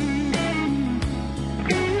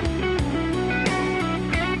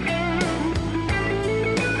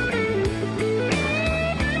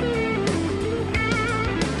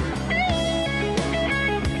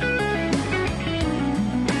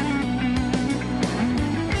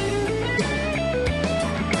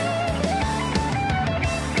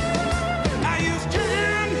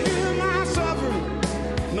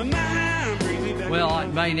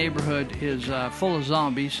 My neighborhood is full of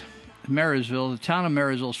zombies. Marysville, the town of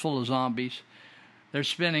Marysville is full of zombies. They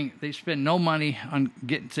spend no money on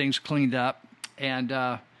getting things cleaned up, and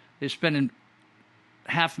they're spending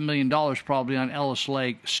 $500,000 probably on Ellis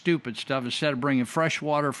Lake, stupid stuff, instead of bringing fresh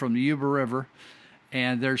water from the Yuba River.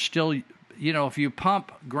 And there's still, if you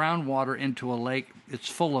pump groundwater into a lake, it's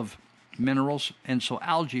full of minerals, and so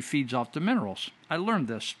algae feeds off the minerals. I learned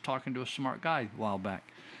this talking to a smart guy a while back.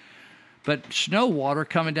 But snow water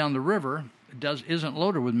coming down the river isn't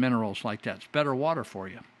loaded with minerals like that. It's better water for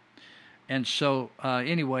you. And so,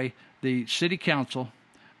 anyway, the city council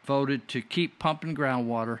voted to keep pumping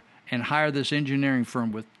groundwater and hire this engineering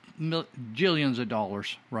firm with jillions of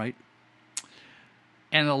dollars, right?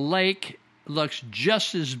 And the lake looks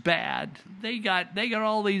just as bad. They got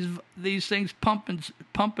all these things pumping.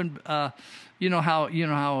 You know how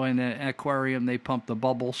in an aquarium they pump the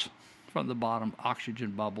bubbles from the bottom,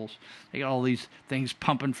 oxygen bubbles. They got all these things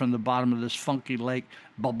pumping from the bottom of this funky lake.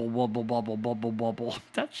 Bubble, bubble, bubble, bubble, bubble.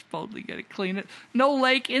 That's supposedly going to clean it. No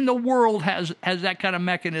lake in the world has that kind of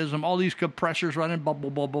mechanism. All these compressors running, bubble,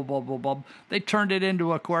 bubble, bubble, bubble. They turned it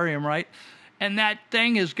into an aquarium, right? And that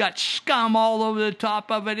thing has got scum all over the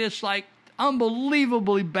top of it. It's like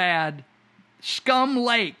unbelievably bad. Scum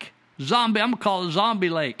Lake. Zombie. I'm going to call it Zombie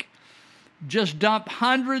Lake. Just dump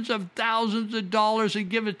hundreds of thousands of dollars and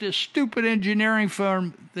give it this stupid engineering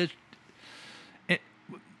firm that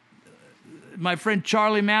my friend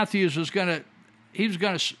Charlie Matthews was going to spend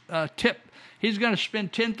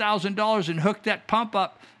 $10,000 and hook that pump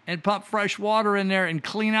up and pump fresh water in there and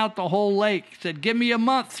clean out the whole lake. Said, give me a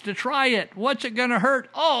month to try it. What's it going to hurt?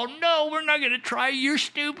 Oh, no, we're not going to try it. You're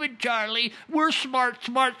stupid, Charlie. We're smart,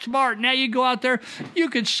 smart, smart. Now you go out there, you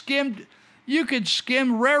could skim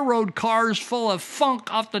railroad cars full of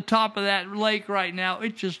funk off the top of that lake right now.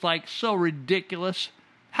 It's just like so ridiculous.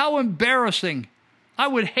 How embarrassing. I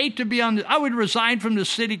would hate to be I would resign from the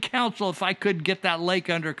city council if I could get that lake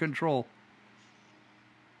under control.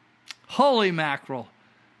 Holy mackerel.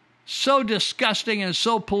 So disgusting and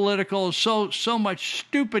so political, so much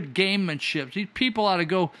stupid gamemanship. These people ought to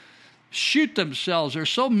go shoot themselves. They're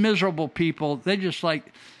so miserable people. They just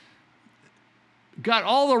like got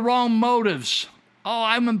all the wrong motives. Oh,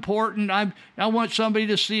 I'm important. I want somebody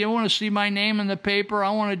to see. I want to see my name in the paper. I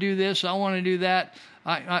want to do this. I want to do that.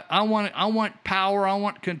 I want power. I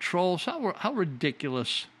want control. So how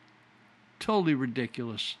ridiculous. Totally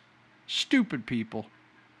ridiculous. Stupid people.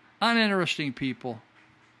 Uninteresting people.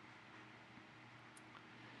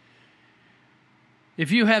 If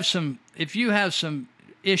you have some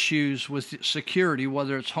issues with security,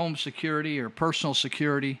 whether it's home security or personal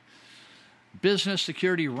security, business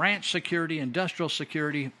security, ranch security, industrial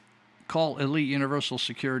security, call Elite Universal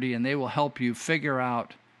Security, and they will help you figure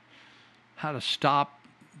out how to stop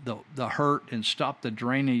the hurt and stop the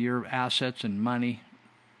drain of your assets and money.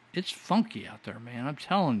 It's funky out there, man. I'm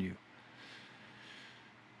telling you.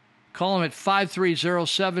 Call them at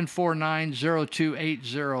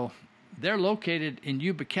 530-749-0280. They're located in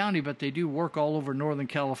Yuba County, but they do work all over Northern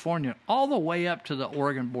California, all the way up to the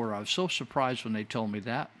Oregon border. I was so surprised when they told me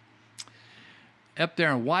that. Up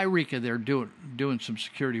there in Wairika, they're doing some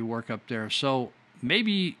security work up there. So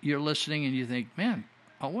maybe you're listening and you think, man,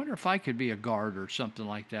 I wonder if I could be a guard or something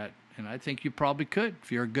like that. And I think you probably could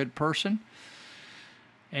if you're a good person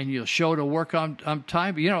and you'll show to work on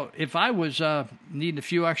time. You know, if I was needing a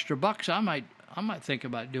few extra bucks, I might think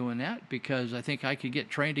about doing that because I think I could get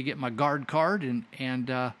trained to get my guard card and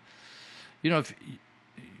you know,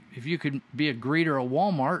 if you could be a greeter at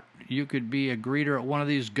Walmart, you could be a greeter at one of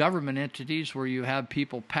these government entities where you have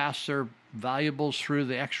people pass their valuables through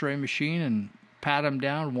the x-ray machine and pat them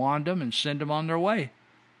down, wand them, and send them on their way.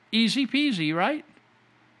 Easy peasy, right?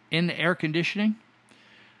 In the air conditioning.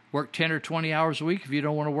 Work 10 or 20 hours a week. If you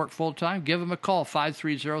don't want to work full time, give them a call,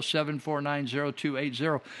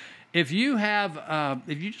 530-749-0280. If you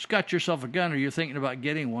just got yourself a gun or you're thinking about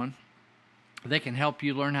getting one, they can help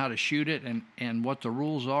you learn how to shoot it and what the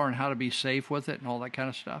rules are and how to be safe with it and all that kind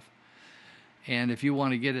of stuff. And if you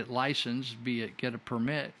want to get it licensed, get a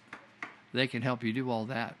permit, they can help you do all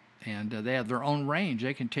that. And they have their own range.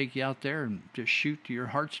 They can take you out there and just shoot to your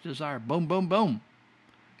heart's desire. Boom, boom, boom.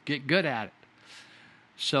 Get good at it.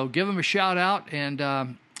 So give them a shout out. And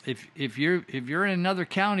if you're in another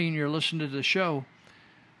county and you're listening to the show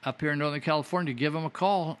up here in Northern California, give them a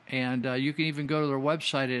call. And you can even go to their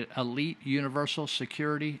website at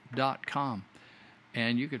EliteUniversalSecurity.com.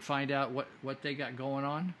 And you could find out what they got going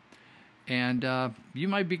on. And you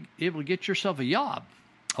might be able to get yourself a job.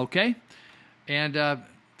 Okay? And in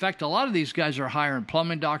fact, a lot of these guys are hiring.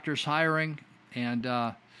 Plumbing doctors hiring. And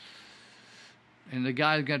the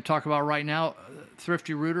guy I'm going to talk about right now,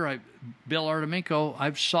 Thrifty Rooter, Bill Artemenko,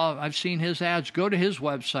 I've seen his ads. Go to his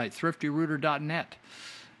website, thriftyrooter.net.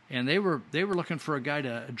 And they were looking for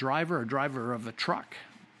a driver of a truck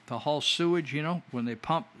to haul sewage, you know, when they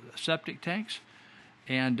pump septic tanks.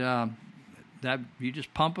 And that you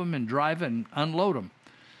just pump them and drive and unload them.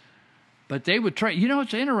 But they would train. You know,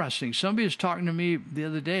 it's interesting. Somebody was talking to me the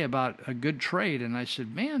other day about a good trade, and I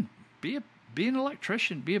said, man, be an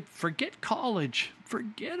electrician. Forget college.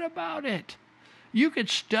 Forget about it. You could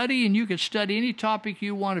study, and you could study any topic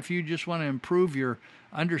you want if you just want to improve your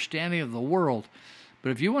understanding of the world.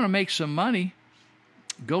 But if you want to make some money,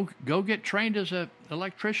 go get trained as an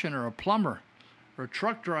electrician or a plumber or a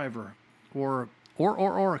truck driver or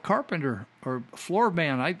a carpenter or a floor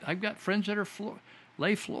man. I've got friends that are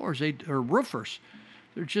lay floors, or roofers.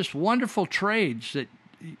 They're just wonderful trades that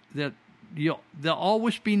they'll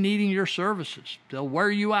always be needing your services. They'll wear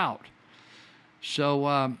you out.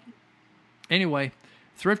 So anyway,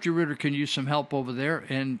 Thrifty Rooter can use some help over there.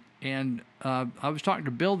 And I was talking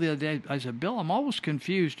to Bill the other day. I said, Bill, I'm always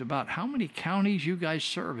confused about how many counties you guys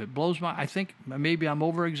serve. It blows I think maybe I'm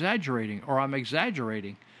over-exaggerating or I'm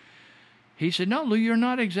exaggerating. He said, no, Lou, you're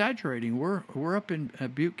not exaggerating. We're up in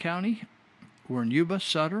Butte County. We're in Yuba,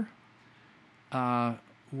 Sutter.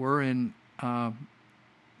 We're in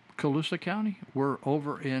Colusa County. We're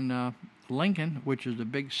over in Lincoln, which is the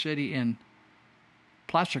big city in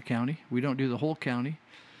Placer County. We don't do the whole county.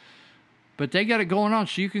 But they got it going on,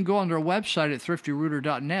 so you can go on their website at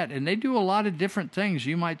thriftyrouter.net, and they do a lot of different things.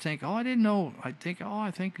 You might think, oh, I didn't know. I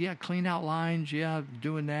think, yeah, clean out lines, yeah,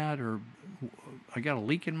 doing that, or I got a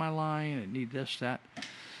leak in my line, I need this, that.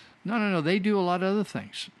 No, they do a lot of other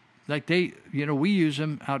things. Like we use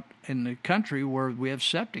them out in the country where we have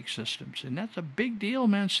septic systems, and that's a big deal,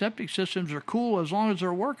 man. Septic systems are cool as long as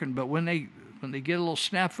they're working, but when they get a little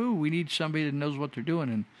snafu, we need somebody that knows what they're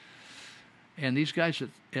doing, and these guys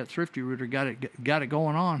at Thrifty Rooter got it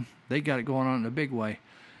going on. They got it going on in a big way.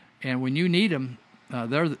 And when you need them,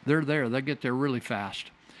 they're there. They get there really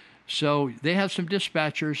fast. So they have some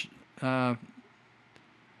dispatchers,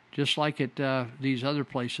 just like at these other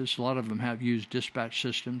places. A lot of them have used dispatch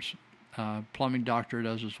systems. Plumbing Doctor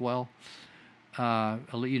does as well.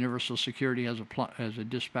 Elite Universal Security has a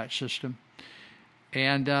dispatch system.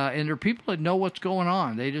 And there are people that know what's going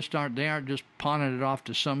on. They aren't just pawning it off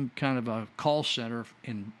to some kind of a call center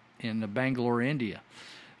in Bangalore, India.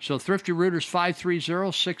 So Thrifty Rooters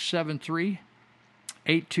 530-673-8201,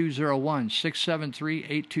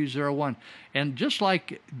 673-8201. And just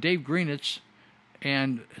like Dave Greenitz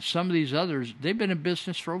and some of these others, they've been in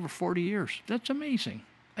business for over 40 years. That's amazing.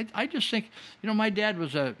 I just think, my dad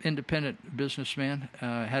was an independent businessman,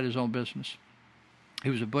 had his own business. He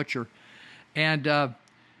was a butcher. And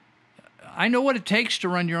I know what it takes to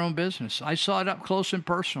run your own business. I saw it up close and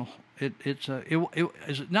personal. It's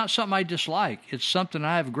not something I dislike. It's something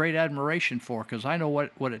I have great admiration for because I know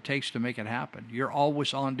what it takes to make it happen. You're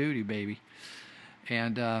always on duty, baby.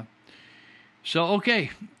 And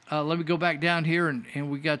okay, let me go back down here,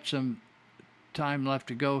 and we got some time left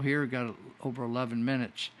to go here. We've got over 11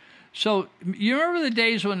 minutes. So you remember the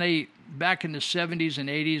days when back in the 70s and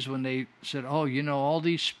 80s when they said, oh, all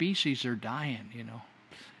these species are dying,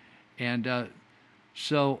 And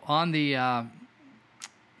so on the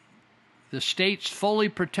state's fully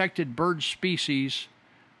protected bird species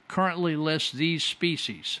currently lists these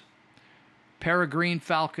species: peregrine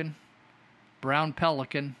falcon, brown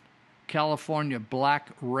pelican, California black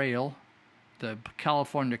rail, the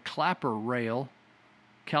California clapper rail,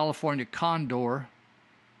 California condor,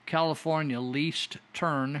 California least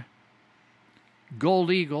tern,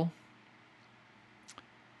 gold eagle,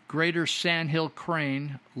 greater sandhill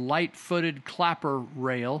crane, light-footed clapper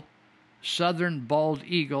rail, southern bald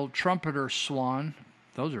eagle, trumpeter swan,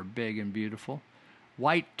 those are big and beautiful,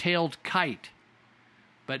 white-tailed kite.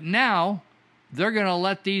 But now they're going to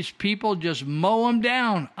let these people just mow them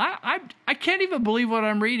down. I can't even believe what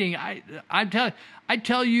I'm reading. I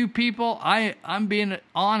tell you people, I'm being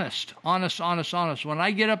honest. When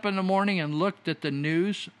I get up in the morning and looked at the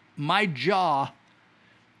news, my jaw,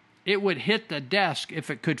 it would hit the desk if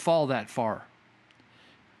it could fall that far.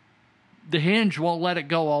 The hinge won't let it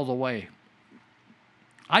go all the way.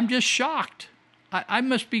 I'm just shocked. I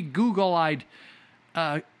must be Google-eyed.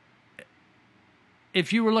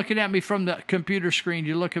 If you were looking at me from the computer screen,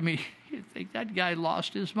 you look at me, you think that guy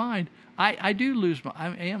lost his mind. I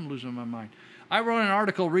am losing my mind. I wrote an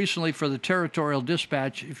article recently for the Territorial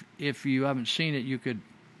Dispatch. If you haven't seen it, you could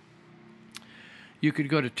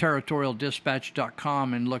go to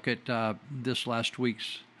territorialdispatch.com and look at this last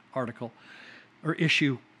week's article or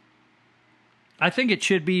issue. I think it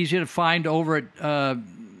should be easy to find over at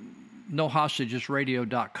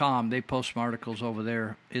nohostagesradio.com. They post some articles over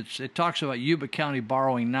there. It talks about Yuba County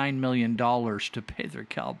borrowing $9 million to pay their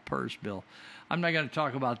CalPERS bill. I'm not going to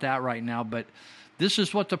talk about that right now, but this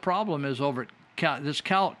is what the problem is over at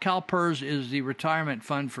CalPERS is the retirement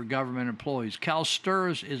fund for government employees.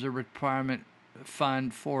 CalSTRS is a retirement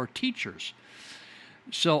fund for teachers.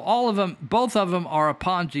 So both of them are a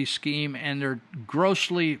Ponzi scheme, and they're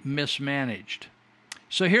grossly mismanaged.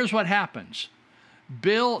 So here's what happens.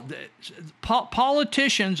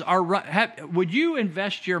 Politicians would you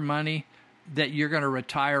invest your money that you're going to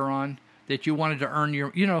retire on, that you wanted to earn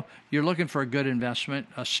your, you're looking for a good investment,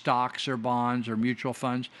 stocks or bonds or mutual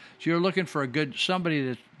funds. So you're looking for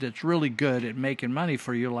somebody that's really good at making money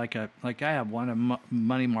for you, like I have one, a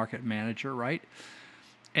money market manager, right?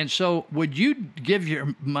 And so would you give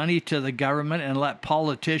your money to the government and let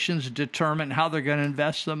politicians determine how they're going to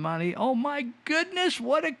invest the money? Oh, my goodness,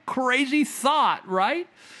 what a crazy thought, right?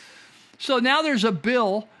 So now there's a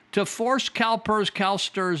bill to force CalPERS,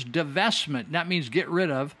 CalSTRS divestment. That means get rid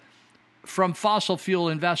of from fossil fuel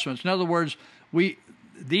investments. In other words,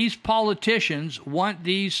 these politicians want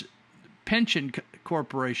these pension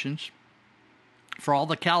corporations for all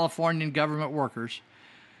the Californian government workers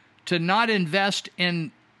to not invest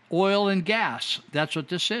in oil and gas. That's what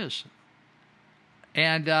this is.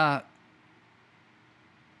 And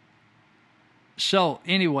so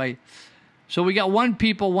anyway, so we got one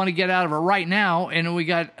people want to get out of it right now, and we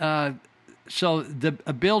got a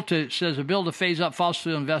bill to phase up fossil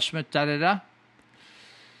fuel investment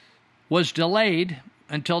was delayed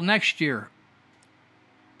until next year,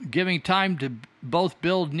 giving time to both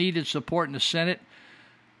build needed support in the Senate.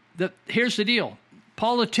 Here's the deal.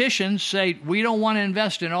 Politicians say we don't want to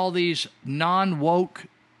invest in all these non-woke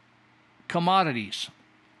commodities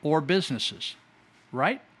or businesses,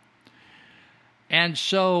 right? And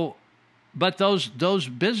so, but those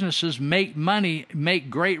businesses make money, make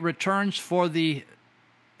great returns for the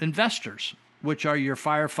investors, which are your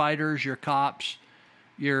firefighters, your cops,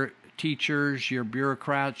 your teachers, your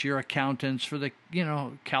bureaucrats, your accountants, for the,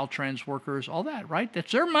 Caltrans workers, all that, right?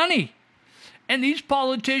 That's their money. And these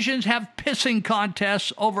politicians have pissing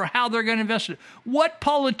contests over how they're going to invest it. What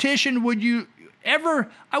politician would you ever...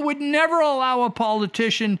 I would never allow a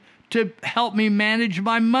politician to help me manage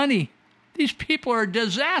my money. These people are a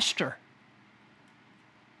disaster.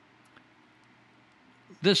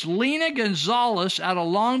 This Lena Gonzalez out of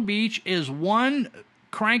Long Beach is one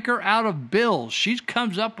cranker out of bills. She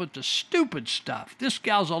comes up with the stupid stuff. This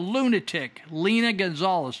gal's a lunatic. Lena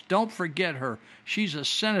Gonzalez. Don't forget her. She's a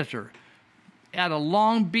senator out of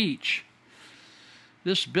Long Beach.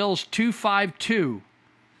 This bill's 252.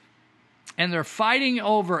 And they're fighting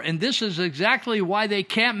over, and this is exactly why they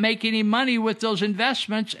can't make any money with those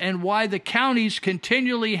investments and why the counties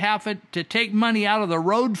continually have to take money out of the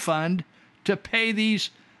road fund to pay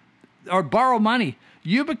these or borrow money.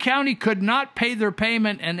 Yuba County could not pay their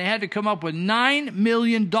payment, and they had to come up with $9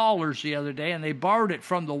 million the other day, and they borrowed it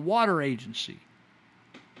from the water agency.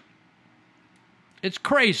 It's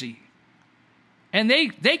crazy. And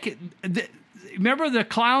they remember the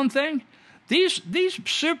clown thing? These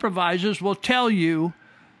supervisors will tell you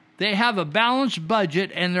they have a balanced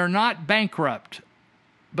budget and they're not bankrupt,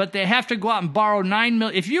 but they have to go out and borrow $9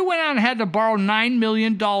 million. If you went out and had to borrow $9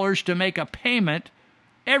 million to make a payment,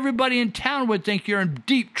 everybody in town would think you're in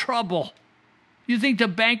deep trouble. You think the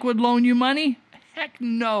bank would loan you money? Heck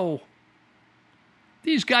no.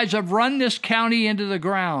 These guys have run this county into the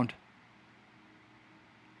ground.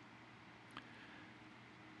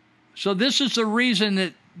 So this is the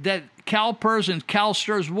reason that CalPERS and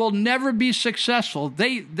CalSTRS will never be successful.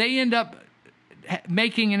 They end up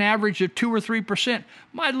making an average of 2 or 3%.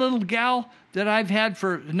 My little gal that I've had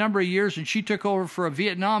for a number of years, and she took over for a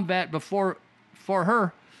Vietnam vet for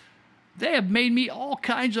her, they have made me all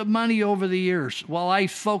kinds of money over the years. While I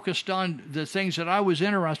focused on the things that I was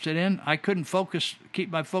interested in, I couldn't keep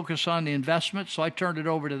my focus on the investment, so I turned it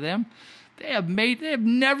over to them. They have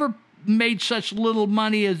never made such little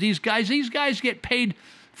money as these guys. These guys get paid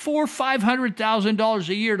 $400,000-$500,000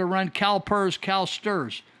 a year to run CalPERS,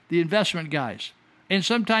 CalSTRS, the investment guys, and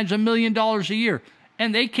sometimes $1 million a year,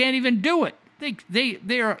 and they can't even do it.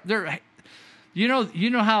 They're you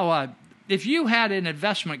know how if you had an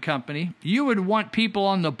investment company, you would want people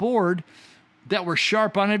on the board that were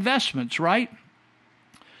sharp on investments, right?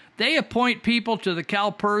 They appoint people to the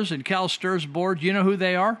CalPERS and CalSTRS board. You know who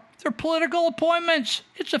they are? They're political appointments.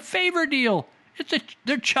 It's a favor deal.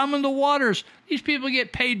 They're chumming the waters. These people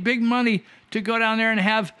get paid big money to go down there and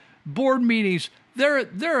have board meetings.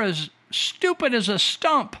 They're as stupid as a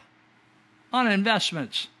stump on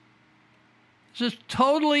investments. It's just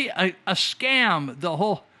totally a scam. The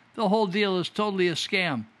whole deal is totally a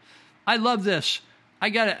scam. I love this.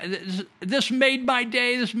 This made my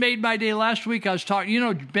day. This made my day. Last week I was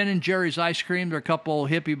talking, Ben and Jerry's Ice Cream. They're a couple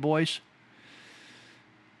old hippie boys.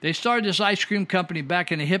 They started this ice cream company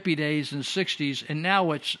back in the hippie days in the 60s, and now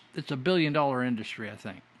it's a $1 billion industry, I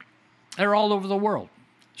think. They're all over the world.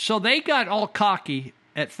 So they got all cocky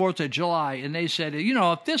at 4th of July, and they said,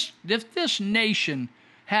 if this nation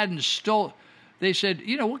hadn't stole, they said,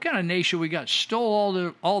 what kind of nation we got?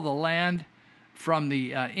 Stole all the land from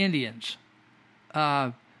the Indians.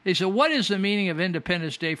 They said, what is the meaning of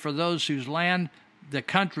Independence Day for those whose land the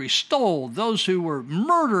country stole, those who were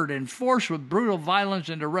murdered and forced with brutal violence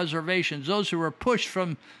into reservations, those who were pushed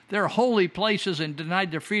from their holy places and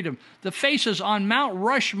denied their freedom? The faces on Mount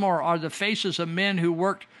Rushmore are the faces of men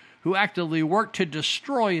who actively worked to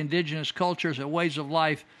destroy indigenous cultures and ways of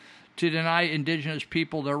life, to deny indigenous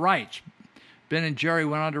people their rights. Ben and Jerry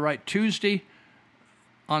went on to write Tuesday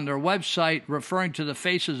on their website, referring to the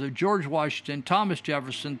faces of George Washington, Thomas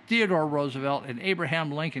Jefferson, Theodore Roosevelt, and Abraham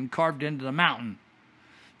Lincoln carved into the mountain.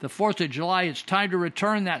 The 4th of July, it's time to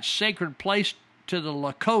return that sacred place to the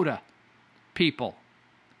Lakota people.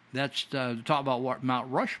 That's talk about what Mount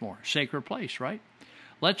Rushmore, sacred place, right?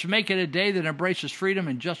 Let's make it a day that embraces freedom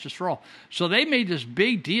and justice for all. So they made this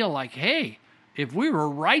big deal like, hey, if we were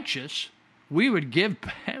righteous, we would give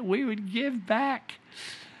back. We would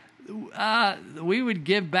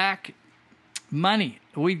give back money.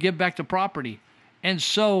 We'd give back the property. And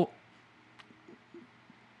so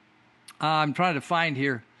I'm trying to find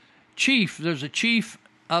here. There's a chief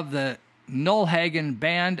of the Nulhagen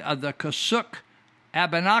Band of the Kosuk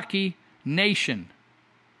Abenaki Nation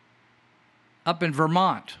up in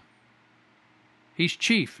Vermont. He's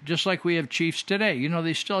chief, just like we have chiefs today. You know,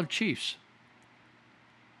 they still have chiefs.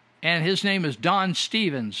 And his name is Don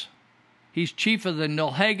Stevens. He's chief of the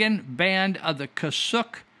Nulhagen Band of the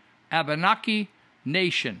Kosuk Abenaki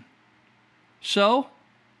Nation. So,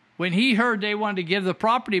 when he heard they wanted to give the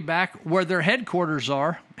property back where their headquarters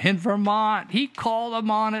are, in Vermont, he called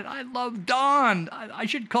them on it. I love Don. I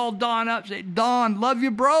should call Don up and say, Don, love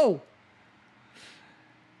you, bro.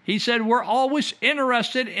 He said, we're always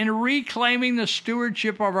interested in reclaiming the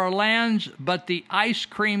stewardship of our lands, but the ice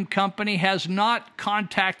cream company has not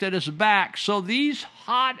contacted us back. So these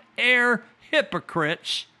hot air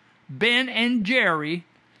hypocrites, Ben and Jerry,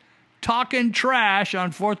 talking trash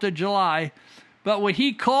on 4th of July, but when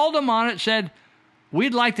he called them on it, said,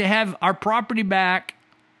 we'd like to have our property back,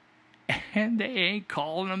 and they ain't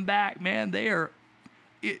calling them back, man. They are,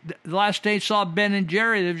 the last day saw Ben and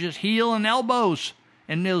Jerry, they were just heel and elbows,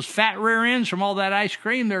 and those fat rear ends from all that ice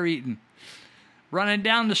cream they're eating, running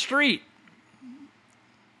down the street.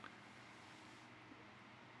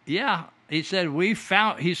 Yeah, he said,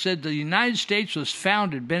 the United States was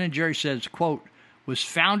founded, Ben and Jerry says, quote, was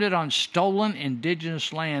founded on stolen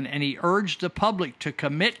indigenous land, and he urged the public to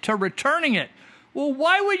commit to returning it. Well,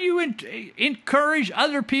 why would you encourage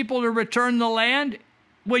other people to return the land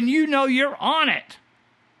when you know you're on it?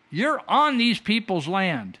 You're on these people's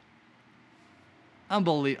land.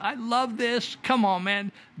 Unbelievable. I love this. Come on,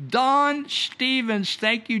 man. Don Stevens,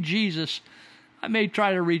 thank you, Jesus. I may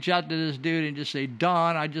try to reach out to this dude and just say,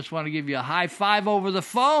 Don, I just want to give you a high five over the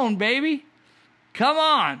phone, baby. Come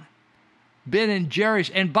on. Ben and Jerry's.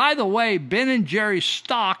 And by the way, Ben and Jerry's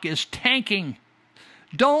stock is tanking.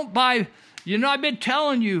 Don't buy. You know, I've been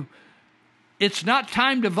telling you, it's not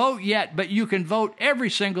time to vote yet, but you can vote every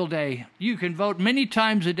single day. You can vote many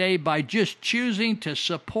times a day by just choosing to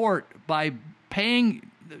support, by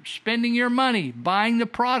spending your money, buying the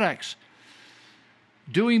products,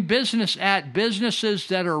 doing business at businesses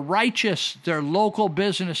that are righteous, they're local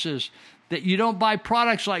businesses, that you don't buy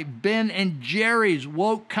products like Ben and Jerry's,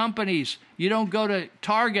 woke companies. You don't go to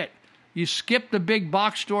Target. You skip the big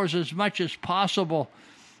box stores as much as possible.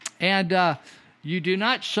 And you do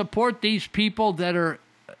not support these people that are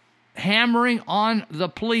hammering on the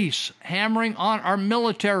police, hammering on our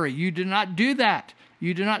military. You do not do that.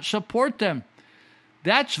 You do not support them.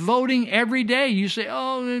 That's voting every day. You say,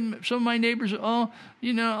 oh, some of my neighbors,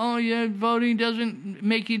 voting doesn't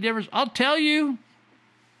make any difference. I'll tell you,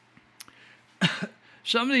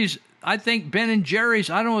 some of these, I think Ben and Jerry's,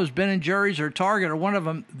 I don't know if it's Ben and Jerry's or Target or one of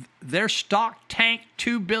them, their stock tanked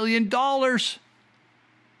 $2 billion.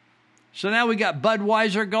 So now we got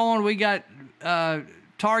Budweiser going, we got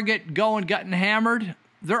Target going, getting hammered.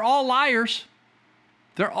 They're all liars.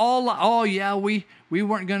 They're all, oh yeah, we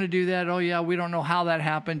weren't going to do that. Oh yeah, we don't know how that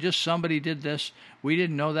happened. Just somebody did this. We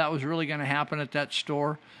didn't know that was really going to happen at that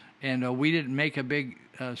store. And we didn't make a big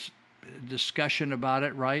discussion about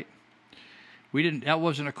it, right? That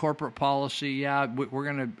wasn't a corporate policy. Yeah, we're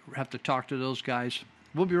going to have to talk to those guys.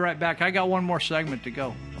 We'll be right back. I got one more segment to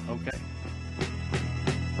go. Okay.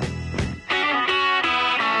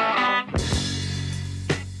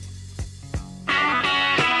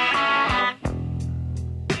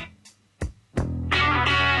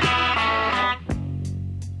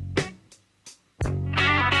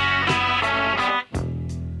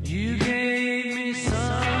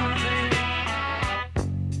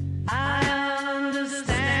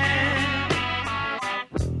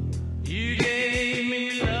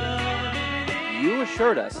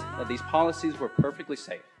 Assured us that these policies were perfectly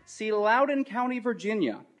safe. See Loudoun County,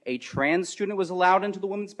 Virginia. A trans student was allowed into the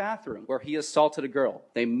women's bathroom where he assaulted a girl.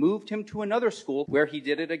 They moved him to another school where he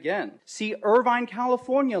did it again. See Irvine,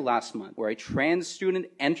 California last month, where a trans student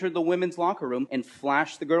entered the women's locker room and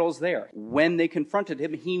flashed the girls there. When they confronted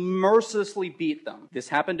him, he mercilessly beat them. This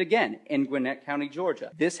happened again in Gwinnett County, Georgia.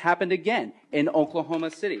 This happened again in Oklahoma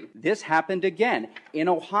City. This happened again in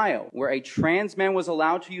Ohio, where a trans man was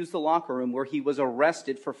allowed to use the locker room where he was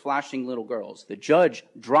arrested for flashing little girls. The judge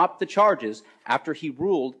dropped the charges after he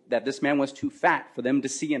ruled that this man was too fat for them to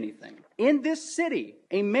see anything. In this city,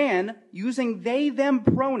 a man using they-them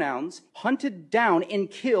pronouns hunted down and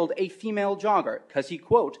killed a female jogger because he,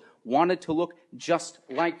 quote, wanted to look just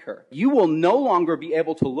like her. You will no longer be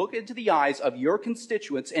able to look into the eyes of your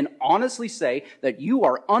constituents and honestly say that you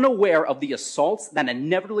are unaware of the assaults that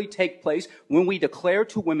inevitably take place when we declare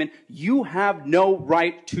to women, you have no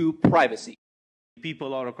right to privacy.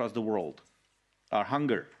 People all across the world are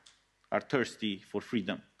hungry, are thirsty for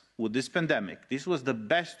freedom. With this pandemic, this was the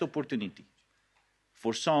best opportunity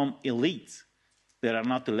for some elites that are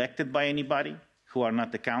not elected by anybody, who are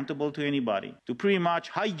not accountable to anybody, to pretty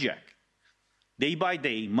much hijack, day by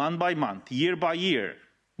day, month by month, year by year,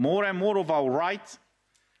 more and more of our rights,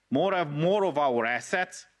 more and more of our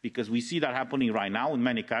assets, because we see that happening right now in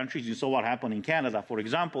many countries. You saw what happened in Canada, for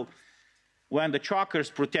example, when the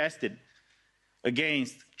truckers protested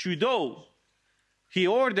against Trudeau. He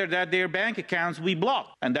ordered that their bank accounts be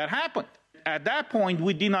blocked, and that happened. At that point,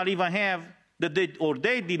 we did not even have, they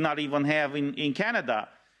did not even have in Canada,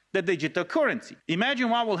 the digital currency. Imagine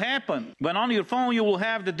what will happen when on your phone you will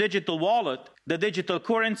have the digital wallet, the digital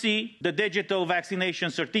currency, the digital vaccination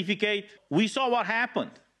certificate. We saw what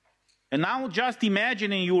happened. And now just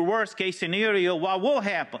imagine in your worst case scenario what will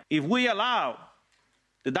happen if we allow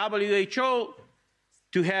the WHO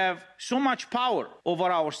to have so much power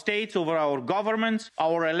over our states, over our governments,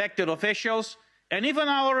 our elected officials, and even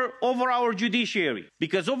over our judiciary.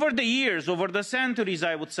 Because over the years, over the centuries,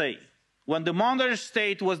 I would say, when the modern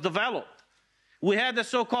state was developed, we had the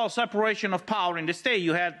so-called separation of power in the state.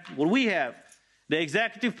 You had what we have, the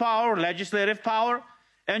executive power, legislative power,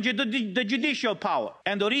 and the judicial power.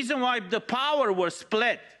 And the reason why the power was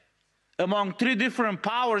split among three different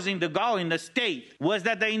powers in the state was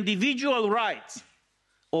that the individual rights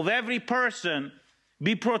of every person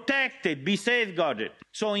be protected, be safeguarded.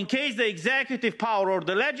 So in case the executive power or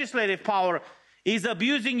the legislative power is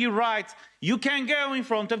abusing your rights, you can go in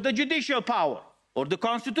front of the judicial power or the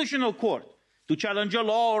constitutional court to challenge a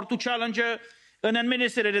law or to challenge an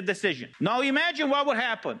administrative decision. Now imagine what would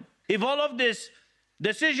happen if all of this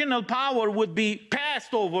decisional power would be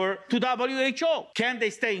passed over to WHO. Can they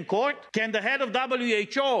stay in court? Can the head of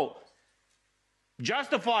WHO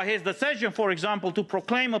justify his decision, for example, to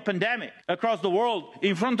proclaim a pandemic across the world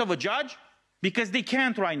in front of a judge? Because they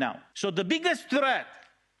can't right now. So the biggest threat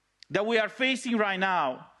that we are facing right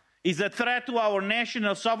now is a threat to our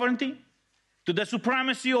national sovereignty, to the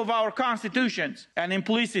supremacy of our constitutions, and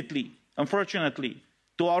implicitly, unfortunately,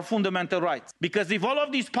 to our fundamental rights. Because if all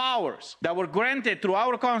of these powers that were granted through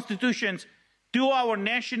our constitutions to our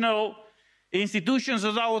national institutions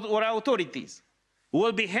or authorities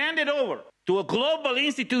will be handed over to a global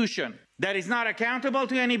institution that is not accountable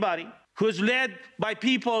to anybody, who's led by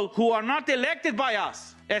people who are not elected by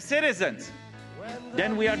us as citizens,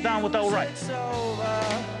 then we are done with our rights.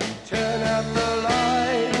 Turn up the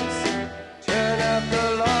lights, turn up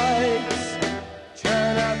the lights,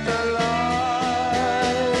 turn up the lights.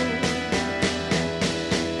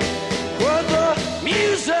 Put the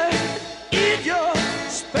music in your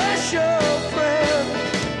special friend.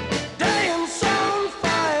 Dance on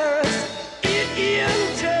fires in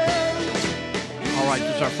intent. All right,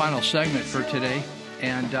 this is our final segment for today.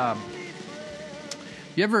 And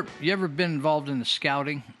you ever been involved in the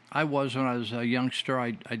scouting? I was when I was a youngster.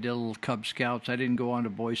 I did a little Cub Scouts. I didn't go on to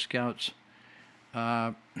Boy Scouts.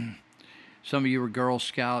 Some of you were Girl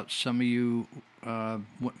Scouts. Some of you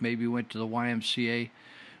maybe went to the YMCA.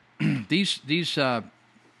 These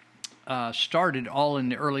started all in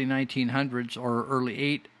the early 1900s or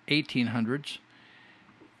early 1800s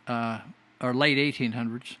or late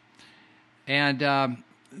 1800s. And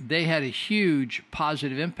they had a huge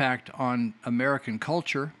positive impact on American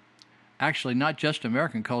culture. Actually, not just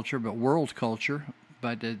American culture, but world culture.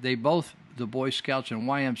 But they both, the Boy Scouts and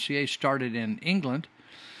YMCA, started in England.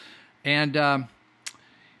 And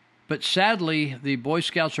but sadly, the Boy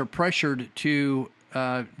Scouts are pressured to,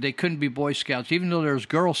 they couldn't be Boy Scouts. Even though there's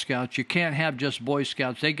Girl Scouts, you can't have just Boy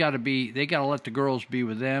Scouts. They got to let the girls be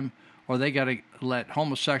with them, or they got to let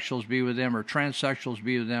homosexuals be with them, or transsexuals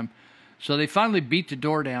be with them. So they finally beat the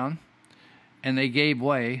door down, and they gave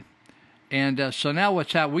way. And so now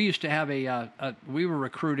what's happened, we used to have we were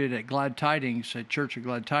recruited at Glad Tidings, at Church of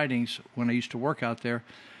Glad Tidings, when I used to work out there,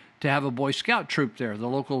 to have a Boy Scout troop there. The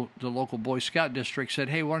local Boy Scout district said,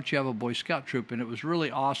 hey, why don't you have a Boy Scout troop? And it was really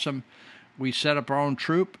awesome. We set up our own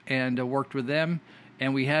troop and worked with them,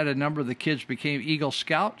 and we had a number of the kids became Eagle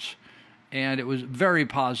Scouts, and it was a very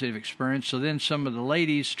positive experience. So then some of the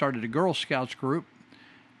ladies started a Girl Scouts group,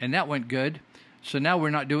 and that went good. So now we're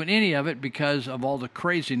not doing any of it because of all the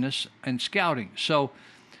craziness in scouting. So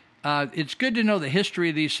it's good to know the history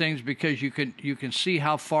of these things because you can see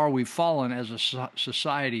how far we've fallen as a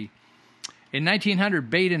society. In 1900,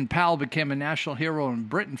 Baden-Powell became a national hero in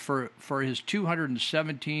Britain for his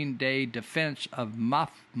 217-day defense of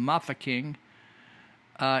Mafeking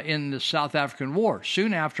in the South African War.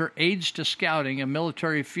 Soon after, Aids to Scouting, a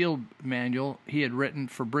military field manual he had written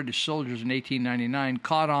for British soldiers in 1899,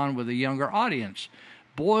 caught on with a younger audience.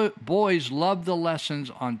 Boys loved the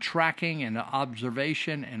lessons on tracking and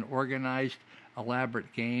observation and organized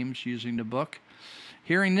elaborate games using the book.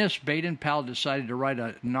 Hearing this, Baden-Powell decided to write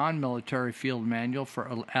a non-military field manual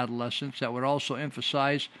for adolescents that would also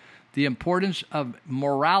emphasize the importance of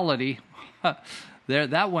morality.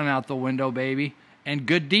 That went out the window, baby. And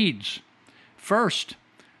good deeds. First,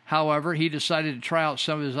 however, he decided to try out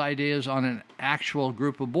some of his ideas on an actual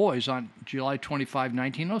group of boys. On July 25,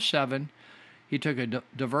 1907, he took a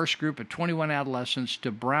diverse group of 21 adolescents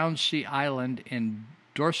to Brownsea Island in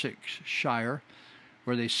Dorsetshire,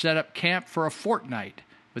 where they set up camp for a fortnight.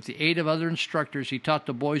 With the aid of other instructors, he taught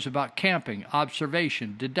the boys about camping,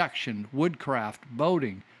 observation, deduction, woodcraft,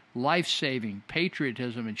 boating, life-saving,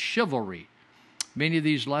 patriotism, and chivalry. Many of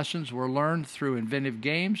these lessons were learned through inventive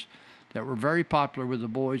games that were very popular with the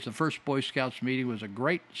boys. The first Boy Scouts meeting was a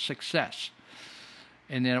great success.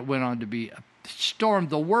 And then it went on to be, stormed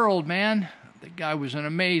the world, man. The guy was an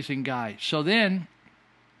amazing guy. So then,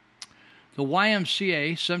 the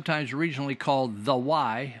YMCA, sometimes regionally called the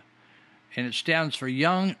Y, and it stands for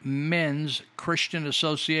Young Men's Christian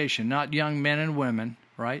Association, not young men and women,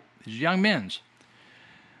 right? It's young men's.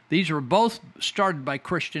 These were both started by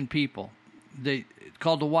Christian people.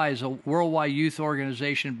 Called the Y is a worldwide youth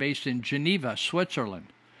organization based in Geneva, Switzerland,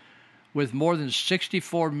 with more than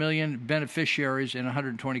 64 million beneficiaries in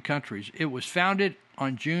 120 countries. It was founded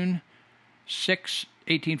on June 6,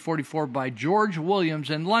 1844 by George Williams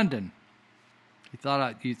in London. You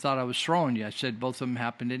thought I was throwing you. I said both of them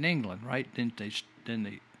happened in England, right? It's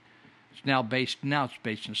now based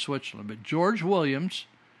in Switzerland. But George Williams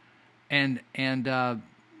and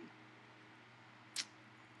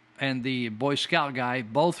the Boy Scout guy,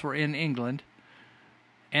 both were in England.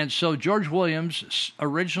 And so George Williams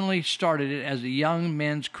originally started it as a Young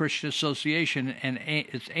Men's Christian Association, and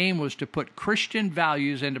its aim was to put Christian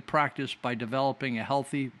values into practice by developing a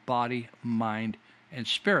healthy body, mind, and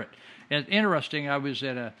spirit. And interesting, I was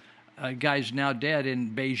at a guy's now dead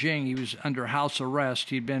in Beijing. He was under house arrest.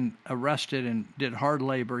 He'd been arrested and did hard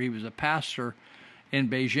labor. He was a pastor in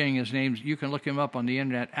Beijing. His name's, you can look him up on the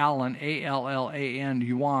internet, Allan, Allan,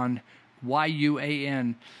 Yuan,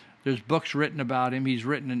 Yuan. There's books written about him. He's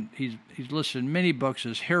listed in many books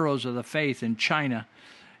as heroes of the faith in China.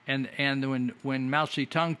 And when Mao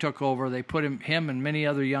Zedong took over, they put him and many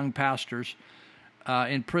other young pastors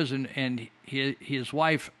in prison, and his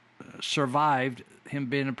wife survived him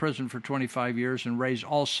being in prison for 25 years and raised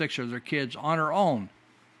all 6 of their kids on her own.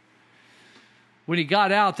 When he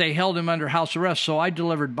got out, they held him under house arrest, so I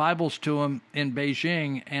delivered Bibles to him in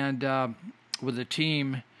Beijing and with a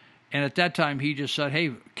team. And at that time, he just said,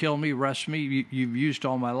 hey, kill me, arrest me. You've used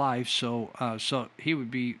all my life. So he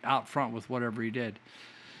would be out front with whatever he did.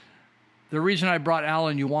 The reason I brought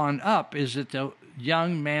Allan Yuan up is that the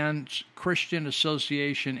Young Men's Christian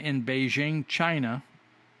Association in Beijing, China,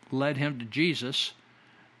 led him to Jesus.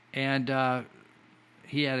 And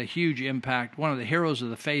he had a huge impact, one of the heroes of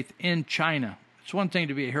the faith in China. It's one thing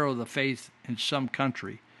to be a hero of the faith in some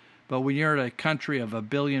country, but when you're in a country of 1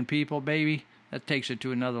 billion people, baby, that takes it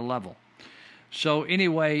to another level. So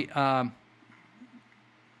anyway, let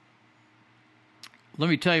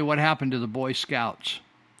me tell you what happened to the Boy Scouts.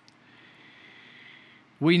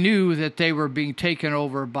 We knew that they were being taken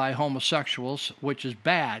over by homosexuals, which is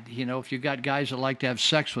bad. You know, if you've got guys that like to have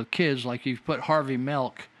sex with kids, like you've put Harvey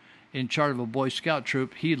Milk in charge of a Boy Scout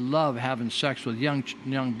troop, he'd love having sex with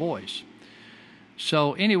young boys.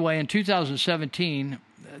 So anyway, in 2017,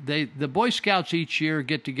 the Boy Scouts each year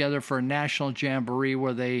get together for a national jamboree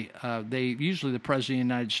where they usually the President of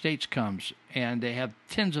the United States comes, and they have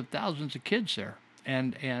tens of thousands of kids there,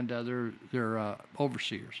 and they're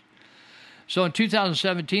overseers. So in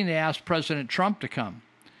 2017, they asked President Trump to come,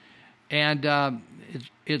 And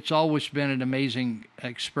it's always been an amazing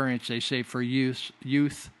experience, they say, for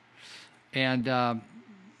youth. And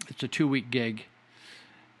it's a 2-week gig.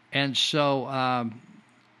 And so,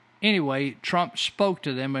 anyway, Trump spoke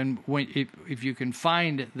to them, and if you can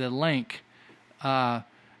find the link,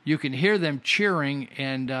 you can hear them cheering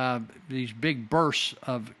and these big bursts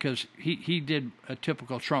of, because he did a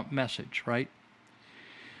typical Trump message, right?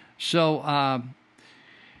 So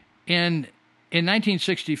in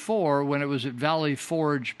 1964, when it was at Valley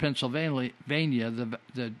Forge, Pennsylvania,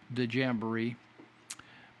 the Jamboree,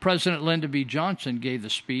 President Lyndon B. Johnson gave the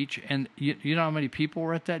speech, and you know how many people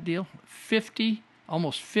were at that deal?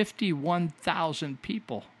 Almost 51,000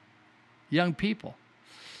 people, young people.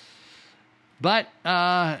 But,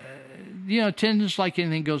 attendance, like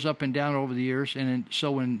anything, goes up and down over the years. And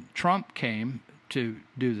so when Trump came to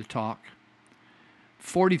do the talk,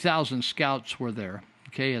 40,000 scouts were there,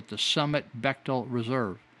 okay, at the Summit Bechtel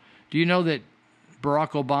Reserve. Do you know that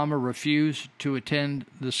Barack Obama refused to attend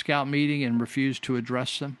the scout meeting and refused to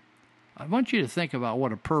address them? I want you to think about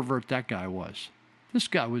what a pervert that guy was. This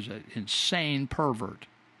guy was an insane pervert.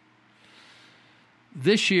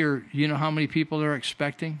 This year, you know how many people they're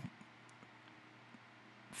expecting?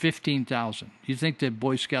 15,000. You think the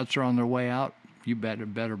Boy Scouts are on their way out? You better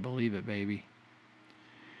believe it, baby.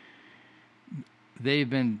 They've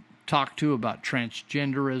been talked to about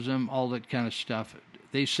transgenderism, all that kind of stuff.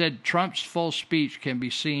 They said Trump's full speech can be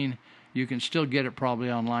seen. You can still get it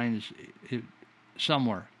probably online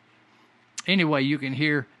somewhere. Anyway, you can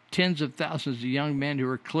hear tens of thousands of young men who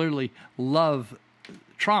are clearly love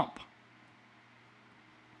Trump.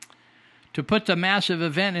 To put the massive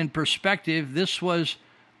event in perspective, this was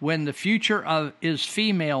when the Future is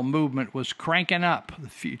Female movement was cranking up. The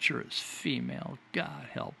future is female. God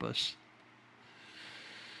help us.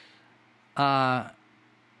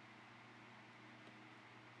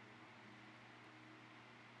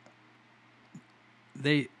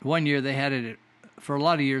 One year they had it for a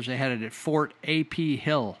lot of years they had it at Fort A.P.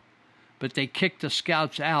 Hill, but they kicked the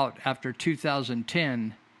Scouts out after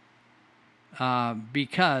 2010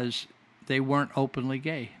 because they weren't openly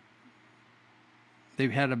gay.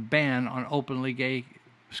 They've had a ban on openly gay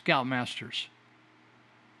Scoutmasters.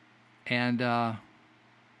 And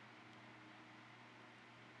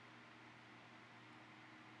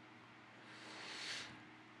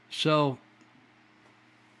so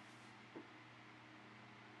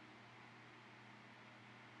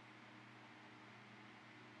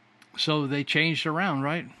they changed around,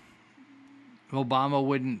 right? Obama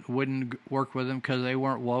wouldn't work with them because they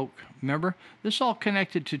weren't woke. Remember? This all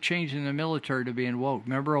connected to changing the military to being woke.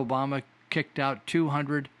 Remember Obama kicked out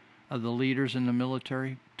 200 of the leaders in the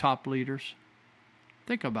military, top leaders?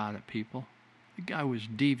 Think about it, people. The guy was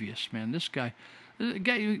devious, man. This guy,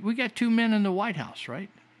 we got 2 men in the White House, right?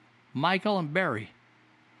 Michael and Barry.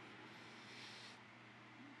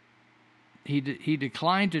 He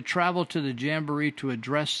declined to travel to the Jamboree to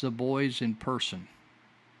address the boys in person.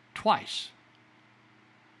 Twice.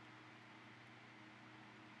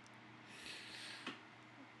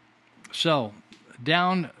 So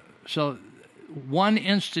one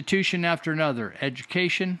institution after another: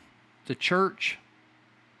 education, the church,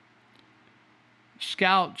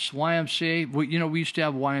 Scouts, YMCA. We used to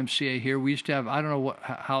have YMCA here. We used to have, I don't know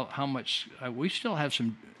how much. We still have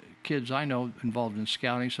some kids I know involved in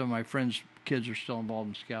scouting. Some of my friends' kids are still involved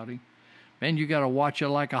in scouting. Man, you got to watch it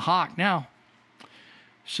like a hawk now.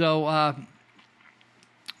 So,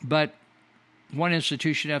 but one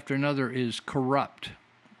institution after another is corrupt.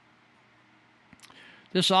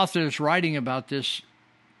 This author is writing about this.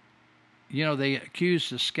 They accuse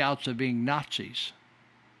the Scouts of being Nazis.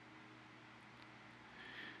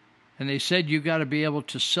 And they said you got to be able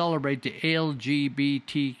to celebrate the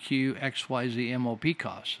LGBTQ XYZ MOP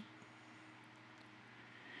cause.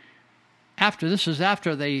 This is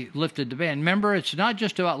after they lifted the ban. Remember, it's not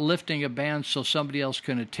just about lifting a ban so somebody else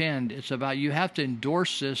can attend. It's about you have to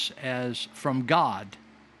endorse this as from God.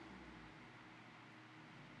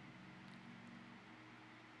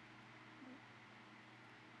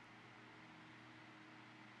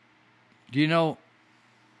 Do you know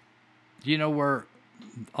where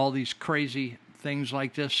all these crazy things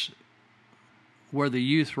like this, where the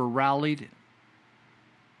youth were rallied,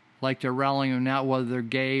 like they're rallying them now, whether they're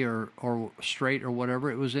gay or straight or whatever?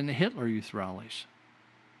 It was in the Hitler Youth rallies.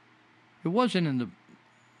 It wasn't in the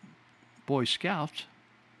Boy Scouts.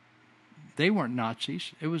 They weren't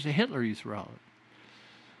Nazis. It was the Hitler Youth rally.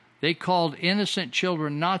 They called innocent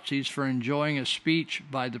children Nazis for enjoying a speech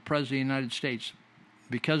by the President of the United States.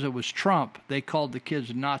 Because it was Trump, they called the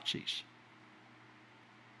kids Nazis.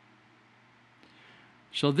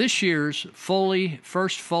 So this year's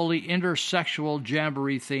first fully intersexual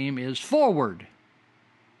jamboree theme is Forward.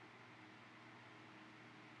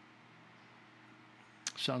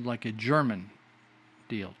 Sounds like a German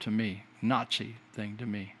deal to me, Nazi thing to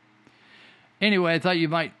me. Anyway, I thought you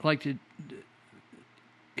might like to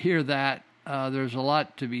hear that. There's a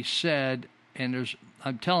lot to be said, and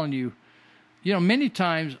I'm telling you, many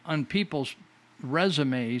times on people's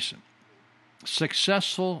resumes,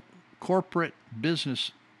 successful corporate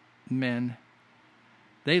businessmen,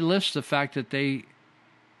 they list the fact that they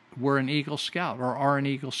were an Eagle Scout or are an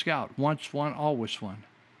Eagle Scout. Once won, always won.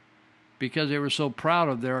 Because they were so proud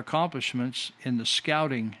of their accomplishments in the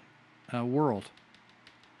scouting world.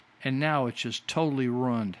 And now it's just totally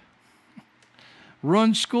ruined.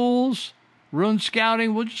 Ruined schools, ruined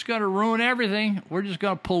scouting. We're just going to ruin everything. We're just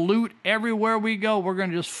going to pollute everywhere we go. We're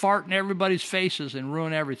going to just fart in everybody's faces and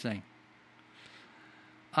ruin everything.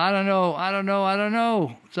 I don't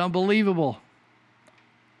know. It's unbelievable.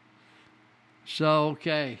 So,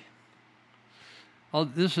 okay. Oh,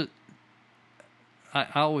 I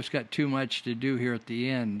always got too much to do here at the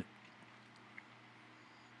end.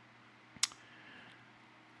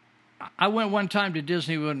 I went one time to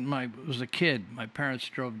Disney when I was a kid. My parents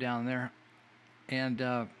drove down there, and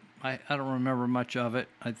I don't remember much of it.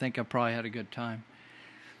 I think I probably had a good time.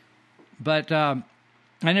 But I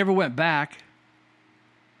never went back.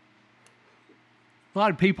 A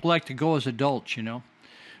lot of people like to go as adults,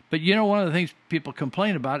 But one of the things people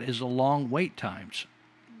complain about is the long wait times.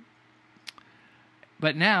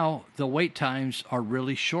 But now the wait times are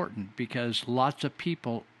really shortened because lots of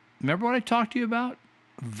people, remember what I talked to you about?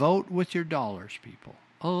 Vote with your dollars, people.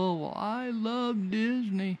 Oh, well, I love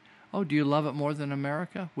Disney. Oh, do you love it more than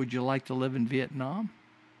America? Would you like to live in Vietnam?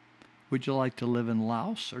 Would you like to live in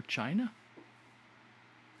Laos or China?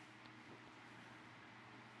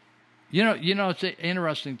 It's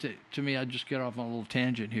interesting to me. I just get off on a little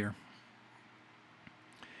tangent here.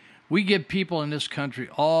 We give people in this country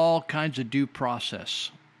all kinds of due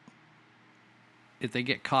process if they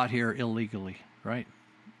get caught here illegally, right?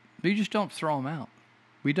 We just don't throw them out.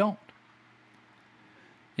 We don't.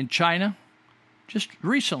 In China, just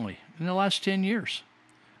recently, in the last 10 years,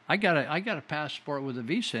 I got a passport with a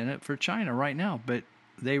visa in it for China right now, but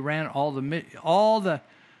they ran all the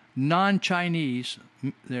non-Chinese,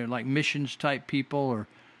 they're like missions type people, or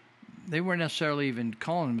they weren't necessarily even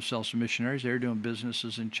calling themselves missionaries. They were doing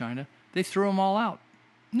businesses in China. They threw them all out.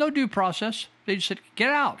 No due process. They just said, get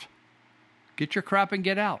out. Get your crap and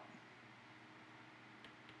get out.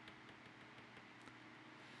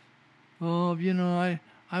 Oh,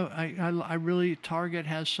 I really, Target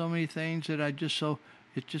has so many things that it's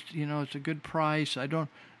a good price.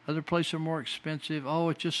 Other places are more expensive. Oh,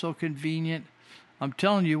 it's just so convenient. I'm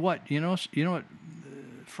telling you what, what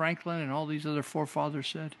Franklin and all these other forefathers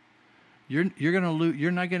said? You're going to lose.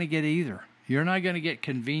 You're not going to get either. You're not going to get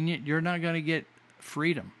convenient. You're not going to get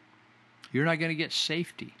freedom. You're not going to get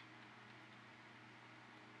safety.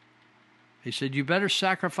 They said you better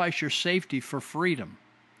sacrifice your safety for freedom.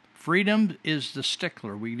 Freedom is the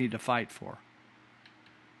stickler we need to fight for.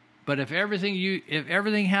 But if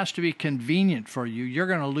everything has to be convenient for you, you're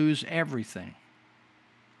going to lose everything.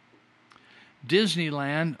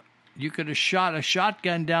 Disneyland, you could have shot a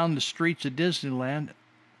shotgun down the streets of Disneyland.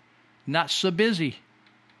 Not so busy.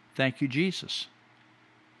 Thank you, Jesus.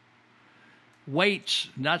 Waits,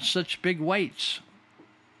 not such big waits.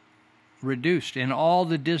 Reduced in all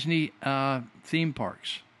the Disney theme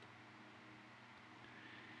parks.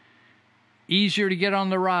 Easier to get on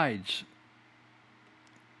the rides.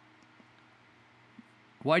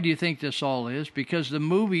 Why do you think this all is? Because the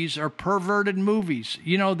movies are perverted movies.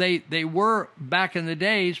 They were back in the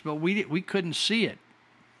days, but we couldn't see it.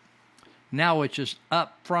 Now it's just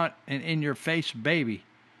up front and in your face, baby.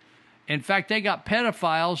 In fact, they got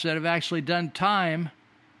pedophiles that have actually done time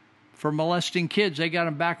for molesting kids. They got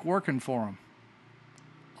them back working for them.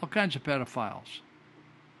 All kinds of pedophiles.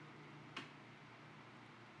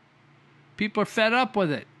 People are fed up with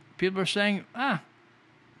it. People are saying,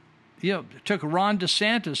 it took Ron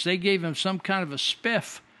DeSantis. They gave him some kind of a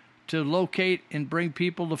spiff to locate and bring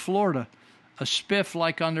people to Florida. A spiff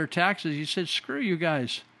like on their taxes. He said, screw you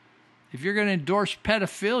guys. If you're going to endorse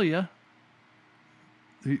pedophilia,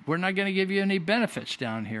 we're not going to give you any benefits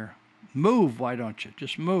down here. Move, why don't you?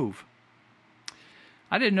 Just move.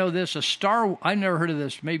 I didn't know this. I never heard of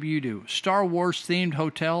this. Maybe you do. Star Wars themed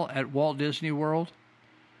hotel at Walt Disney World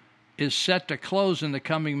is set to close in the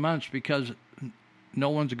coming months because no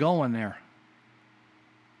one's going there.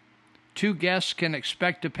 2 guests can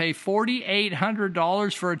expect to pay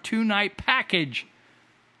 $4,800 for a 2-night package.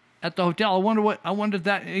 at the hotel. I wonder if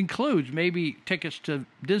that includes maybe tickets to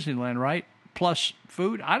Disneyland, right? Plus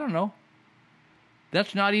food. I don't know.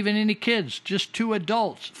 That's not even any kids, just 2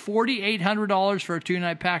 adults. $4,800 for a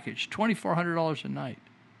 2-night package. $2,400 a night.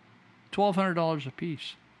 $1,200 a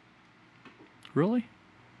piece. Really?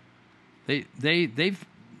 They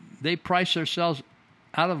price themselves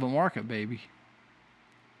out of the market, baby.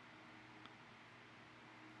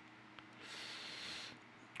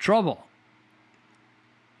 Trouble.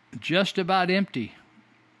 Just about empty.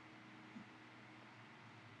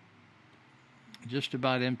 Just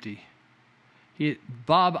about empty.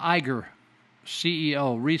 Bob Iger,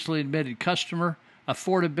 CEO, recently admitted customer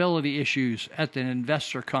affordability issues at an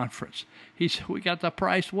investor conference. He said, we got the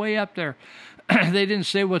price way up there. They didn't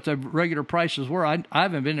say what the regular prices were. I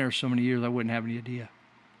haven't been there so many years I wouldn't have any idea.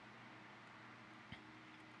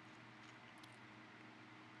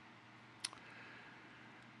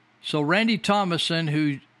 So Randy Thomason,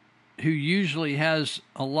 who usually has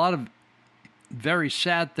a lot of very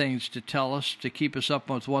sad things to tell us to keep us up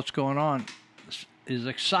with what's going on, is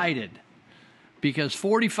excited because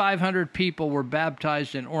 4,500 people were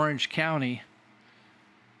baptized in Orange County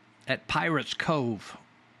at Pirates Cove,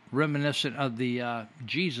 reminiscent of the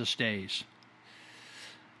Jesus days.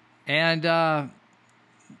 And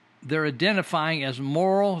they're identifying as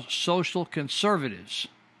moral social conservatives.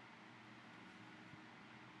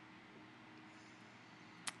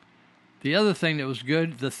 The other thing that was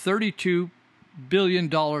good, the $32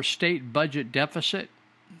 billion state budget deficit,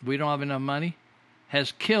 we don't have enough money,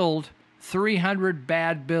 has killed 300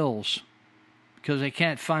 bad bills because they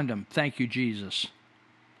can't fund them. Thank you, Jesus.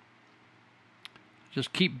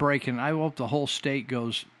 Just keep breaking. I hope the whole state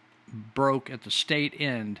goes broke at the state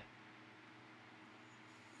end.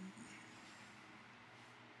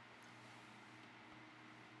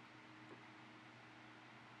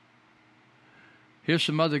 Here's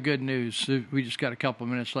some other good news. We just got a couple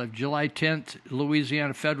of minutes left. July 10th,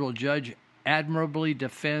 Louisiana federal judge admirably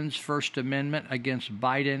defends First Amendment against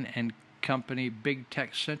Biden and company big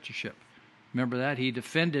tech censorship. Remember that? He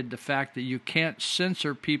defended the fact that you can't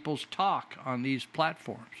censor people's talk on these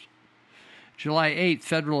platforms. July 8th,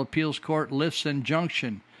 federal appeals court lifts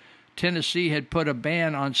injunction. Tennessee had put a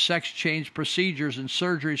ban on sex change procedures and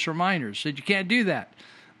surgeries for minors. Said you can't do that.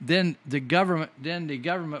 Then the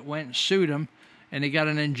government went and sued them, and they got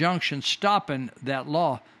an injunction stopping that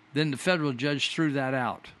law. Then the federal judge threw that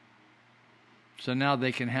out. So now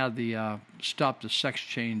they can have the stop the sex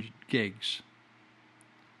change gigs.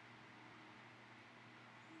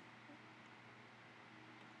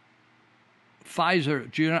 Pfizer,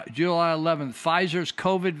 July 11th, Pfizer's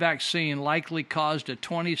COVID vaccine likely caused a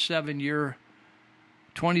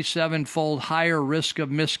 27-fold higher risk of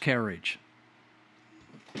miscarriage.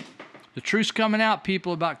 The truth's coming out,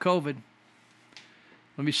 people, about COVID.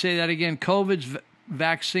 Let me say that again. COVID's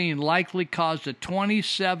vaccine likely caused a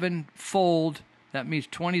 27-fold, that means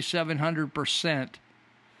 2,700%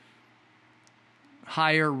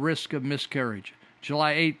 higher risk of miscarriage.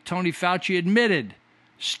 July 8th, Tony Fauci admitted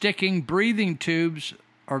sticking breathing tubes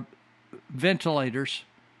or ventilators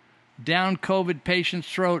down COVID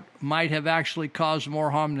patients' throat might have actually caused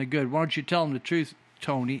more harm than good. Why don't you tell them the truth,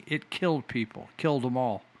 Tony? It killed people, killed them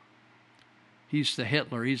all. He's the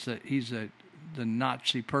Hitler. He's the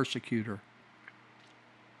Nazi persecutor.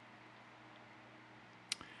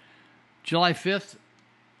 July 5th,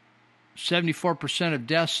 74% of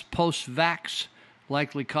deaths post-vax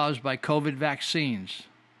likely caused by COVID vaccines.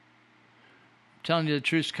 I'm telling you the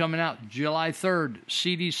truth's coming out. July 3rd,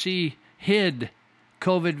 CDC hid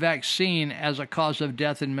COVID vaccine as a cause of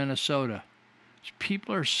death in Minnesota.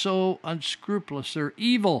 People are so unscrupulous. They're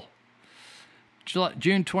evil.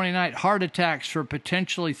 June 29th, heart attacks for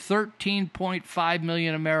potentially 13.5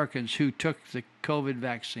 million Americans who took the COVID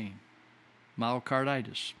vaccine.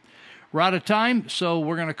 Myocarditis. We're out of time, so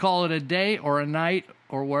we're going to call it a day or a night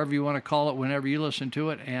or wherever you want to call it whenever you listen to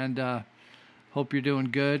it. And hope you're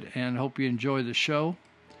doing good and hope you enjoy the show.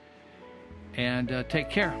 And take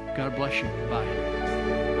care. God bless you. Bye.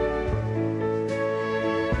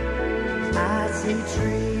 I see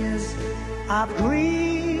trees of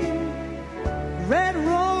green, red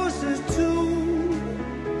roses too.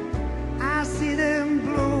 I see them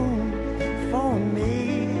bloom for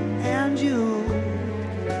me and you.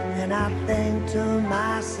 And I think to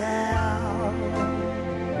myself,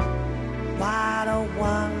 what a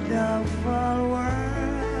wonderful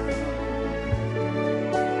world.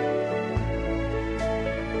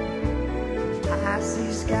 I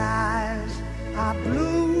see skies are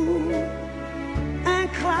blue and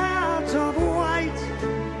clouds of white,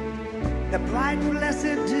 the bright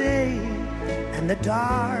blessed day and the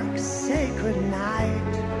dark sacred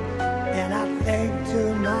night.